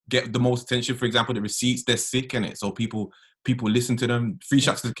podcasts get the most attention. For example, the Receipts, they're sick in it, so people listen to them. 3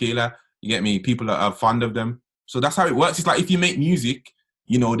 Shots of Tequila, you get me? People are fond of them. So that's how it works. It's like if you make music,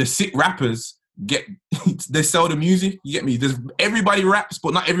 you know, the sick rappers they sell the music. You get me? Everybody raps,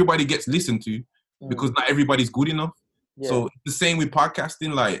 but not everybody gets listened to because not everybody's good enough. Yeah. So it's the same with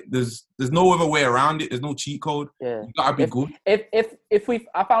podcasting. Like there's no other way around it. There's no cheat code. Yeah. You gotta be good. If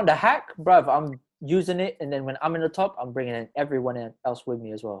I found a hack, bruv, I'm using it, and then when I'm in the top, I'm bringing in everyone else with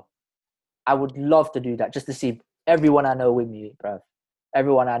me as well. I would love to do that just to see everyone I know with me, bruv.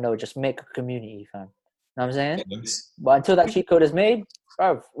 Everyone I know, just make a community, fam. Know what I'm saying? Yes. But until that cheat code is made,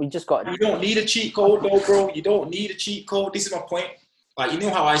 bruv, we just got. You don't need a cheat code, though, bro. You don't need a cheat code. This is my point. Like, you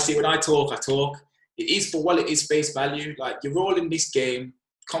know how I say when I talk. It is for what it is, face value. Like, you're all in this game.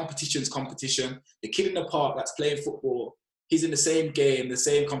 Competition's competition. The kid in the park that's playing football, he's in the same game, the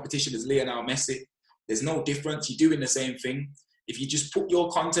same competition as Lionel Messi. There's no difference. You're doing the same thing. If you just put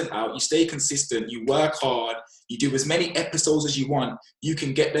your content out, you stay consistent, you work hard, you do as many episodes as you want, you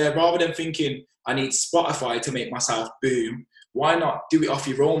can get there. Rather than thinking, I need Spotify to make myself boom, why not do it off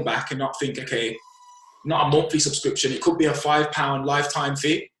your own back and not think, okay, not a monthly subscription, it could be a £5 lifetime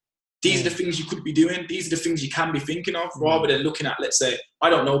fee. These are the things you could be doing. These are the things you can be thinking of, rather than looking at, let's say, I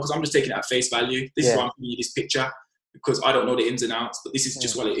don't know, because I'm just taking it at face value. This is why I'm giving you this picture, because I don't know the ins and outs, but this is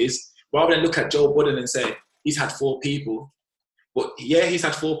just what it is. Rather than look at Joe Budden and say, he's had 4 people. But yeah, he's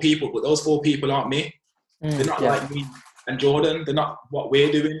had 4 people, but those 4 people aren't me. They're not like me and Jordan. They're not what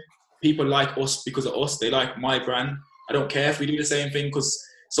we're doing. People like us because of us. They like my brand. I don't care if we do the same thing, because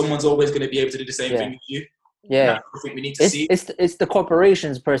someone's always going to be able to do the same thing as you. Yeah, I think we need to see. It's the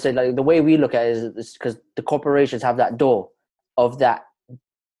corporations per se. Like the way we look at it is because the corporations have that door, of that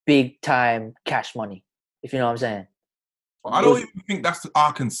big time cash money. If you know what I'm saying. Well, I don't even think that's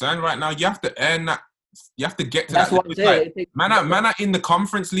our concern right now. You have to earn that. You have to get to That's that. what I'm saying. Man are in the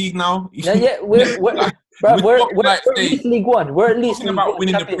conference league now. Yeah, we're talking like, at least League One. We're at least talking League about One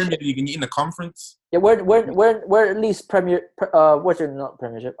winning the championship. Premier League and you're in the conference. Yeah, we're at least not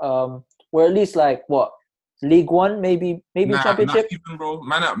Premiership. We're at least like what? League One, maybe Championship. Not even, bro.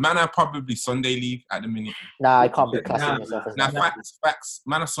 Man are probably Sunday League at the minute. Nah, I can't be classing myself as that. Facts.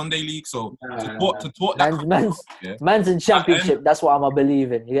 Man are Sunday League. So to talk man's in Championship. That's what I'm gonna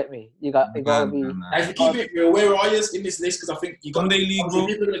believe in. You get me? You gotta be. If you keep it real, where are you in this list? Because I think you got Sunday League, bro.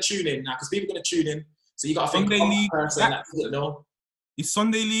 People are gonna tune in now. Because people are gonna tune in. So you got to think Sunday League. person that doesn't know. It's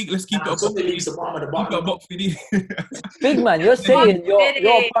Sunday League. Let's keep it up. Sunday League's the bottom of the bottom. Big man, you're saying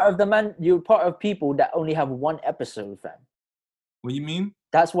you're part of the man. You're part of people that only have one episode, fam. What do you mean?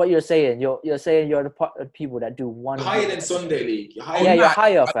 That's what you're saying. You're saying you're the part of people that do one. You're higher than Sunday League. You're higher. Yeah, you're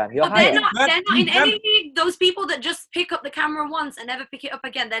higher, fam. You're But higher. they're not in any league. Those people that just pick up the camera once and never pick it up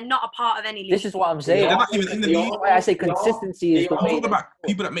again, they're not a part of any league. This is what I'm saying. They're not even in the league. That's why I say consistency is the I'm way. talking about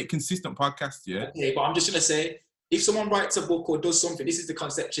people that make consistent podcasts, yeah? Okay, but I'm just going to say, if someone writes a book or does something, this is the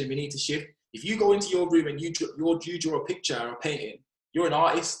conception we need to shift. If you go into your room and you draw a picture or a painting, you're an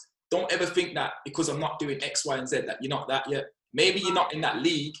artist. Don't ever think that because I'm not doing X, Y, and Z that you're not that yet. Maybe you're not in that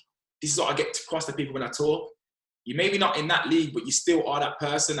league. This is what I get across to people when I talk. You're maybe not in that league, but you still are that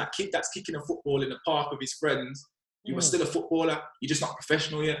person, that kid that's kicking a football in the park with his friends. You are still a footballer. You're just not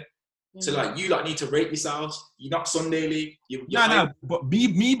professional yet. So like you need to rate yourselves. You're not Sunday League. But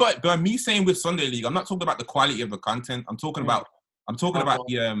me saying with Sunday League, I'm not talking about the quality of the content. I'm talking about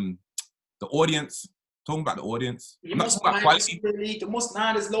the audience. Talking about the audience. I'm not talking about quality. The most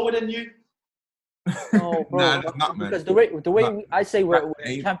nine is lower than you. No, bro. Nah, that's not, man. Because the way I say we're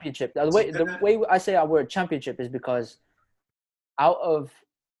a championship, the way I say we're a championship is because out of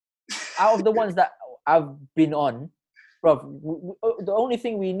the ones that I've been on, bro, the only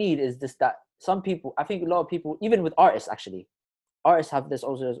thing we need is this, that some people, I think a lot of people, even with artists actually, artists have this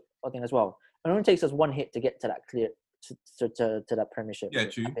also thing as well. It only takes us one hit to get to that clear to that Premiership. Yeah,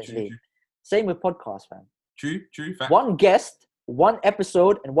 true. Same with podcasts, fam. True. Fact. One guest, one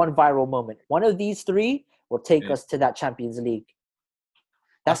episode, and one viral moment. One of these three will take us to that Champions League.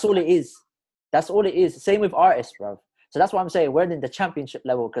 That's all it is. That's all it is. Same with artists, bro. So that's what I'm saying. We're in the championship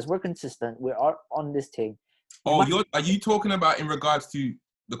level because we're consistent. We are on this thing. Oh, are you talking about in regards to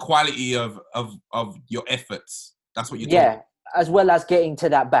the quality of your efforts? That's what you're talking about? As well as getting to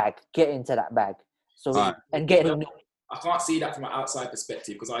that bag. So and getting. I can't see that from an outside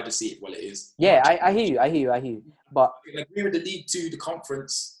perspective because I just see it what it is. Yeah, I hear you. But I can agree with the League 2, the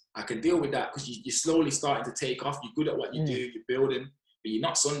conference. I can deal with that because you're slowly starting to take off. You're good at what you do. You're building, but you're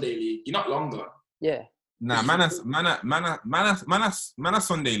not Sunday League. You're not longer. Yeah. Nah, man are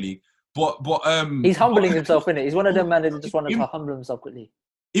Sunday League. But he's humbling himself, innit? He's one of them man that just wanted to humble himself quickly.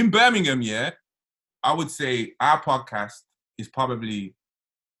 In Birmingham, I would say our podcast is probably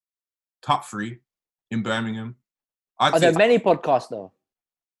top 3 in Birmingham. Are there many podcasts though?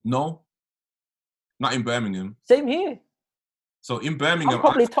 No, not in Birmingham. Same here. So in Birmingham,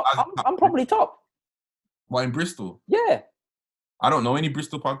 I'm probably top. What, in Bristol? Yeah. I don't know any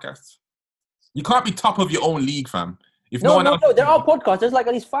Bristol podcasts. You can't be top of your own league, fam. If no, there are podcasts. There's like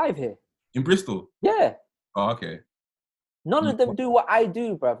at least 5 here. In Bristol? Yeah. Oh, okay. None of them do what I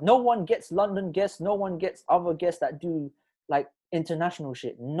do, bruv. No one gets London guests. No one gets other guests that do like international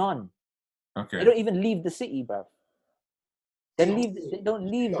shit. None. Okay. They don't even leave the city, bruv. They don't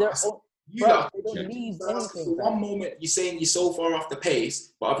leave their own. They don't leave anything. One moment you're saying you're so far off the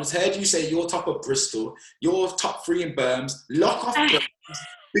pace, but I've just heard you say you're top of Bristol, you're top 3 in Birms, lock off Birms,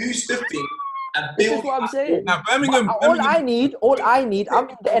 boost the thing, and build. This is what I'm saying. Now, Birmingham. All I need, I'm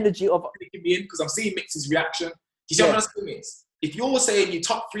in the energy of. Because I'm seeing Mix's reaction. Do you see what I'm saying, Mix? If you're saying you're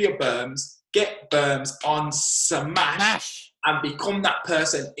top 3 of Birms, get Birms on smash and become that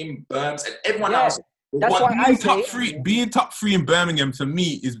person in Birms, and everyone else. That's why I say being top 3 in Birmingham to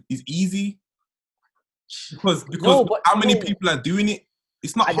me is easy because how many people are doing it?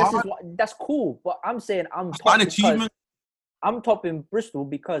 It's not hard. That's cool, but I'm saying it's not an achievement. I'm top in Bristol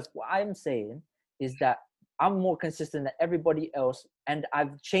because what I'm saying is that I'm more consistent than everybody else, and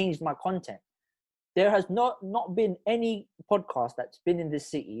I've changed my content. There has not been any podcast that's been in this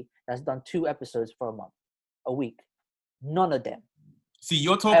city that's done 2 episodes for a week. None of them. See,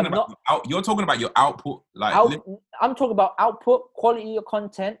 you're talking about your output. I'm talking about output, quality of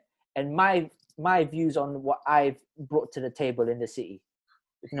content, and my views on what I've brought to the table in the city.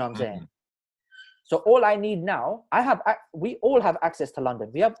 You know what I'm saying? So all I need now, we all have access to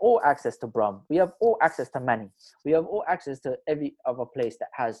London. We have all access to Brum. We have all access to Manny. We have all access to every other place that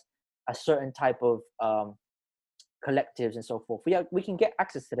has a certain type of collectives and so forth. We can get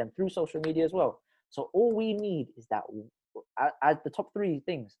access to them through social media as well. So all we need is that at the top three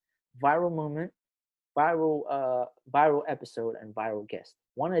things: viral moment, viral episode, and viral guest.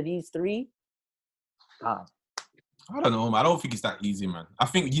 One of these three, I don't know, man. I don't think it's that easy, man. I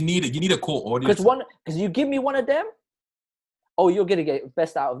think you need a core audience. Because you give me one of them, oh, you're gonna get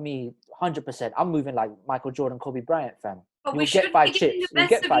best out of me 100%. I'm moving like Michael Jordan, Kobe Bryant, fam. But You'll we get should 5 be chips. getting the You'll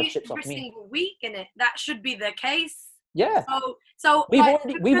best get 5 of chips you off every me. single week in it. That should be the case. Yeah. So We've like,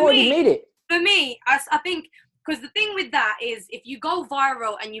 already made it. For me, I think, because the thing with that is, if you go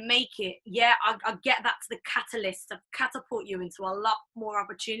viral and you make it, yeah, I get that's the catalyst to catapult you into a lot more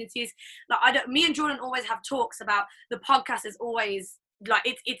opportunities. Like me and Jordan always have talks about the podcast is always like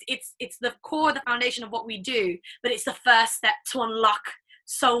it's the core, the foundation of what we do, but it's the first step to unlock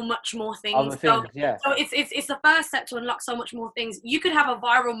so much more things. Other things, yeah. So it's the first step to unlock so much more things. You could have a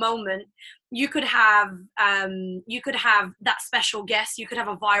viral moment. You could have that special guest. You could have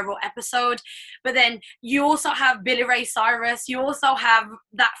a viral episode, but then you also have Billy Ray Cyrus. You also have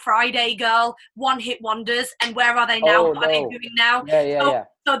that Friday girl, one hit wonders. And where are they now? What are they doing now? Yeah.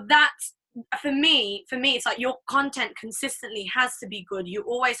 So that's for me, it's like your content consistently has to be good. You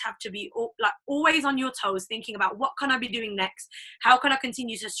always have to be like always on your toes, thinking about what can I be doing next? How can I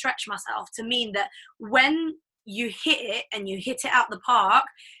continue to stretch myself to mean that when you hit it and you hit it out the park,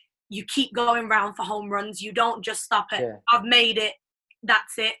 you keep going round for home runs. You don't just stop at I've made it,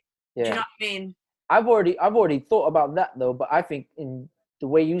 that's it. Yeah. Do you know what I mean? I've already thought about that though, but I think in the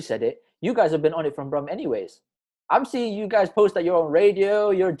way you said it, you guys have been on it from Brum anyways. I'm seeing you guys post that you're on radio,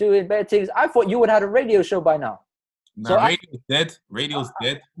 you're doing bad things. I thought you would have had a radio show by now. Nah, so radio's dead. Radio's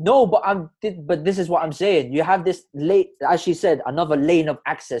dead. No, but this is what I'm saying. You have this as she said, another lane of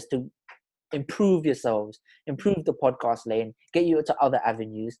access to improve yourselves, improve the podcast lane, get you to other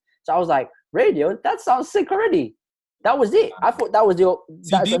avenues. So I was like, radio, that sounds sick already. That was it. I thought that was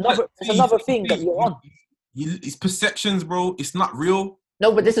another thing that you're on. It's perceptions, bro. It's not real.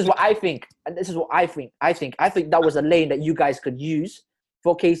 No, but this is what I think. And this is what I think. I think that was a lane that you guys could use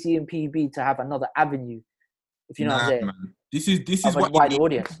for KC and PB to have another avenue. If you know what I'm saying. Man. This is what wide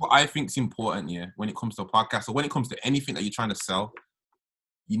audience. What I think is important, yeah, when it comes to a podcast or when it comes to anything that you're trying to sell.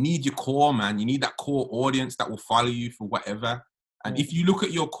 You need your core, man. You need that core audience that will follow you for whatever. And if you look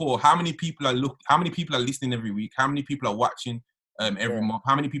at your core, how many people are listening every week? How many people are watching every month?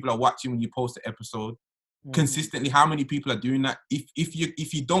 How many people are watching when you post an episode? Consistently, how many people are doing that?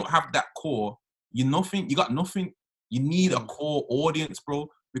 If you don't have that core, you're nothing. You got nothing. You need a core audience, bro.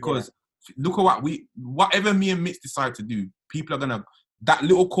 Because look at whatever me and Mitch decide to do, people are gonna that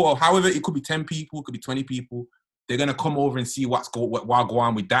little core. However, it could be 10 people, it could be 20 people. They're gonna come over and see what go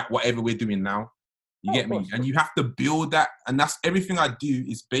on with that, whatever we're doing now. You get me? And you have to build that, and that's everything I do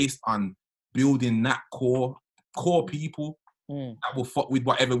is based on building that core people. That will fuck with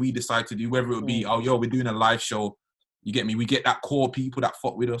whatever we decide to do, whether it be, we're doing a live show. You get me? We get that core people that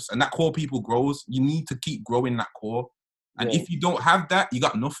fuck with us, and that core people grows. You need to keep growing that core. And if you don't have that, you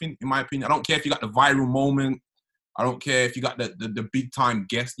got nothing, in my opinion. I don't care if you got the viral moment. I don't care if you got the big time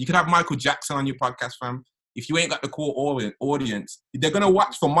guest. You could have Michael Jackson on your podcast, fam. If you ain't got the core audience, they're going to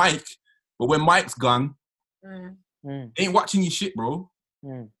watch for Mike. But when Mike's gone, they ain't watching your shit, bro.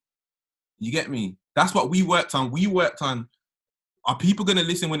 You get me? That's what we worked on. Are people going to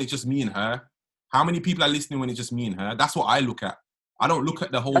listen when it's just me and her? How many people are listening when it's just me and her? That's what I look at. I don't look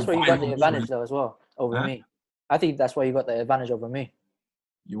at the whole... That's where you got the advantage, though, as well, over me. I think that's why you got the advantage over me.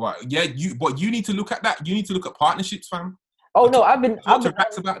 You are, but you need to look at that. You need to look at partnerships, fam. Oh, no, I've been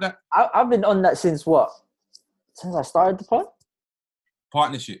about that. I've been on that since what? Since I started the pod?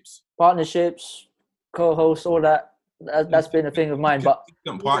 Partnerships, co-hosts, all that. That's been a thing of mine. But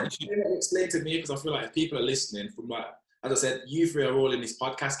partnership. Explain to me, because I feel like if people are listening from like, as I said, you three are all in this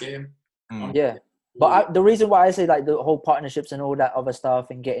podcast game. Yeah. But the reason why I say like the whole partnerships and all that other stuff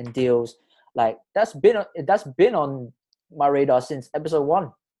and getting deals, like that's been on my radar since episode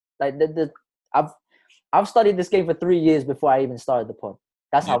 1. Like I've studied this game for 3 years before I even started the pod.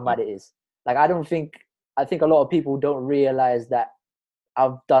 That's how mad it is. Like I think a lot of people don't realize that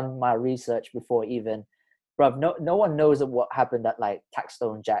I've done my research before even. Bruv, no one knows what happened at like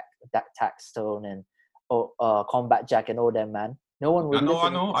Taxstone and Combat Jack and all them, man. No one would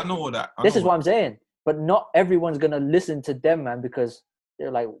listen. I know all that. This is what I'm saying. But not everyone's gonna listen to them, man, because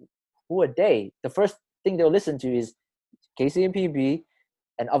they're like, who are they? The first thing they'll listen to is KC and PB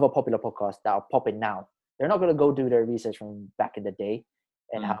and other popular podcasts that are popping now. They're not gonna go do their research from back in the day.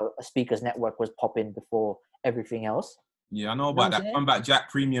 and Mm. how a speakers network was popping before everything else. Yeah, I know You know about what I'm that. saying? Combat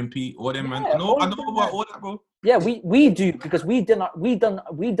Jack, Premium Pete, all them man. Yeah, I know all of about them, all that, bro. Yeah, we do, because we done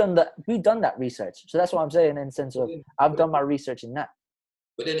that research. So that's what I'm saying in the sense of I've done my research in that.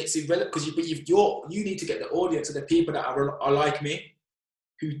 But then it's irrelevant because you need to get the audience and the people that are like me,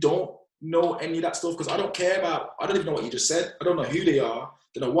 who don't know any of that stuff. Because I don't even know what you just said. I don't know who they are.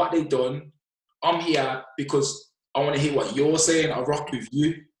 Don't know what they've done. I'm here because I want to hear what you're saying. I rock with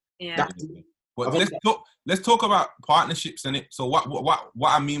you. Yeah. But let's talk about partnerships in it. So what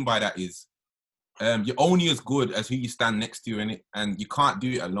I mean by that is, you're only as good as who you stand next to in it, and you can't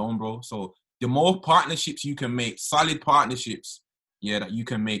do it alone, bro. So the more partnerships you can make, solid partnerships, that you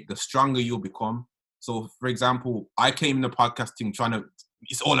can make, the stronger you'll become. So, for example, I came in the podcasting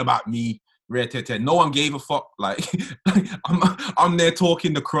it's all about me. No one gave a fuck. Like, I'm there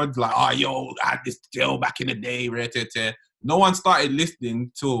talking the crud, like, oh, yo, I had this deal back in the day. No one started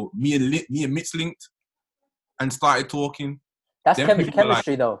listening till me and Mitch linked and started talking. That's Then people were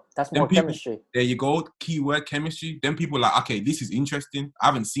chemistry, though. That's more chemistry. There you go. Keyword chemistry. Then people are like, okay, this is interesting. I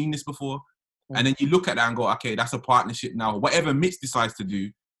haven't seen this before. And then you look at that and go, okay, that's a partnership now. Whatever Mitch decides to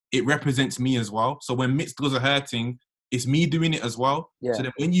do, it represents me as well. So when Mitch does a her thing, it's me doing it as well. Yeah. So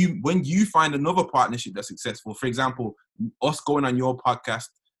then when you find another partnership that's successful, for example, us going on your podcast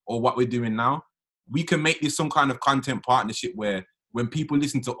or what we're doing now, we can make this some kind of content partnership where when people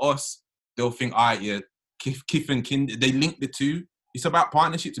listen to us, they'll think, all right, yeah, Kif and Kind, they link the two. It's about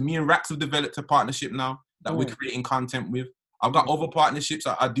partnerships. Me and Rax have developed a partnership now that we're creating content with. I've got other partnerships.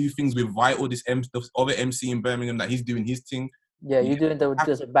 I do things with Vital, this other MC in Birmingham, that he's doing his thing. Yeah, you're doing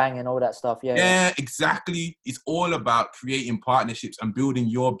the bang and all that stuff. Yeah, exactly. It's all about creating partnerships and building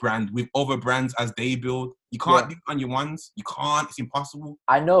your brand with other brands as they build. You can't do it on your ones. You can't. It's impossible.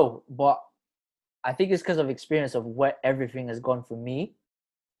 I know, but I think it's because of experience of where everything has gone for me.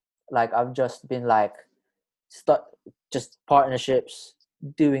 Like, I've just been like, just partnerships,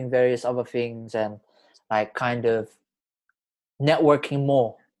 doing various other things, and like kind of networking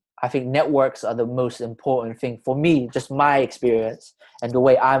more. I think networks are the most important thing for me. Just my experience and the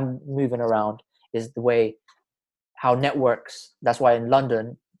way I'm moving around is the way how networks. That's why in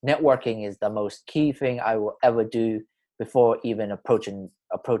London, networking is the most key thing I will ever do before even approaching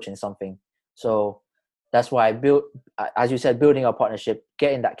something. So that's why I built, as you said, building a partnership,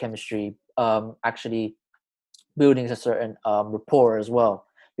 getting that chemistry, actually building a certain rapport as well.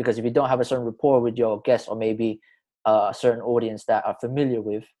 Because if you don't have a certain rapport with your guests, or maybe a certain audience that are familiar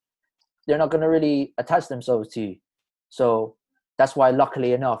with, they're not going to really attach themselves to you. So that's why,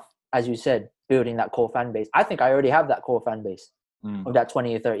 luckily enough, as you said, building that core fan base. I think I already have that core fan base of that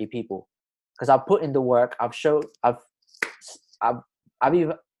 20 or 30 people, because I've put in the work.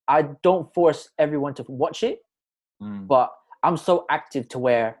 I don't force everyone to watch it, but I'm so active to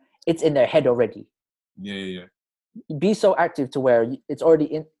where it's in their head already. Yeah. Be so active to where it's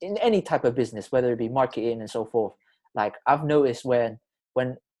already in any type of business, whether it be marketing and so forth. Like, I've noticed when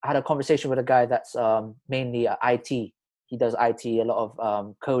I had a conversation with a guy that's mainly IT. He does IT, a lot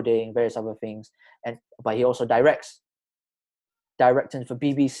of coding, various other things, but he also directing for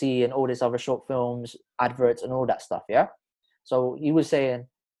BBC and all these other short films, adverts, and all that stuff. Yeah. So he was saying,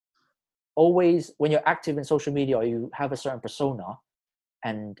 always when you're active in social media or you have a certain persona,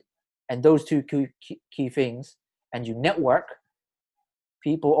 and those two key things, and you network,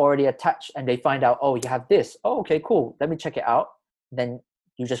 people already attach and they find out, oh, you have this. Oh, okay, cool. Let me check it out. Then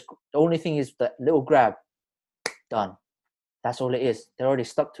the only thing is the little grab, done. That's all it is. They're already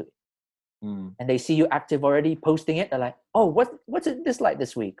stuck to it. And they see you active already, posting it. They're like, oh, what's it this like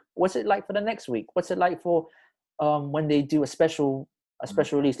this week? What's it like for the next week? What's it like for when they do a special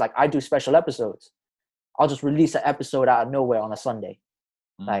release? Like, I do special episodes. I'll just release an episode out of nowhere on a Sunday.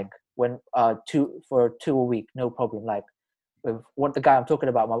 Like, when two a week, no problem. Like, with what the guy I'm talking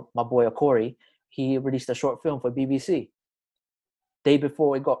about, my boy Okori, he released a short film for BBC. Day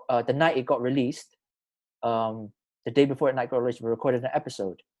before it got the night it got released, the day before it got released, we recorded an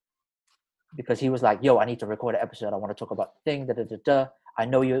episode, because he was like, yo, I need to record an episode. I want to talk about the thing. I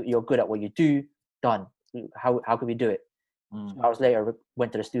know you're good at what you do. Done. How can we do it? 2 hours later,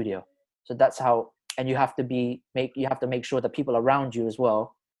 went to the studio. So that's how. And you have to make sure that people around you as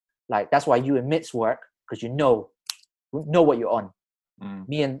well. Like, that's why you and Mitz work, because you know what you're on.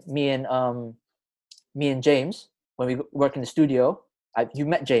 Me and James, when we work in the studio, you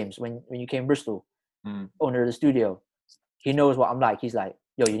met James when you came to Bristol, owner of the studio. He knows what I'm like. He's like,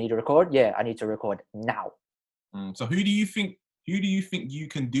 yo, you need to record? Yeah, I need to record now. So who do you think you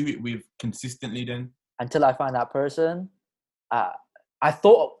can do it with consistently then? Until I find that person, I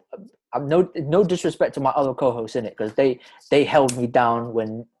thought I'm no disrespect to my other co-hosts in it, because they held me down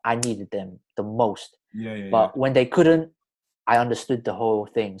when I needed them the most. Yeah. But when they couldn't, I understood the whole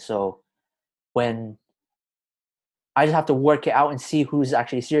thing. So when I just have to work it out and see who's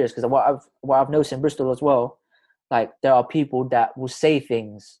actually serious, because what I've noticed in Bristol as well, like there are people that will say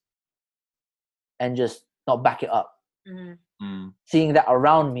things and just not back it up. Seeing that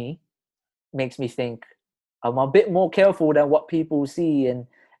around me makes me think I'm a bit more careful than what people see and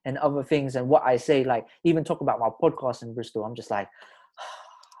other things and what I say. Like even talk about my podcast in Bristol, I'm just like,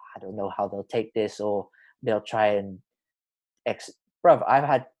 I don't know how they'll take this, or they'll try and bruv, I've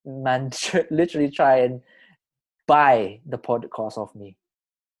had man literally try and buy the podcast off me.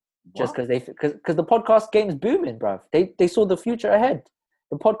 Just because the podcast game is booming, bruv. They saw the future ahead.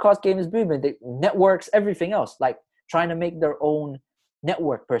 The podcast game is booming. They networks, everything else, like trying to make their own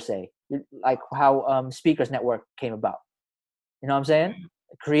network per se, like how Speakers Network came about. You know what I'm saying?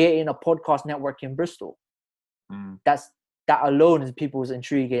 Creating a podcast network in Bristol. That alone is people's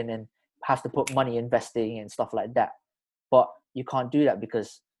intriguing and has to put money investing and stuff like that. But you can't do that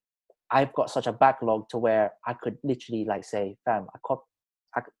because I've got such a backlog to where I could literally like say, fam,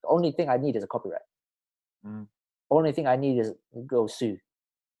 the only thing I need is a copyright. Only thing I need is go sue.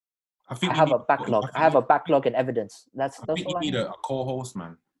 I have a backlog. I have a backlog and evidence. That's I think you need a co-host,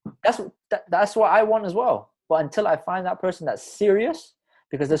 man. That's what I want as well. But until I find that person that's serious,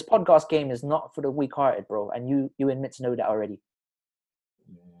 because this podcast game is not for the weak-hearted, bro. And you and Mitz know that already.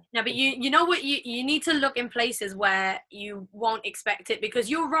 No, but you know what, you need to look in places where you won't expect it, because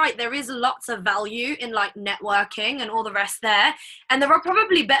you're right, there is lots of value in like networking and all the rest there, and there are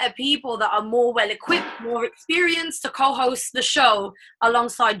probably better people that are more well equipped, more experienced to co-host the show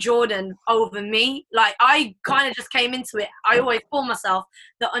alongside Jordan over me. Like I kind of just came into it, I always call myself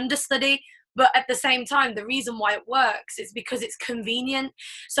the understudy, but at the same time, the reason why it works is because it's convenient.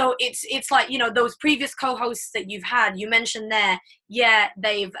 So it's like, you know, those previous co-hosts that you've had, you mentioned there, yeah,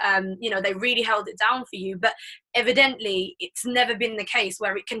 they've, they really held it down for you, but evidently it's never been the case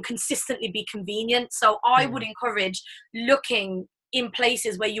where it can consistently be convenient. So I would encourage looking in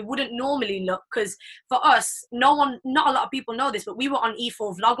places where you wouldn't normally look, because for us, not a lot of people know this, but we were on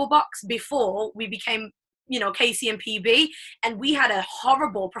E4 Vlogglebox before we became Casey and PB, and we had a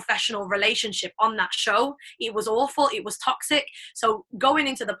horrible professional relationship on that show. It was awful. It was toxic. So going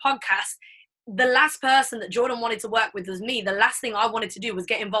into the podcast, the last person that Jordan wanted to work with was me. The last thing I wanted to do was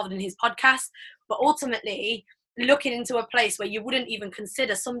get involved in his podcast. But ultimately, looking into a place where you wouldn't even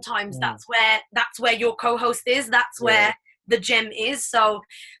consider, sometimes that's where your co-host is. That's where the gem is. So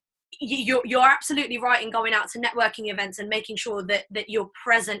you're absolutely right in going out to networking events and making sure that you're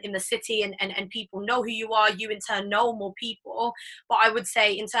present in the city and people know who you are. You in turn know more people. But I would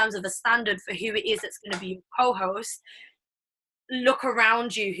say in terms of the standard for who it is that's going to be your co-host, look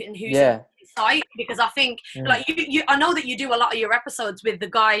around you and who's in sight, because I think like you I know that you do a lot of your episodes with the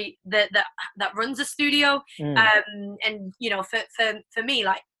guy that runs a studio, and for me,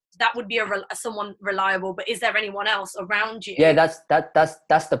 like, that would be someone reliable. But is there anyone else around you? Yeah, that's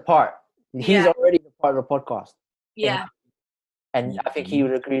the part. He's already the part of the podcast. Yeah. And I think he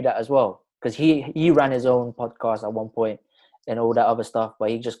would agree that as well, because he ran his own podcast at one point and all that other stuff, but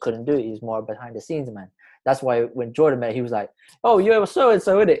he just couldn't do it. He's more behind the scenes, man. That's why when Jordan met, he was like, "Oh, you're so and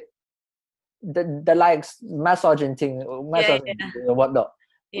so in it." The likes massaging thing, and whatnot.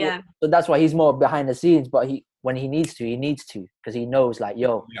 Yeah. So that's why he's more behind the scenes, but when he needs to, because he knows, like,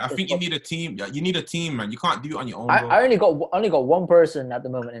 yo. Yeah, I think you need a team. Yeah, you need a team, man. You can't do it on your own. I only got one person at the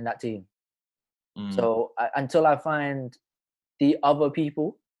moment in that team. So until I find the other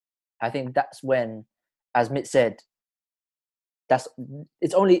people, I think that's when, as Mitt said, it's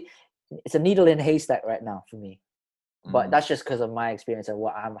a needle in a haystack right now for me. But that's just because of my experience and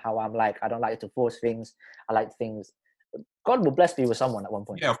how I'm like. I don't like to force things. I like things. God will bless me with someone at one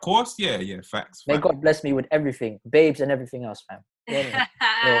point. Yeah, of course. Yeah, facts. May God bless me with everything, babes and everything else, man. It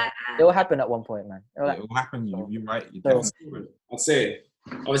will happen at one point, man. It will happen. You're right. I'd say,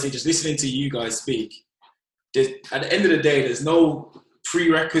 obviously, just listening to you guys speak, at the end of the day, there's no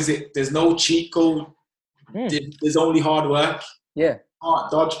prerequisite, there's no cheat code. There's only hard work. Yeah.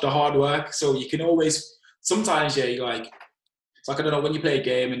 Dodge the hard work. So you can always, sometimes, you're like, it's like, I don't know, when you play a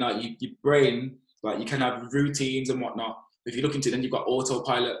game and like your brain, like, you can have routines and whatnot. If you look into it, then you've got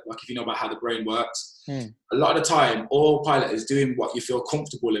autopilot, like if you know about how the brain works. A lot of the time, autopilot is doing what you feel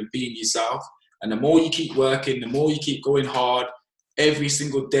comfortable in, being yourself. And the more you keep working, the more you keep going hard, every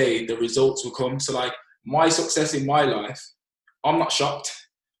single day, the results will come. So like my success in my life, I'm not shocked.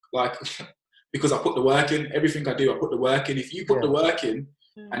 Like, because I put the work in, everything I do, I put the work in. If you put the work in,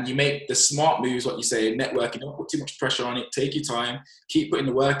 and you make the smart moves, what you say, networking, don't put too much pressure on it, take your time, keep putting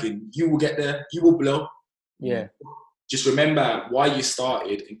the work in, you will get there, you will blow. Yeah. Just remember why you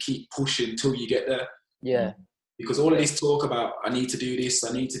started and keep pushing till you get there. Yeah. Because all of this talk about, I need to do this,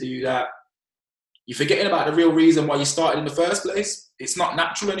 I need to do that, you're forgetting about the real reason why you started in the first place. It's not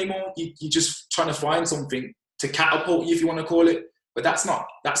natural anymore. You're just trying to find something to catapult you, if you want to call it. But that's not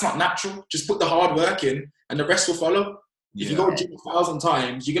natural. Just put the hard work in and the rest will follow. Yeah. If you go to gym 1,000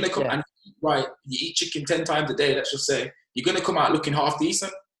 times, you're going to come Yeah. and right, you eat chicken 10 times a day, let's just say, you're going to come out looking half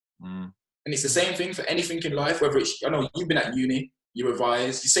decent. Mm. And it's the same thing for anything in life, whether it's, I know you've been at uni, you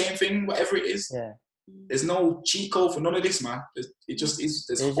revise, the same thing, whatever it is. Yeah. There's no cheat code for none of this, man. It just is,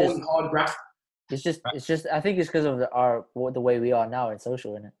 there's It's only just- hard graft. It's just. I think it's because of the way we are now in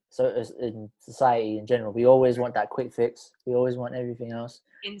social, innit? So in society in general, we always want that quick fix. We always want everything else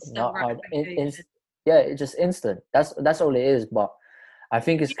Instant not hard. gratification. Yeah, it's just instant. That's all it is. But I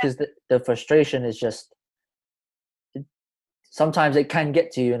think it's because the frustration is just. Sometimes it can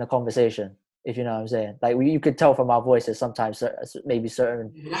get to you in a conversation, if you know what I'm saying. Like you could tell from our voices sometimes, maybe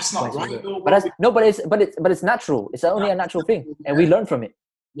certain. That's not points of right, it. though. But that's no, but it's natural. It's only a natural thing, and we learn from it.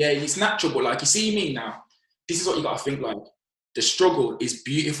 Yeah, it's natural, but like you see me now, this is what you gotta think, like the struggle is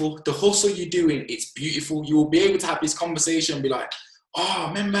beautiful. The hustle you're doing, it's beautiful. You will be able to have this conversation and be like, oh,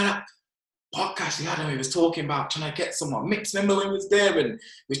 remember that podcast the other we was talking about trying to get someone mixed? Remember when we was there and we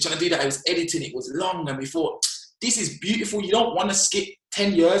was trying to do that, it was editing, it was long, and we thought, this is beautiful. You don't want to skip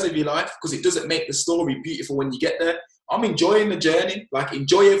 10 years of your life because it doesn't make the story beautiful when you get there. I'm enjoying the journey, like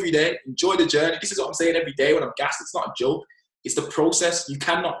enjoy every day, enjoy the journey. This is what I'm saying every day when I'm gassed. It's not a joke. It's the process. You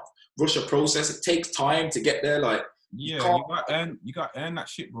cannot rush a process. It takes time to get there. Like Yeah, you got to earn that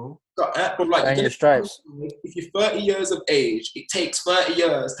shit, bro. but like Earn your stripes. if you're 30 years of age, it takes 30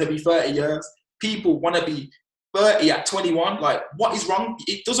 years to be 30 years. People want to be 30 at 21. Like, what is wrong?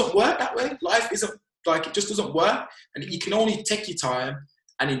 It doesn't work that way. Life isn't like, it just doesn't work. And you can only take your time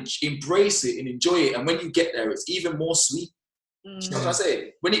and embrace it and enjoy it. And when you get there, it's even more sweet. You know what I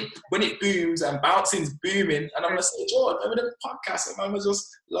say? When it booms and bouncing's booming, and I'm gonna say, George, remember the podcast? And I was just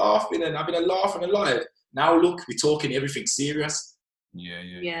laughing and having a laugh and a live. Now look, we're talking everything serious.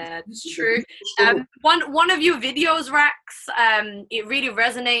 Yeah, it's true. One of your videos, Rax, it really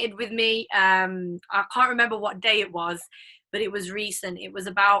resonated with me. I can't remember what day it was, but it was recent. It was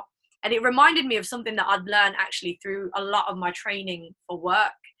about, and it reminded me of something that I'd learned actually through a lot of my training for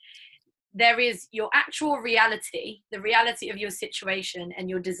work. There is your actual reality, the reality of your situation and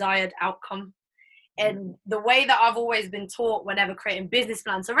your desired outcome. And the way that I've always been taught whenever creating business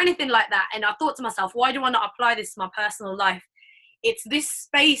plans or anything like that, and I thought to myself, why do I not apply this to my personal life? It's this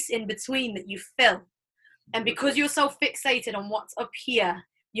space in between that you fill. And because you're so fixated on what's up here,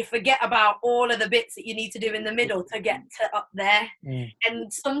 you forget about all of the bits that you need to do in the middle to get to up there.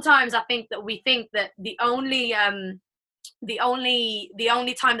 And sometimes I think that we think that the only time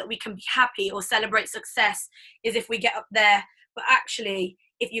that we can be happy or celebrate success is if we get up there. But actually,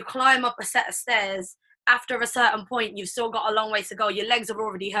 if you climb up a set of stairs, after a certain point, you've still got a long way to go. Your legs are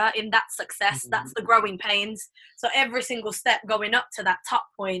already hurting. That's success. That's the growing pains. So every single step going up to that top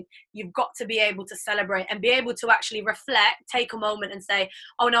point, you've got to be able to celebrate and be able to actually reflect, take a moment and say,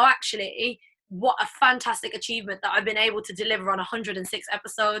 oh no, actually, what a fantastic achievement that I've been able to deliver on 106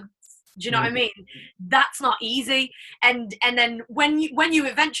 episodes. Do you know what I mean? That's not easy. And then when you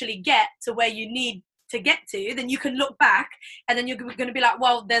eventually get to where you need to get to, then you can look back and then you're going to be like,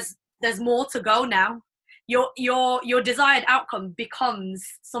 well, there's more to go now. Your desired outcome becomes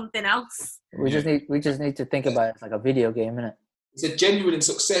something else. We just need to think about it like a video game, innit? It's a genuine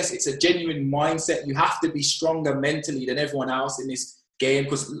success. It's a genuine mindset. You have to be stronger mentally than everyone else in this game,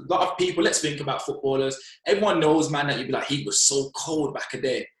 because a lot of people, let's think about footballers. Everyone knows, man, that you'd be like, he was so cold back a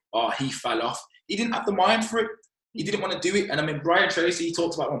day. Oh, he fell off. He didn't have the mind for it. He didn't want to do it. And I mean, Brian Tracy, he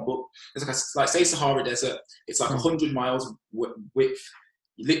talks about one book. It's like say Sahara Desert. It's like 100 miles width.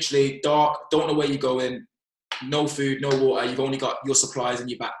 Literally dark. Don't know where you're going. No food, no water. You've only got your supplies in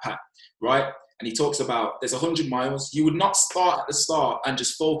your backpack, right? And he talks about there's 100 miles. You would not start at the start and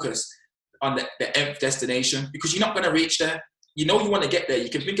just focus on the end destination, because you're not going to reach there. You know you want to get there. You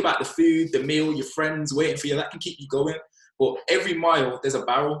can think about the food, the meal, your friends waiting for you. That can keep you going. But every mile, there's a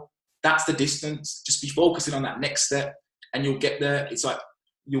barrel. That's the distance. Just be focusing on that next step and you'll get there. It's like,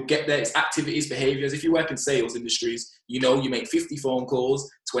 you'll get there. It's activities, behaviors. If you work in sales industries, you know you make 50 phone calls,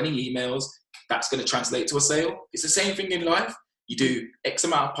 20 emails. That's going to translate to a sale. It's the same thing in life. You do X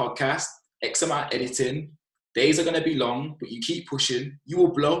amount of podcasts, X amount of editing. Days are going to be long, but you keep pushing. You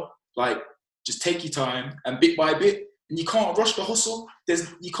will blow. Like, just take your time and bit by bit, and you can't rush the hustle.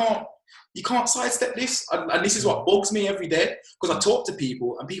 You can't sidestep this, and this is what bugs me every day because I talk to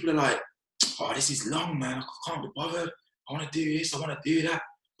people and people are like, "Oh, this is long, man. I can't be bothered. I want to do this. I want to do that."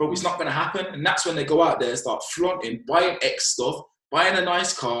 Bro, it's not going to happen. And that's when they go out there and start flaunting, buying X stuff, buying a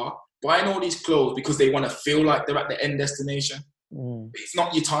nice car, buying all these clothes because they want to feel like they're at the end destination. It's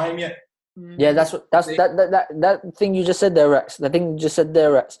not your time yet. Yeah, that thing you just said there, Rex. The thing you just said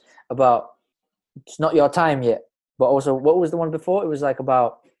there, Rex, about it's not your time yet. But also, what was the one before? It was like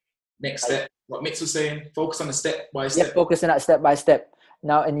about next step. What Mitch was saying, focus on the step by step. Yeah, focus on that step by step.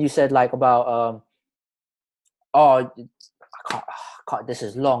 Now, and you said like about I can't. This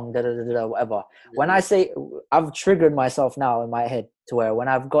is long. Whatever. When I say I've triggered myself now in my head to where when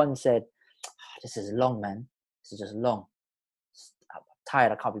I've gone and said, "This is long, man. This is just long. I'm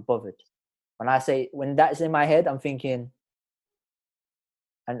tired. I can't be bothered." When that's in my head, I'm thinking,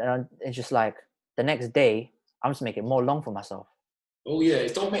 and it's just like the next day, I'm just making it more long for myself. Oh yeah,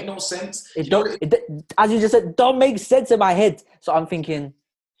 it don't make no sense. As you just said, don't make sense in my head. So I'm thinking,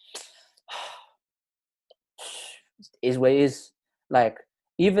 is where it is. Like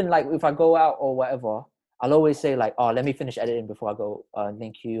even like if I go out or whatever, I'll always say like, "Oh, let me finish editing before I go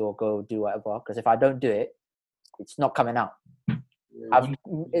link you or go do whatever." Because if I don't do it, it's not coming out.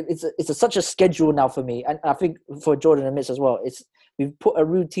 It's such a schedule now for me, and I think for Jordan and Mitch as well. We've put a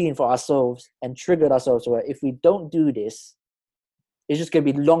routine for ourselves and triggered ourselves to where if we don't do this, it's just going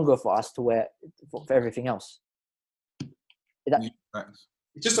to be longer for us to where for everything else. It's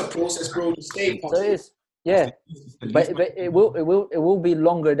just a process, bro. Stay positive. So it is, yeah. But it will be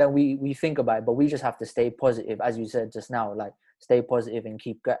longer than we think about it. But we just have to stay positive, as you said just now. Like stay positive and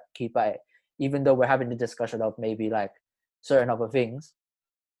keep at it. Even though we're having the discussion of maybe like certain other things,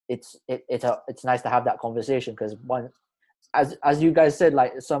 it's nice to have that conversation because as you guys said,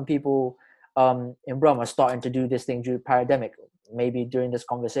 like some people in Brum are starting to do this thing due to pandemic. Maybe during this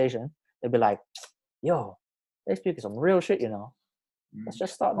conversation, they'll be like, "Yo, they're speaking some real shit, you know. Let's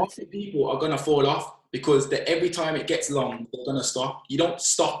just start." People are gonna fall off because every time it gets long, they're gonna stop. You don't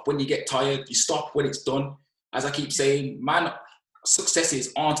stop when you get tired. You stop when it's done. As I keep saying, man,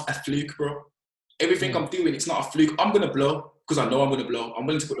 successes aren't a fluke, bro. Everything I'm doing, it's not a fluke. I'm gonna blow because I know I'm gonna blow. I'm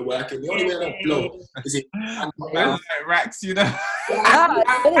willing to put the work in. The only way I don't blow is if like Rax, you know.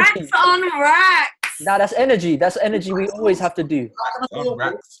 Rax on Rax. Nah, that's energy. That's energy we always have to do.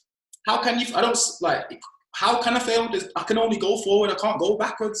 How can you? I don't like. How can I fail? I can only go forward. I can't go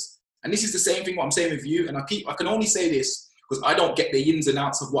backwards. And this is the same thing what I'm saying with you. And I can only say this because I don't get the ins and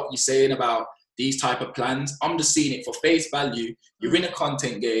outs of what you're saying about these type of plans. I'm just seeing it for face value. You're in a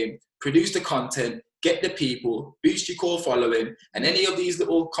content game. Produce the content, get the people, boost your core following, and any of these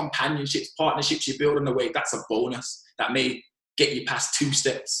little companionships, partnerships you build on the way, that's a bonus that may get you past 2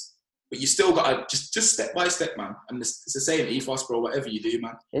 steps. But you still got to just step by step, man. And it's the same ethos, bro, whatever you do,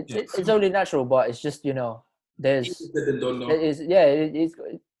 man. It's only natural, but it's just, you know, it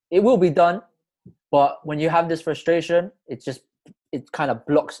will be done. But when you have this frustration, it kind of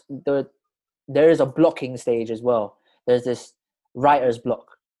blocks. There is a blocking stage as well. There's this writer's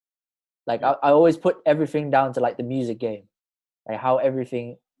block. Like I always put everything down to like the music game, like how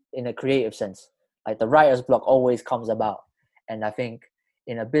everything in a creative sense, like the writer's block always comes about. And I think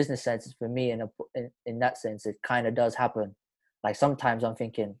in a business sense, for me, in that sense, it kind of does happen. Like sometimes I'm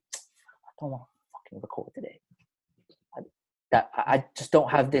thinking, I don't want to fucking record today. I just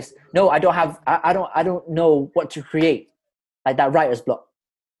don't have this. No, I don't have. I don't know what to create, like that writer's block.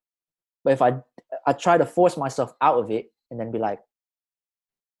 But if I try to force myself out of it and then be like,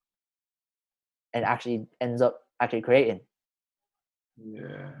 and actually ends up actually creating.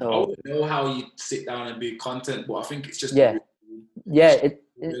 Yeah. So, I wouldn't know how you sit down and do content, but I think it's just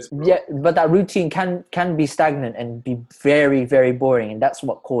but that routine can be stagnant and be very, very boring, and that's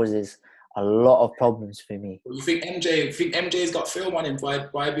what causes a lot of problems for me. You think MJ's got film on him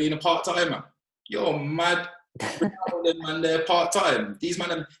by being a part-timer? You're mad. Man, they're part-time. These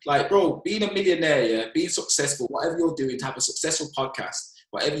men are like, bro, being a millionaire, yeah, being successful, whatever you're doing, to have a successful podcast,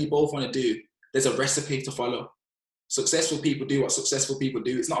 whatever you both want to do, there's a recipe to follow. Successful people do what successful people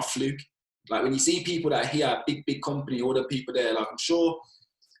do. It's not a fluke. Like when you see people that are here, big company, all the people there, like I'm sure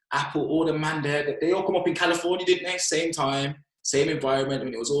Apple, all the man there, they all come up in California, didn't they? Same time, same environment,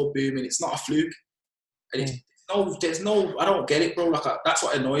 when it was all booming. It's not a fluke. And there's no, I don't get it, bro. Like that's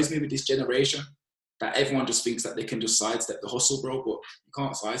what annoys me with this generation. That everyone just thinks that they can just sidestep the hustle, bro. But you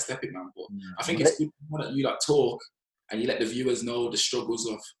can't sidestep it, man. But I think it's good that you like talk and you let the viewers know the struggles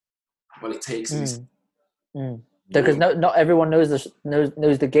of what it takes. Because not everyone knows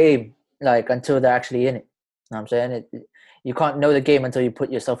the game, like until they're actually in it. You know what I'm saying? You can't know the game until you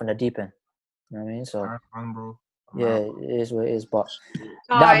put yourself in the deep end. You know what I mean? So bro. Yeah, it is what it is. But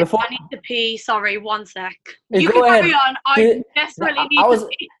Guys, before I need to pee. Sorry, one sec. Hey, You go can carry ahead. on. I Do- desperately I need was- to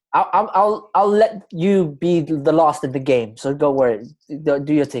pee. I'll let you be the last in the game. So go worry.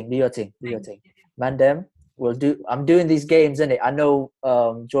 Do your thing. Do your thing. Do your thing. Man, them. I'm doing these games, innit? I know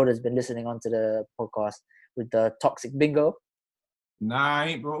Jordan's been listening onto the podcast with the toxic bingo. Nah, I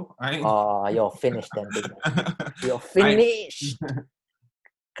ain't, bro. I ain't. Oh, you're finished then, big man. You're I- finished.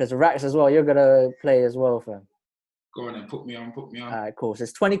 Because Rax as well, you're gonna play as well, fam. Go on and put me on. All right, cool. So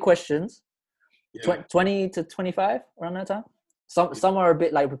it's 20 questions, Yeah. 20 to 25 around that time. Some are a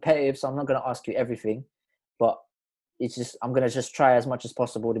bit like repetitive, so I'm not gonna ask you everything, but it's just I'm gonna just try as much as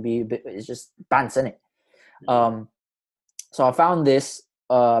possible to be a bit. It's just bounce in it. So I found this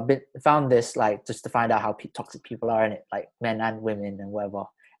like just to find out how toxic people are in it, like men and women and whatever.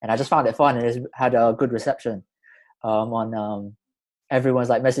 And I just found it fun, and it's had a good reception. On everyone's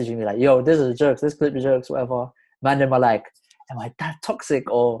like messaging me like, "Yo, this is jokes. This clip is jokes, whatever." Man, them are like, "Am I that toxic?"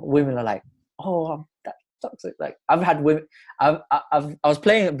 Or women are like, "Oh, I'm that toxic." Like I've had women. I was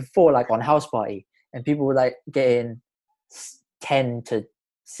playing it before, like on House Party, and people were like getting 10 to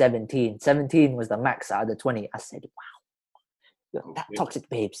 17. 17 was the max out of the 20. I said, "Wow, you're that toxic,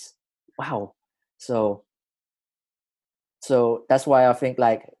 babes." Wow. So that's why I think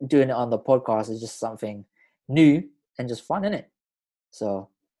like doing it on the podcast is just something new and just fun, isn't it? So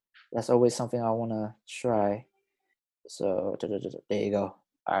that's always something I want to try. So there you go.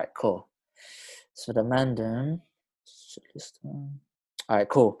 All right, cool. So the Mandan. All right,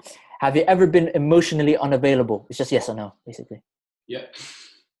 cool. Have you ever been emotionally unavailable? It's just yes or no, basically. Yeah.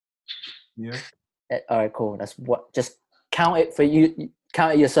 Yeah. All right, cool. That's what. Just count it for you.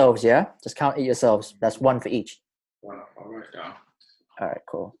 Count it yourselves, yeah. Just count it yourselves. That's one for each. I'll write it down. All right,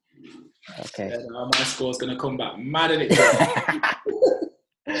 cool. Okay. Yeah, now my score's gonna come back mad in it.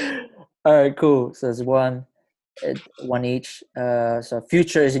 All right, cool. So there's one each. So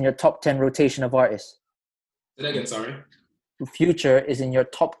Future is in your top 10 rotation of artists. Say that again, sorry. Future is in your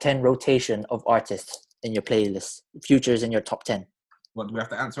top 10 rotation of artists in your playlist. Future is in your top 10. What, do we have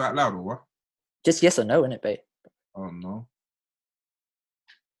to answer out loud or what? Just yes or no, innit, babe? Oh, no.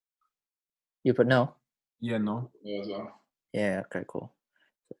 You put no? Yeah, no. Yeah, as well. Yeah, okay, cool.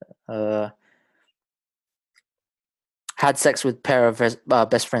 Had sex with pair of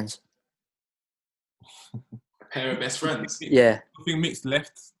best friends. A pair of best friends. Yeah. Nothing mixed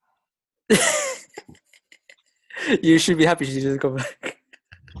left. You should be happy she didn't come back.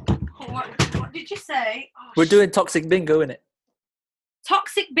 What did you say? Oh, We're doing toxic bingo, innit?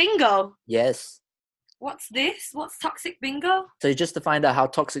 toxic bingo. Yes. What's this? What's toxic bingo? So just to find out how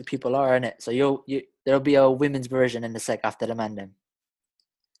toxic people are, innit? So there'll be a women's version in a sec after the man then.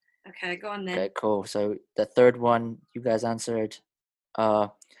 Okay, go on then. Okay, cool. So the third one you guys answered.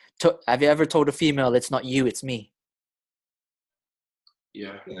 Have you ever told a female it's not you, it's me?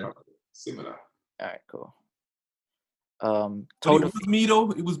 Yeah. Similar. All right, cool. But Told it was me,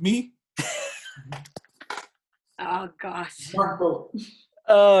 though. It was me. Oh gosh.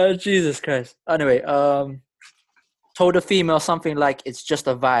 Oh, Jesus Christ. Anyway, told a female something like it's just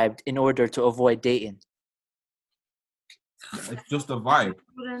a vibe in order to avoid dating. It's just a vibe.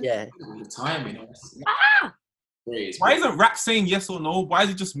 Yeah. The timing. Crazy. Why isn't Rap saying yes or no? Why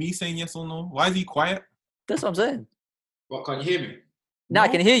is it just me saying yes or no? Why is he quiet? That's what I'm saying. What, can't you hear me? Now I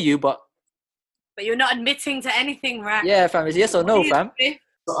can hear you, but But you're not admitting to anything, right? yeah, fam, it's yes or no, fam.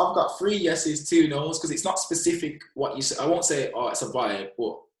 So I've got 3 yeses, 2 nos, because it's not specific what you say. I won't say, oh, it's a vibe,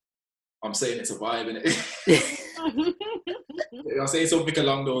 but I'm saying it's a vibe, innit? I'm saying something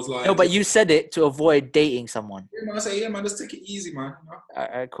along those lines. No, but you said it to avoid dating someone. Yeah, man, I say, yeah, man, just take it easy, man. All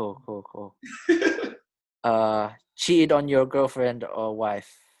right, cool. Cheated on your girlfriend or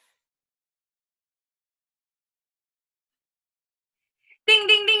wife? Ding,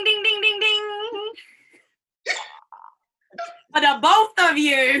 ding, ding, ding, ding, ding, ding. For the both of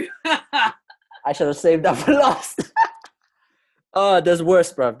you. I should have saved that for last. Oh, there's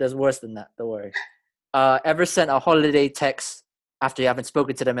worse, bruv. There's worse than that. Don't worry. Ever sent a holiday text after you haven't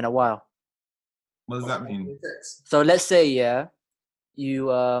spoken to them in a while? What does that mean? So let's say, yeah,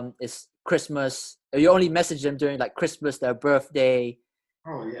 you it's Christmas. You only message them during like Christmas, their birthday,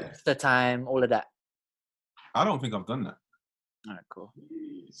 Oh, yeah. Easter time, all of that. I don't think I've done that. All right, cool.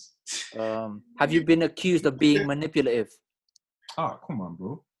 Have you been accused of being manipulative? Oh, come on,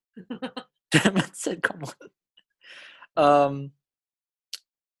 bro. Man said, "Come on."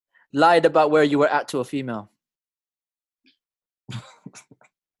 Lied about where you were at to a female.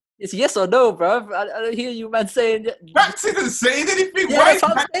 It's yes or no, bro. I don't hear you, man, saying. Raps isn't saying anything. Yeah, Why is that's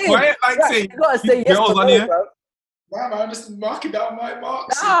what I'm that saying. quiet? Like Right, saying, you gotta say yes girls or on no, here. bro. Nah, man, I'm just marking down my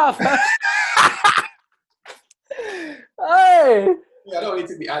marks. Nah, fam. Hey! Yeah, I don't need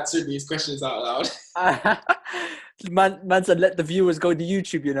to be answering these questions out loud. Man said, let the viewers go to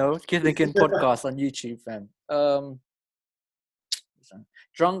YouTube, you know. Thinking podcast on YouTube, fam.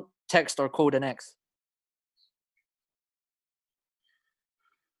 Drunk, text, or code an ex.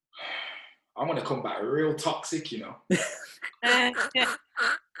 I'm gonna come back real toxic, you know.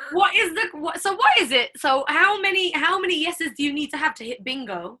 What is what is it? So how many yeses do you need to have to hit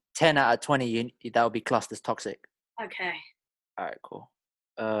bingo? 10 out of 20, that would be classed as toxic. Okay. All right, cool.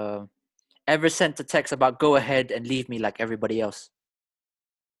 Ever sent a text about go ahead and leave me like everybody else?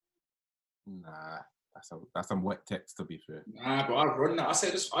 Nah, that's some wet text to be fair. Nah, but I run that.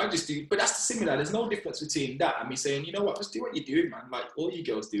 I just do. But that's similar. There's no difference between that and me saying, you know what, just do what you're doing, man. Like all you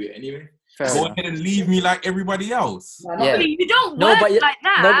girls do it anyway. Fair Go enough. ahead and leave me like everybody else. Nah, not Yeah. really. You don't No, work but like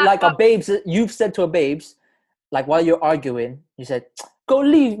that. No, like a but- babes, you've said to a babes, like while you're arguing, you said, go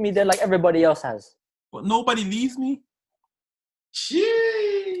leave me then like everybody else has. But nobody leaves me.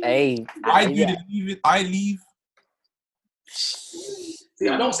 Shit. Hey, I do yeah. the leave it. I leave. See,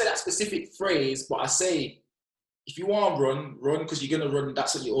 I don't say that specific phrase, but I say, if you want to run because you're gonna run.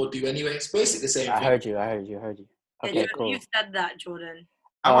 That's what you all do anyway. It's basically the same I thing. heard you. Yeah, Okay, Jordan, cool. you said that, Jordan.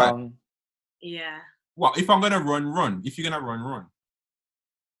 Am I? Yeah. Well, if I'm gonna run. If you're gonna run.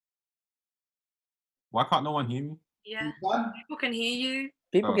 Why can't no one hear me? Yeah. Man, People can hear you.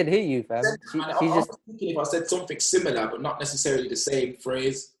 People Oh. can hear you, fam. man, I She's was just thinking if I said something similar, but not necessarily the same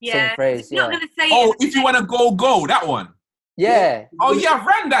phrase. Yeah. phrase, You're not yeah. gonna say Oh, it. if you wanna go, that one. yeah. Oh yeah, I've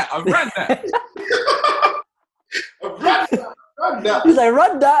ran that. Run that. He's like,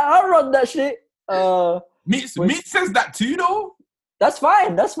 run that. I'll run that shit. Mitch says that too, though. That's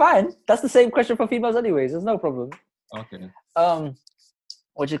fine. That's fine. That's the same question for females, anyways. There's no problem. Okay.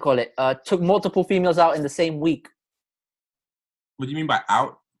 What do you call it? Took multiple females out in the same week, What do you mean by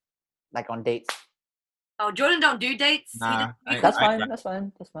out? like on dates. Oh, Jordan don't do dates. He Nah, doesn't- That's I- fine. That's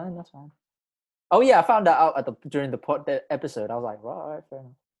fine. That's fine. That's fine. Oh yeah, I found that out during the episode. I was like, right, all right, fair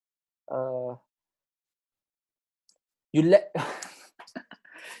enough. You let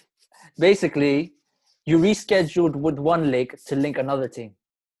basically you rescheduled with one link to link another thing.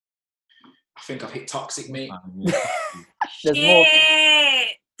 I think I've hit toxic, mate. There's more.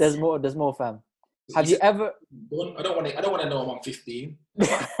 Shit. There's more, fam. Have you ever? I don't want to know I'm on 15.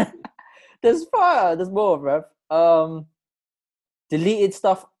 There's more, bruv. Deleted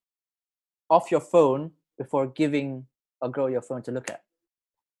stuff off your phone before giving a girl your phone to look at.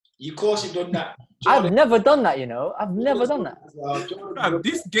 Of course you've done that. I've never done that, you know. I've never done that. Fam,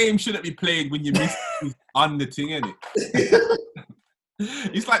 this game shouldn't be played when you miss on the thing, innit?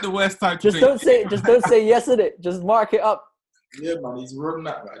 It's like the worst time to Just play. don't say yes in it. Just mark it up. Yeah, man, he's run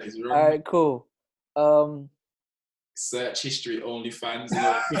that, man. He's run All right, cool. Search history, OnlyFans.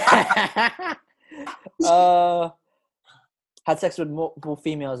 Had sex with multiple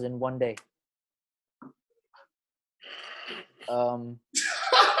females in one day.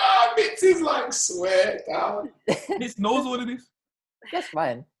 Mitch is like, swear down. Mitch knows what it is. That's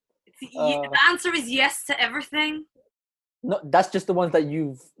fine. The answer is yes to everything. No, that's just the ones that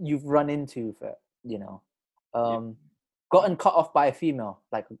you've run into for, you know. Gotten cut off by a female,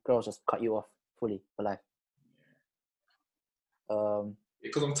 like girls just cut you off fully for life.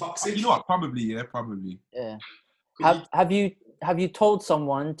 Because I'm toxic. You know what? Probably, yeah, probably. Yeah. Have you told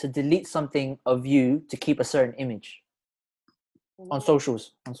someone to delete something of you to keep a certain image on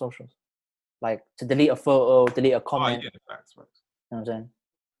socials? Like to delete a photo, delete a Oh, comment. yeah, facts. You know what I'm saying?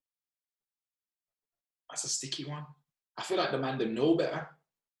 That's a sticky one. I feel like the man them know better.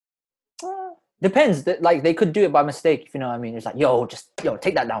 Depends. Like they could do it by mistake, if you know what I mean. It's like, yo,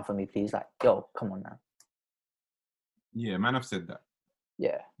 take that down for me, please. Like, yo, come on now. Yeah, man, I've said that.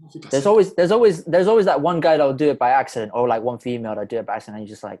 Yeah. I think I There's said- always that one guy that'll do it by accident, or like one female that'll do it by accident, and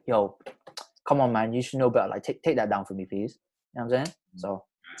you're just like, yo, come on, man, you should know better. Like, take that down for me, please. You know what I'm saying? So,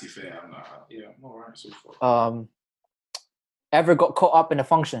 To be fair, I'm not. Yeah, I'm alright so far. ever got caught up in a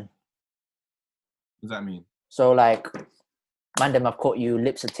function? What does that mean? So like, man, them have caught you,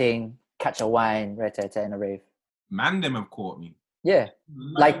 lips a ting, catch a wine, right in a rave. Man, them have caught me. Yeah,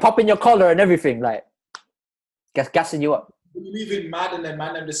 like popping your collar and everything, like gassing you up. When you leave in mad and then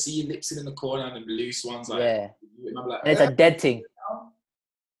man them to see your lips in the corner and the loose ones like. Yeah, I'm like, and it's a dead thing.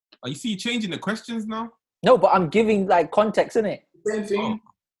 Oh, you see, you changing the questions now? No, but I'm giving like context in it. same thing.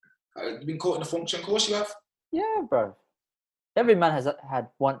 You've been caught in a function. Of course you have. Yeah, bro. Every man has had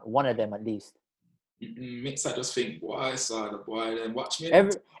one of them at least. Mix, I just think, boy, I saw the boy, then watch me.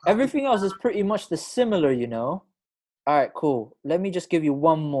 Everything else is pretty much the similar, you know. All right, cool. Let me just give you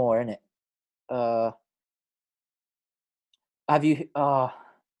one more, innit? Have you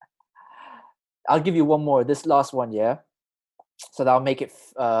I'll give you one more. This last one, yeah. So that'll make it.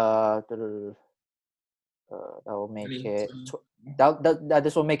 That will make 20, it. 20.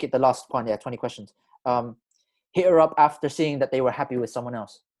 This will make it the last one. Yeah, 20 questions. Hit her up after seeing that they were happy with someone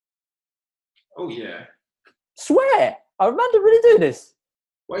else. Oh yeah. Swear, are Amanda really doing this?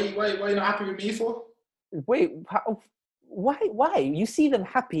 Why you not happy with me for? Wait, why? You see them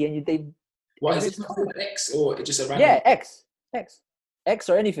happy and they. What is it? An X or it just a random? Yeah, X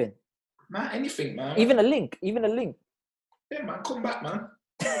or anything. Man, anything, man. Even a link. Yeah, man, come back, man.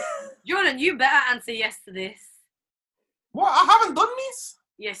 Jordan, you better answer yes to this. What? I haven't done this.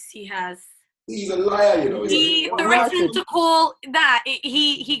 Yes, he has. He's a liar, you know. He threatened to call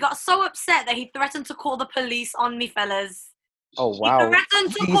he got so upset that he threatened to call the police on me, fellas. Oh wow! He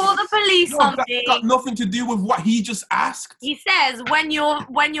threatened to call the police on That's me. got nothing to do with what he just asked. He says, when your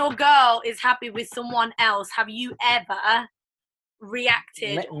girl is happy with someone else, have you ever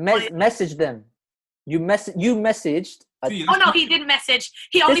reacted? Message them. You messaged. See, Oh no, he didn't message.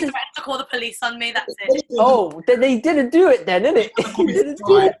 He only This is- threatened to call the police on me. That's it. Oh, they didn't do it then, innit? They didn't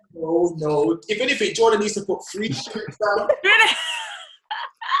do it. No. If anything, Jordan needs to put 3 shirts down.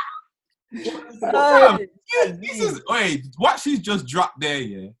 This is what she's just dropped there.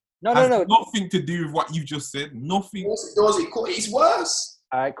 Yeah, No. nothing to do with what you just said. Nothing. It's worse.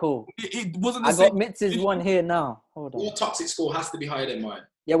 All right, cool. It wasn't the I got same. Mitz's one here now. Hold on. Your toxic score has to be higher than mine.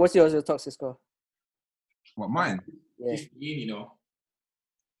 Yeah, what's yours? Your toxic score? What, mine? Yeah. 15, you know.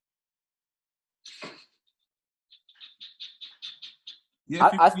 Yeah,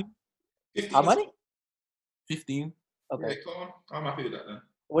 I- 15. 15 How many? 15. Okay. Yeah, come on. I'm happy with that then.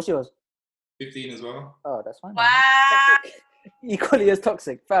 What's yours? 15 as well. Oh, that's fine. Wow. Equally as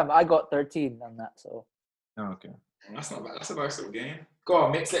toxic, fam. I got 13 on that. So. Oh, okay. That's not bad. That's a nice little game. Go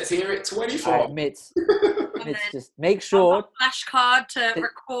on, Mitz. Let's hear it. 24. All right, Mitz. And then Just make I've sure. got a flashcard to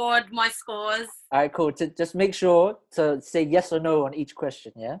record my scores. All right, cool. Just make sure to say yes or no on each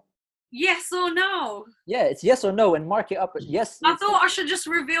question. Yeah. Yes or no? Yeah, it's yes or no, and mark it up. Yes. I thought I should just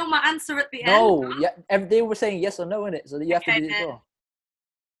reveal my answer at the No. end. Yeah. They were saying yes or no in it, so you have to Okay, do it as then. well.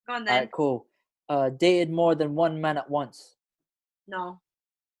 Go on All then. right, cool. Dated more than one man at once. No.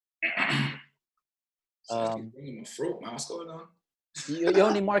 Bringing my throat, man. What's going on? You're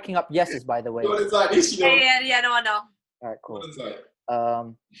only marking up yeses, by the way. All Jordan's like this, you know. Yeah, no, I know. right, cool. Jordan's like,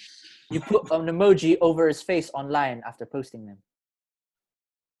 You put an emoji over his face online after posting them.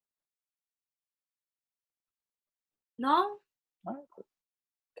 No. All right, cool.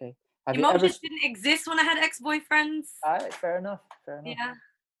 Okay. Have you Emojis ever? didn't exist when I had ex-boyfriends. All right, fair enough. Yeah.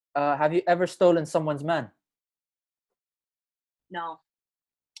 Have you ever stolen someone's man? No.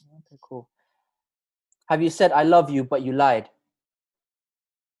 Okay, cool. Have you said I love you, but you lied?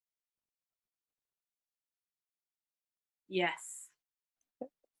 Yes.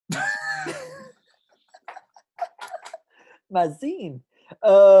 Mazine.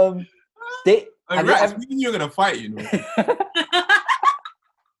 They. Have you Rex, ever- you're gonna fight, you know.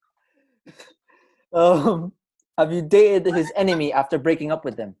 Have you dated his enemy after breaking up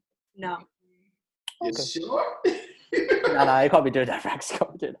with them? No. you Okay. sure? No, you can't be doing that, Rex. You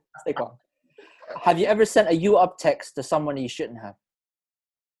can't be doing that. Stay calm. Have you ever sent a you up text to someone you shouldn't have?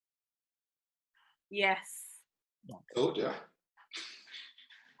 Yes. Told ya.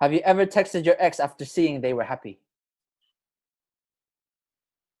 Have you ever texted your ex after seeing they were happy?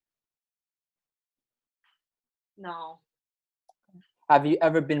 No. Have you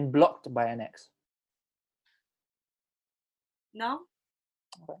ever been blocked by an ex? No.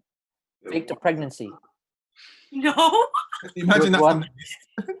 Faked a pregnancy? No. Imagine Good that's one.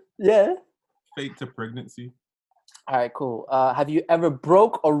 Yeah. fake to pregnancy. All right, cool. Have you ever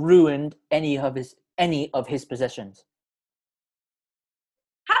broke or ruined any of his possessions?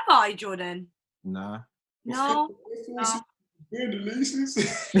 Have I, Jordan? Nah. No. We're the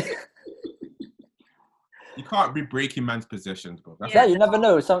leases. You can't be breaking man's possessions, bro. That's Yeah, you never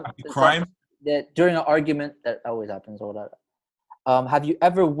know. a crime. That during an argument, that always happens. All that. Have you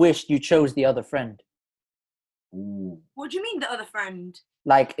ever wished you chose the other friend? Ooh. What do you mean the other friend?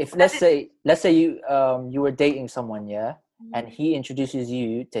 Like, if let's say you were dating someone, yeah, and he introduces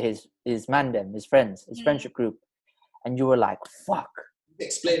you to his mandem, his friends, his friendship group, and you were like, "Fuck,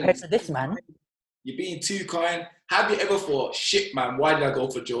 Explain compared to this man." You're being too kind. Have you ever thought, shit, man, why did I go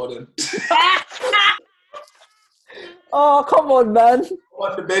for Jordan? Oh, come on, man!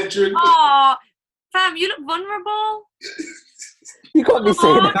 On the bedroom. Oh, fam, you look vulnerable. You can't be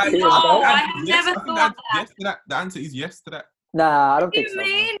saying that. Oh, to him, no. man. I have never thought that. Yes to that. The answer is yes to that. Nah, I don't What do think you so. Man.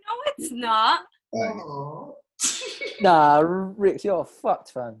 mean? No, it's not. Oh. Nah, Rick, you're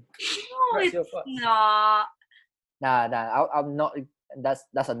fucked, fam. No, Rex, it's you're fucked. not. Nah, I'm not. That's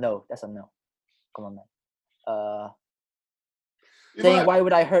a no. That's a no. Come on, man. Saying, why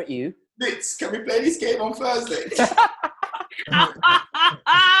would I hurt you? Bits, can we play this game on Thursday?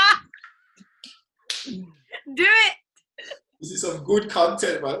 Do it. This is some good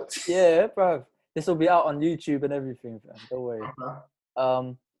content, man. Yeah, bro. This will be out on YouTube and everything, fam. Don't worry.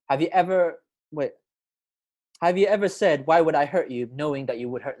 Have you ever said, why would I hurt you, knowing that you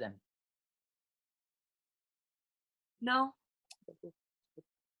would hurt them? No.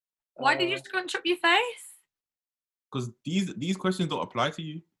 Why did you scrunch up your face? Because these questions don't apply to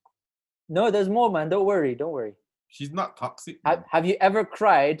you. No, there's more, man. Don't worry. She's not toxic. Have you ever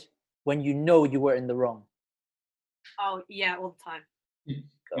cried when you know you were in the wrong? Oh, yeah, all the time.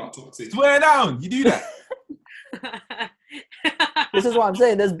 Not toxic. Swear down, you do that. This is what I'm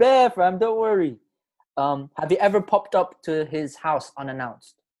saying. There's bear, fam. Don't worry. Have you ever popped up to his house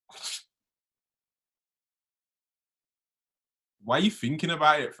unannounced? Why are you thinking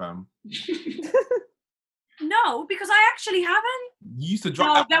about it, fam? No, because I actually haven't. You used to drop.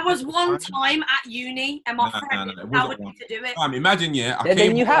 No, that there was one time at uni, and my friend allowed me to do it. Imagine, yeah.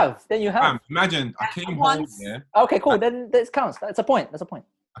 Then you have. Imagine, I came home, once. yeah. Okay, cool. Then this counts. That's a point. I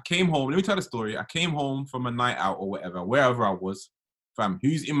came home. Let me tell the story. I came home from a night out or whatever, wherever I was. Fam,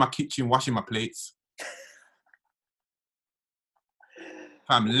 who's in my kitchen washing my plates?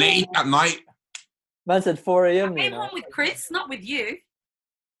 Fam, late at night. Man said 4 a.m. I came home with Chris, not with you.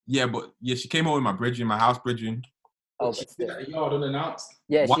 Yeah, but yeah, she came home with my brethren, my house brethren. Oh, She but did still. that yard unannounced.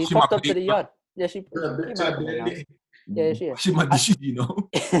 Yeah, she Washing my popped up to plate, the man. yard. Yeah, she. Yeah, she is. Washing my dishes, you know.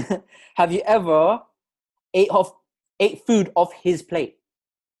 Have you ever ate food off his plate?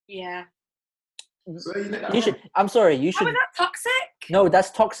 Yeah. So you let that You should. I'm sorry. You How should. is that toxic? No,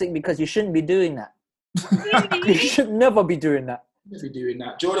 that's toxic because you shouldn't be doing that. You should never be doing that. be doing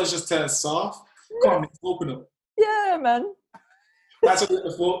that. Jordan's just turned soft. Come on, open up. Yeah, man. That's what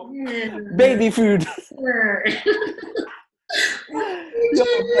I thought. Baby food.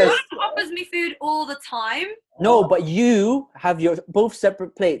 Jordan offers me food all the time. No, but you have your both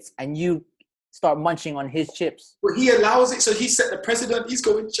separate plates and you start munching on his chips. But he allows it, so he set the precedent. He's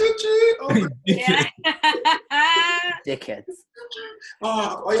going choo choo. Oh, Yeah. Dickheads.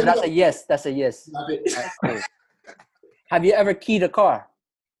 oh, So that's a yes. That's a yes. Love it. Cool. Have you ever keyed a car?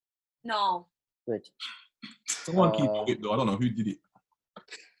 No. Good. Someone keep it though. I don't know who did it.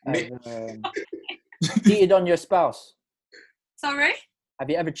 Cheated on your spouse? Sorry? Have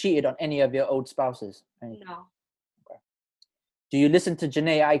you ever cheated on any of your old spouses? No. Do you listen to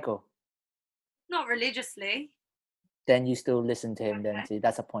Janae Aiko? Not religiously. Then you still listen to him. Okay. Then see,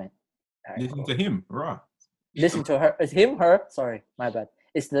 that's a point. All right, Listen cool. to him, right? Listen to her. It's him, her. Sorry, my bad.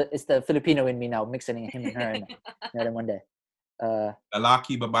 It's the Filipino in me now, mixing him and her. Now then one day.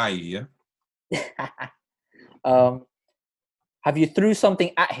 Lalaki babae, yeah. Have you threw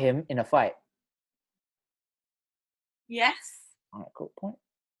something at him in a fight? Yes. All right, cool point.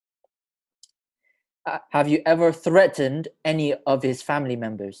 Have you ever threatened any of his family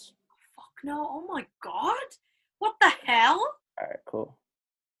members? Fuck no. Oh my god. What the hell? All right, cool.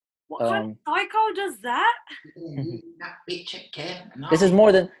 What kind of psycho does that?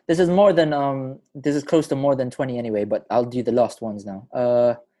 This is close to more than 20 anyway, but I'll do the last ones now.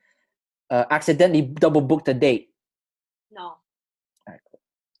 Accidentally double booked a date. No. All right, cool.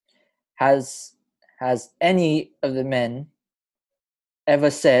 Has any of the men ever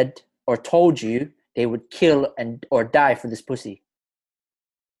said or told you they would kill or die for this pussy?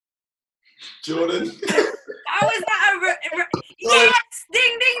 Jordan. How is that yes!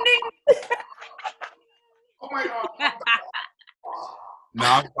 Ding, ding, ding! Oh my god.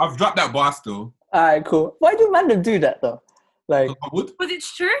 Now I've dropped that bar still. All right, cool. Why do Mandem do that though? Like, I would. But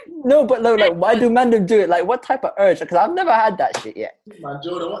it's true. no, but like, why do Mandem do it? Like, what type of urge? Because I've never had that shit yet. Man,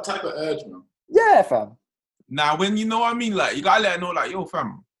 Jordan, what type of urge, man? Yeah, fam. Now when you know what I mean, like you gotta let her know, like, yo,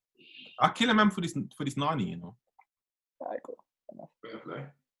 fam, I kill a man for this nani, you know. All right, cool. Fair play.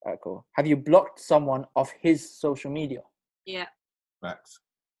 All right, cool. Have you blocked someone off his social media? Yeah. Facts.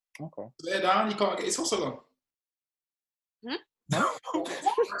 Okay. Lay down, you can't get his hustle on. Hmm?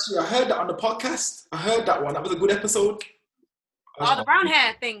 Actually, I heard that on the podcast. I heard that one. That was a good episode. Oh, the brown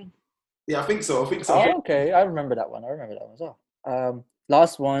hair thing. Yeah, I think so. Oh, okay. I remember that one. As well.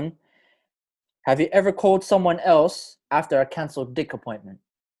 Last one. Have you ever called someone else after a cancelled dick appointment?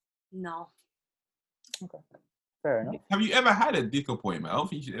 No. Fair enough. Have you ever had a dick appointment? I don't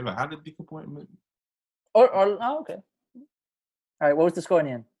think you ever had a dick appointment. Or okay. All right. What was the score in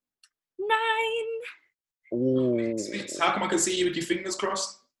the end? 9. Ooh. How come I can see you with your fingers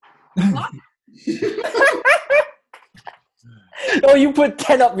crossed? What? Oh, you put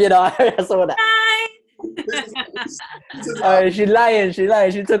 10 up, you know. I saw that. 9. She lying. She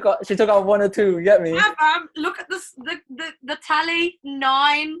lying. She took out 1 or 2. You get me? Yeah, fam. Look at this, the tally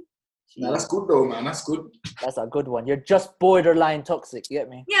 9. No, that's good though, man. That's good. That's a good one. You're just borderline toxic. You get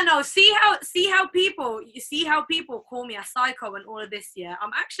me? Yeah, no. See how people call me a psycho and all of this. Yeah,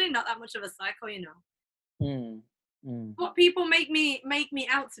 I'm actually not that much of a psycho, you know. What people make me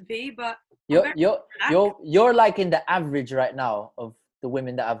out to be, but you're like in the average right now of the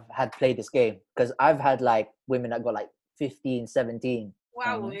women that I've had play this game, because I've had like women that got like 15, 17.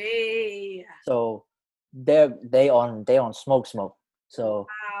 wow. So they on smoke. So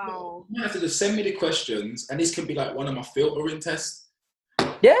Wow. You have to just send me the questions, and this can be like one of my filtering tests.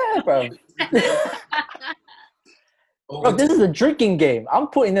 yeah, bro. Oh, Bro, this is a drinking game. I'm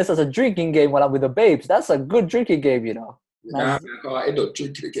putting this as a drinking game when I'm with the babes. That's a good drinking game, you know. nah, I end up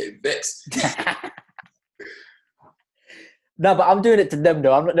drinking and getting vexed. No, but I'm doing it to them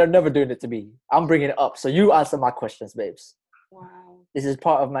though. They're never doing it to me. I'm bringing it up. So you answer my questions, babes. Wow. This is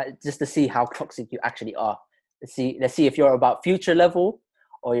part of my, just to see how toxic you actually are. Let's see if you're about future level,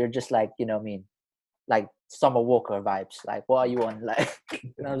 or you're just like, you know what I mean, like Summer Walker vibes. Like, what are you on? Like,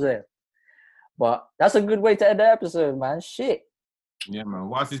 you know what I'm saying? But that's a good way to end the episode, man. Shit. Yeah, man.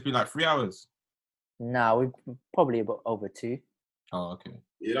 Why has this been like 3 hours? Nah, we've probably about over 2. Oh, okay.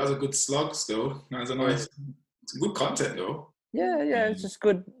 Yeah, that was a good slug still. That was a nice, it's good content though. Yeah, it's just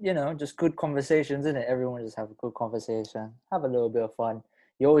good, you know, just good conversations, isn't it? Everyone just have a good conversation, have a little bit of fun.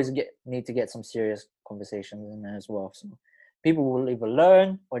 You always need to get some serious conversations in there as well. So people will either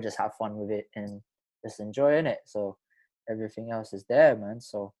learn or just have fun with it and just enjoying it. So everything else is there, man.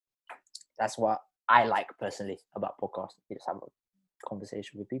 So that's what I like personally about podcasts. You just have a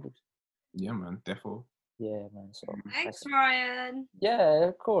conversation with people. Yeah, man. Defo. Yeah, man. So Thanks, Ryan. yeah,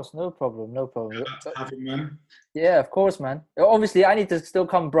 of course, no problem. Have him, man. Yeah, of course, man. Obviously, I need to still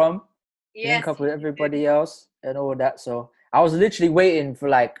come, Brum. Yes. Link up with everybody else and all that. So I was literally waiting for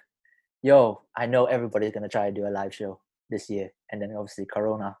like, yo, I know everybody's gonna try to do a live show this year, and then obviously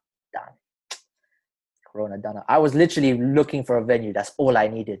Corona done. I was literally looking for a venue. That's all I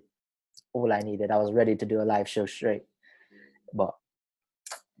needed. I was ready to do a live show straight, but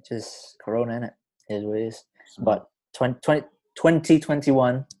just Corona, innit? Is what it is. But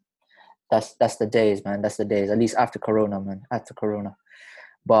 2021, that's the days, man. That's the days. At least after Corona, man. After Corona.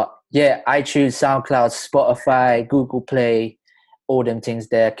 But yeah, iTunes, SoundCloud, Spotify, Google Play, all them things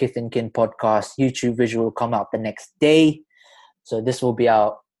there. Kith and Kin podcast, YouTube visual will come out the next day. So this will be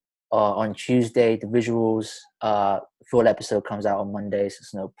out on Tuesday. The visuals, full episode comes out on Monday, so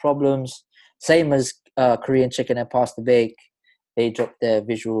it's no problems. Same as Korean Chicken and Pasta Bake. They drop their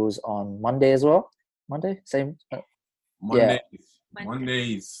visuals on Monday as well. Monday? Same?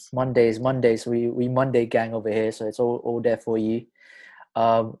 Mondays. Mondays. We Monday gang over here, so it's all there for you.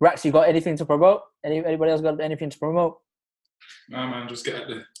 Rax, you got anything to promote? Anybody else got anything to promote? Nah, man, just get at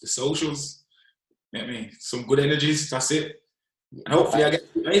the socials. Get me some good energies. That's it. And hopefully, I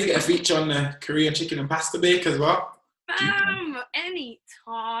need to get a feature on the Korean Chicken and Pasta Bake as well.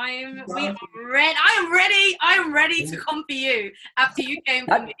 Anytime. We are ready. I am ready to come for you after you came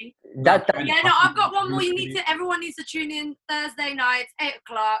for me. Yeah, no, I've got one more. Everyone needs to tune in Thursday night, 8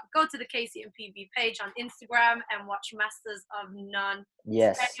 o'clock. Go to the Casey and PB page on Instagram and watch Masters of None.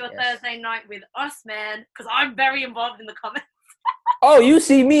 Yes. Spend your Thursday night with us, man, because I'm very involved in the comments. Oh, you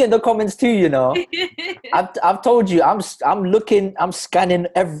see me in the comments too, you know. I've told you, I'm scanning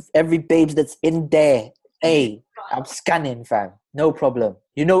every babes that's in there. Hey, I'm scanning, fam. No problem.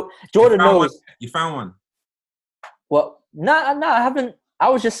 You know, Jordan knows. You found one? Well, no, I haven't. I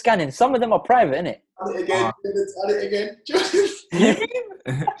was just scanning. Some of them are private, innit? Add it again.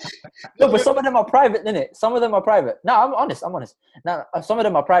 No, but some of them are private, innit? Some of them are private. No, I'm honest. No, some of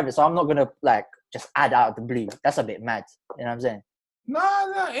them are private, so I'm not gonna like just add out the blue. That's a bit mad. You know what I'm saying?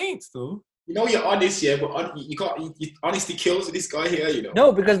 No, ain't still. You know you're honest, yeah, but you honesty kills with this guy here, you know.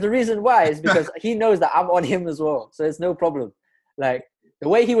 No, because the reason why is because he knows that I'm on him as well, so it's no problem. Like the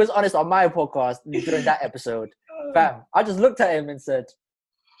way he was honest on my podcast during that episode, fam. I just looked at him and said,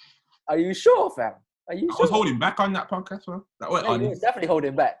 "Are you sure, fam? Are you sure?" I was holding back on that podcast, man. That was Yeah, he was definitely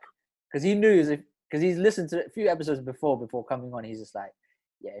holding back because he knew because he's listened to a few episodes before coming on. He's just like,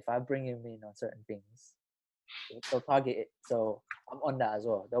 yeah, if I bring him in on certain things, they'll target it. So I'm on that as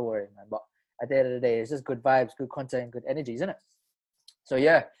well. Don't worry, man. But at the end of the day, it's just good vibes, good content, good energy, isn't it? So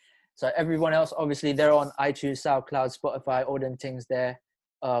yeah. So everyone else, obviously, they're on iTunes, SoundCloud, Spotify, all them things there.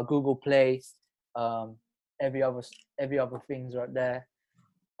 Google Play, every other things right there.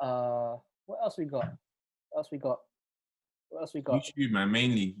 What else we got? YouTube, man.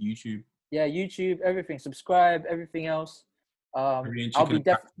 Mainly YouTube. Yeah, YouTube, everything. Subscribe, everything else. Korean I'll be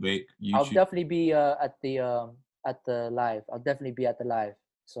chicken bake. I'll YouTube. definitely be at the live. I'll definitely be at the live.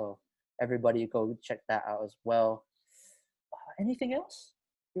 So everybody go check that out as well. Anything else?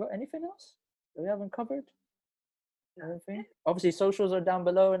 You got anything else that we haven't covered? Everything. Obviously, socials are down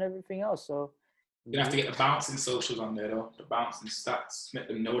below and everything else. So You have to get the bouncing socials on there though. The bouncing stats. Make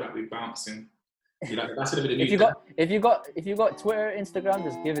them know that we're bouncing. You know, that's a bit of the if you got Twitter, Instagram,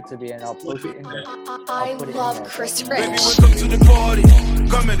 just give it to me and I'll post it in there. I love Chris Baby, Rich. welcome to the party.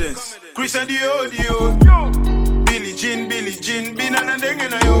 Come and dance. Chris and the audio. Billie Jean, bin and a ding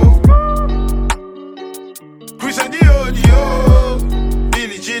in a yo. Chris and the audio.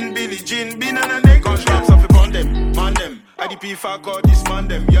 Billie Jean, bin and a ding. Gunshots off upon them, man them. IDP fuck all this man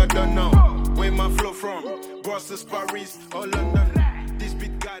them. You don't know where my flow from. Brussels, Paris, or London. This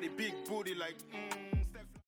beat got a big booty like.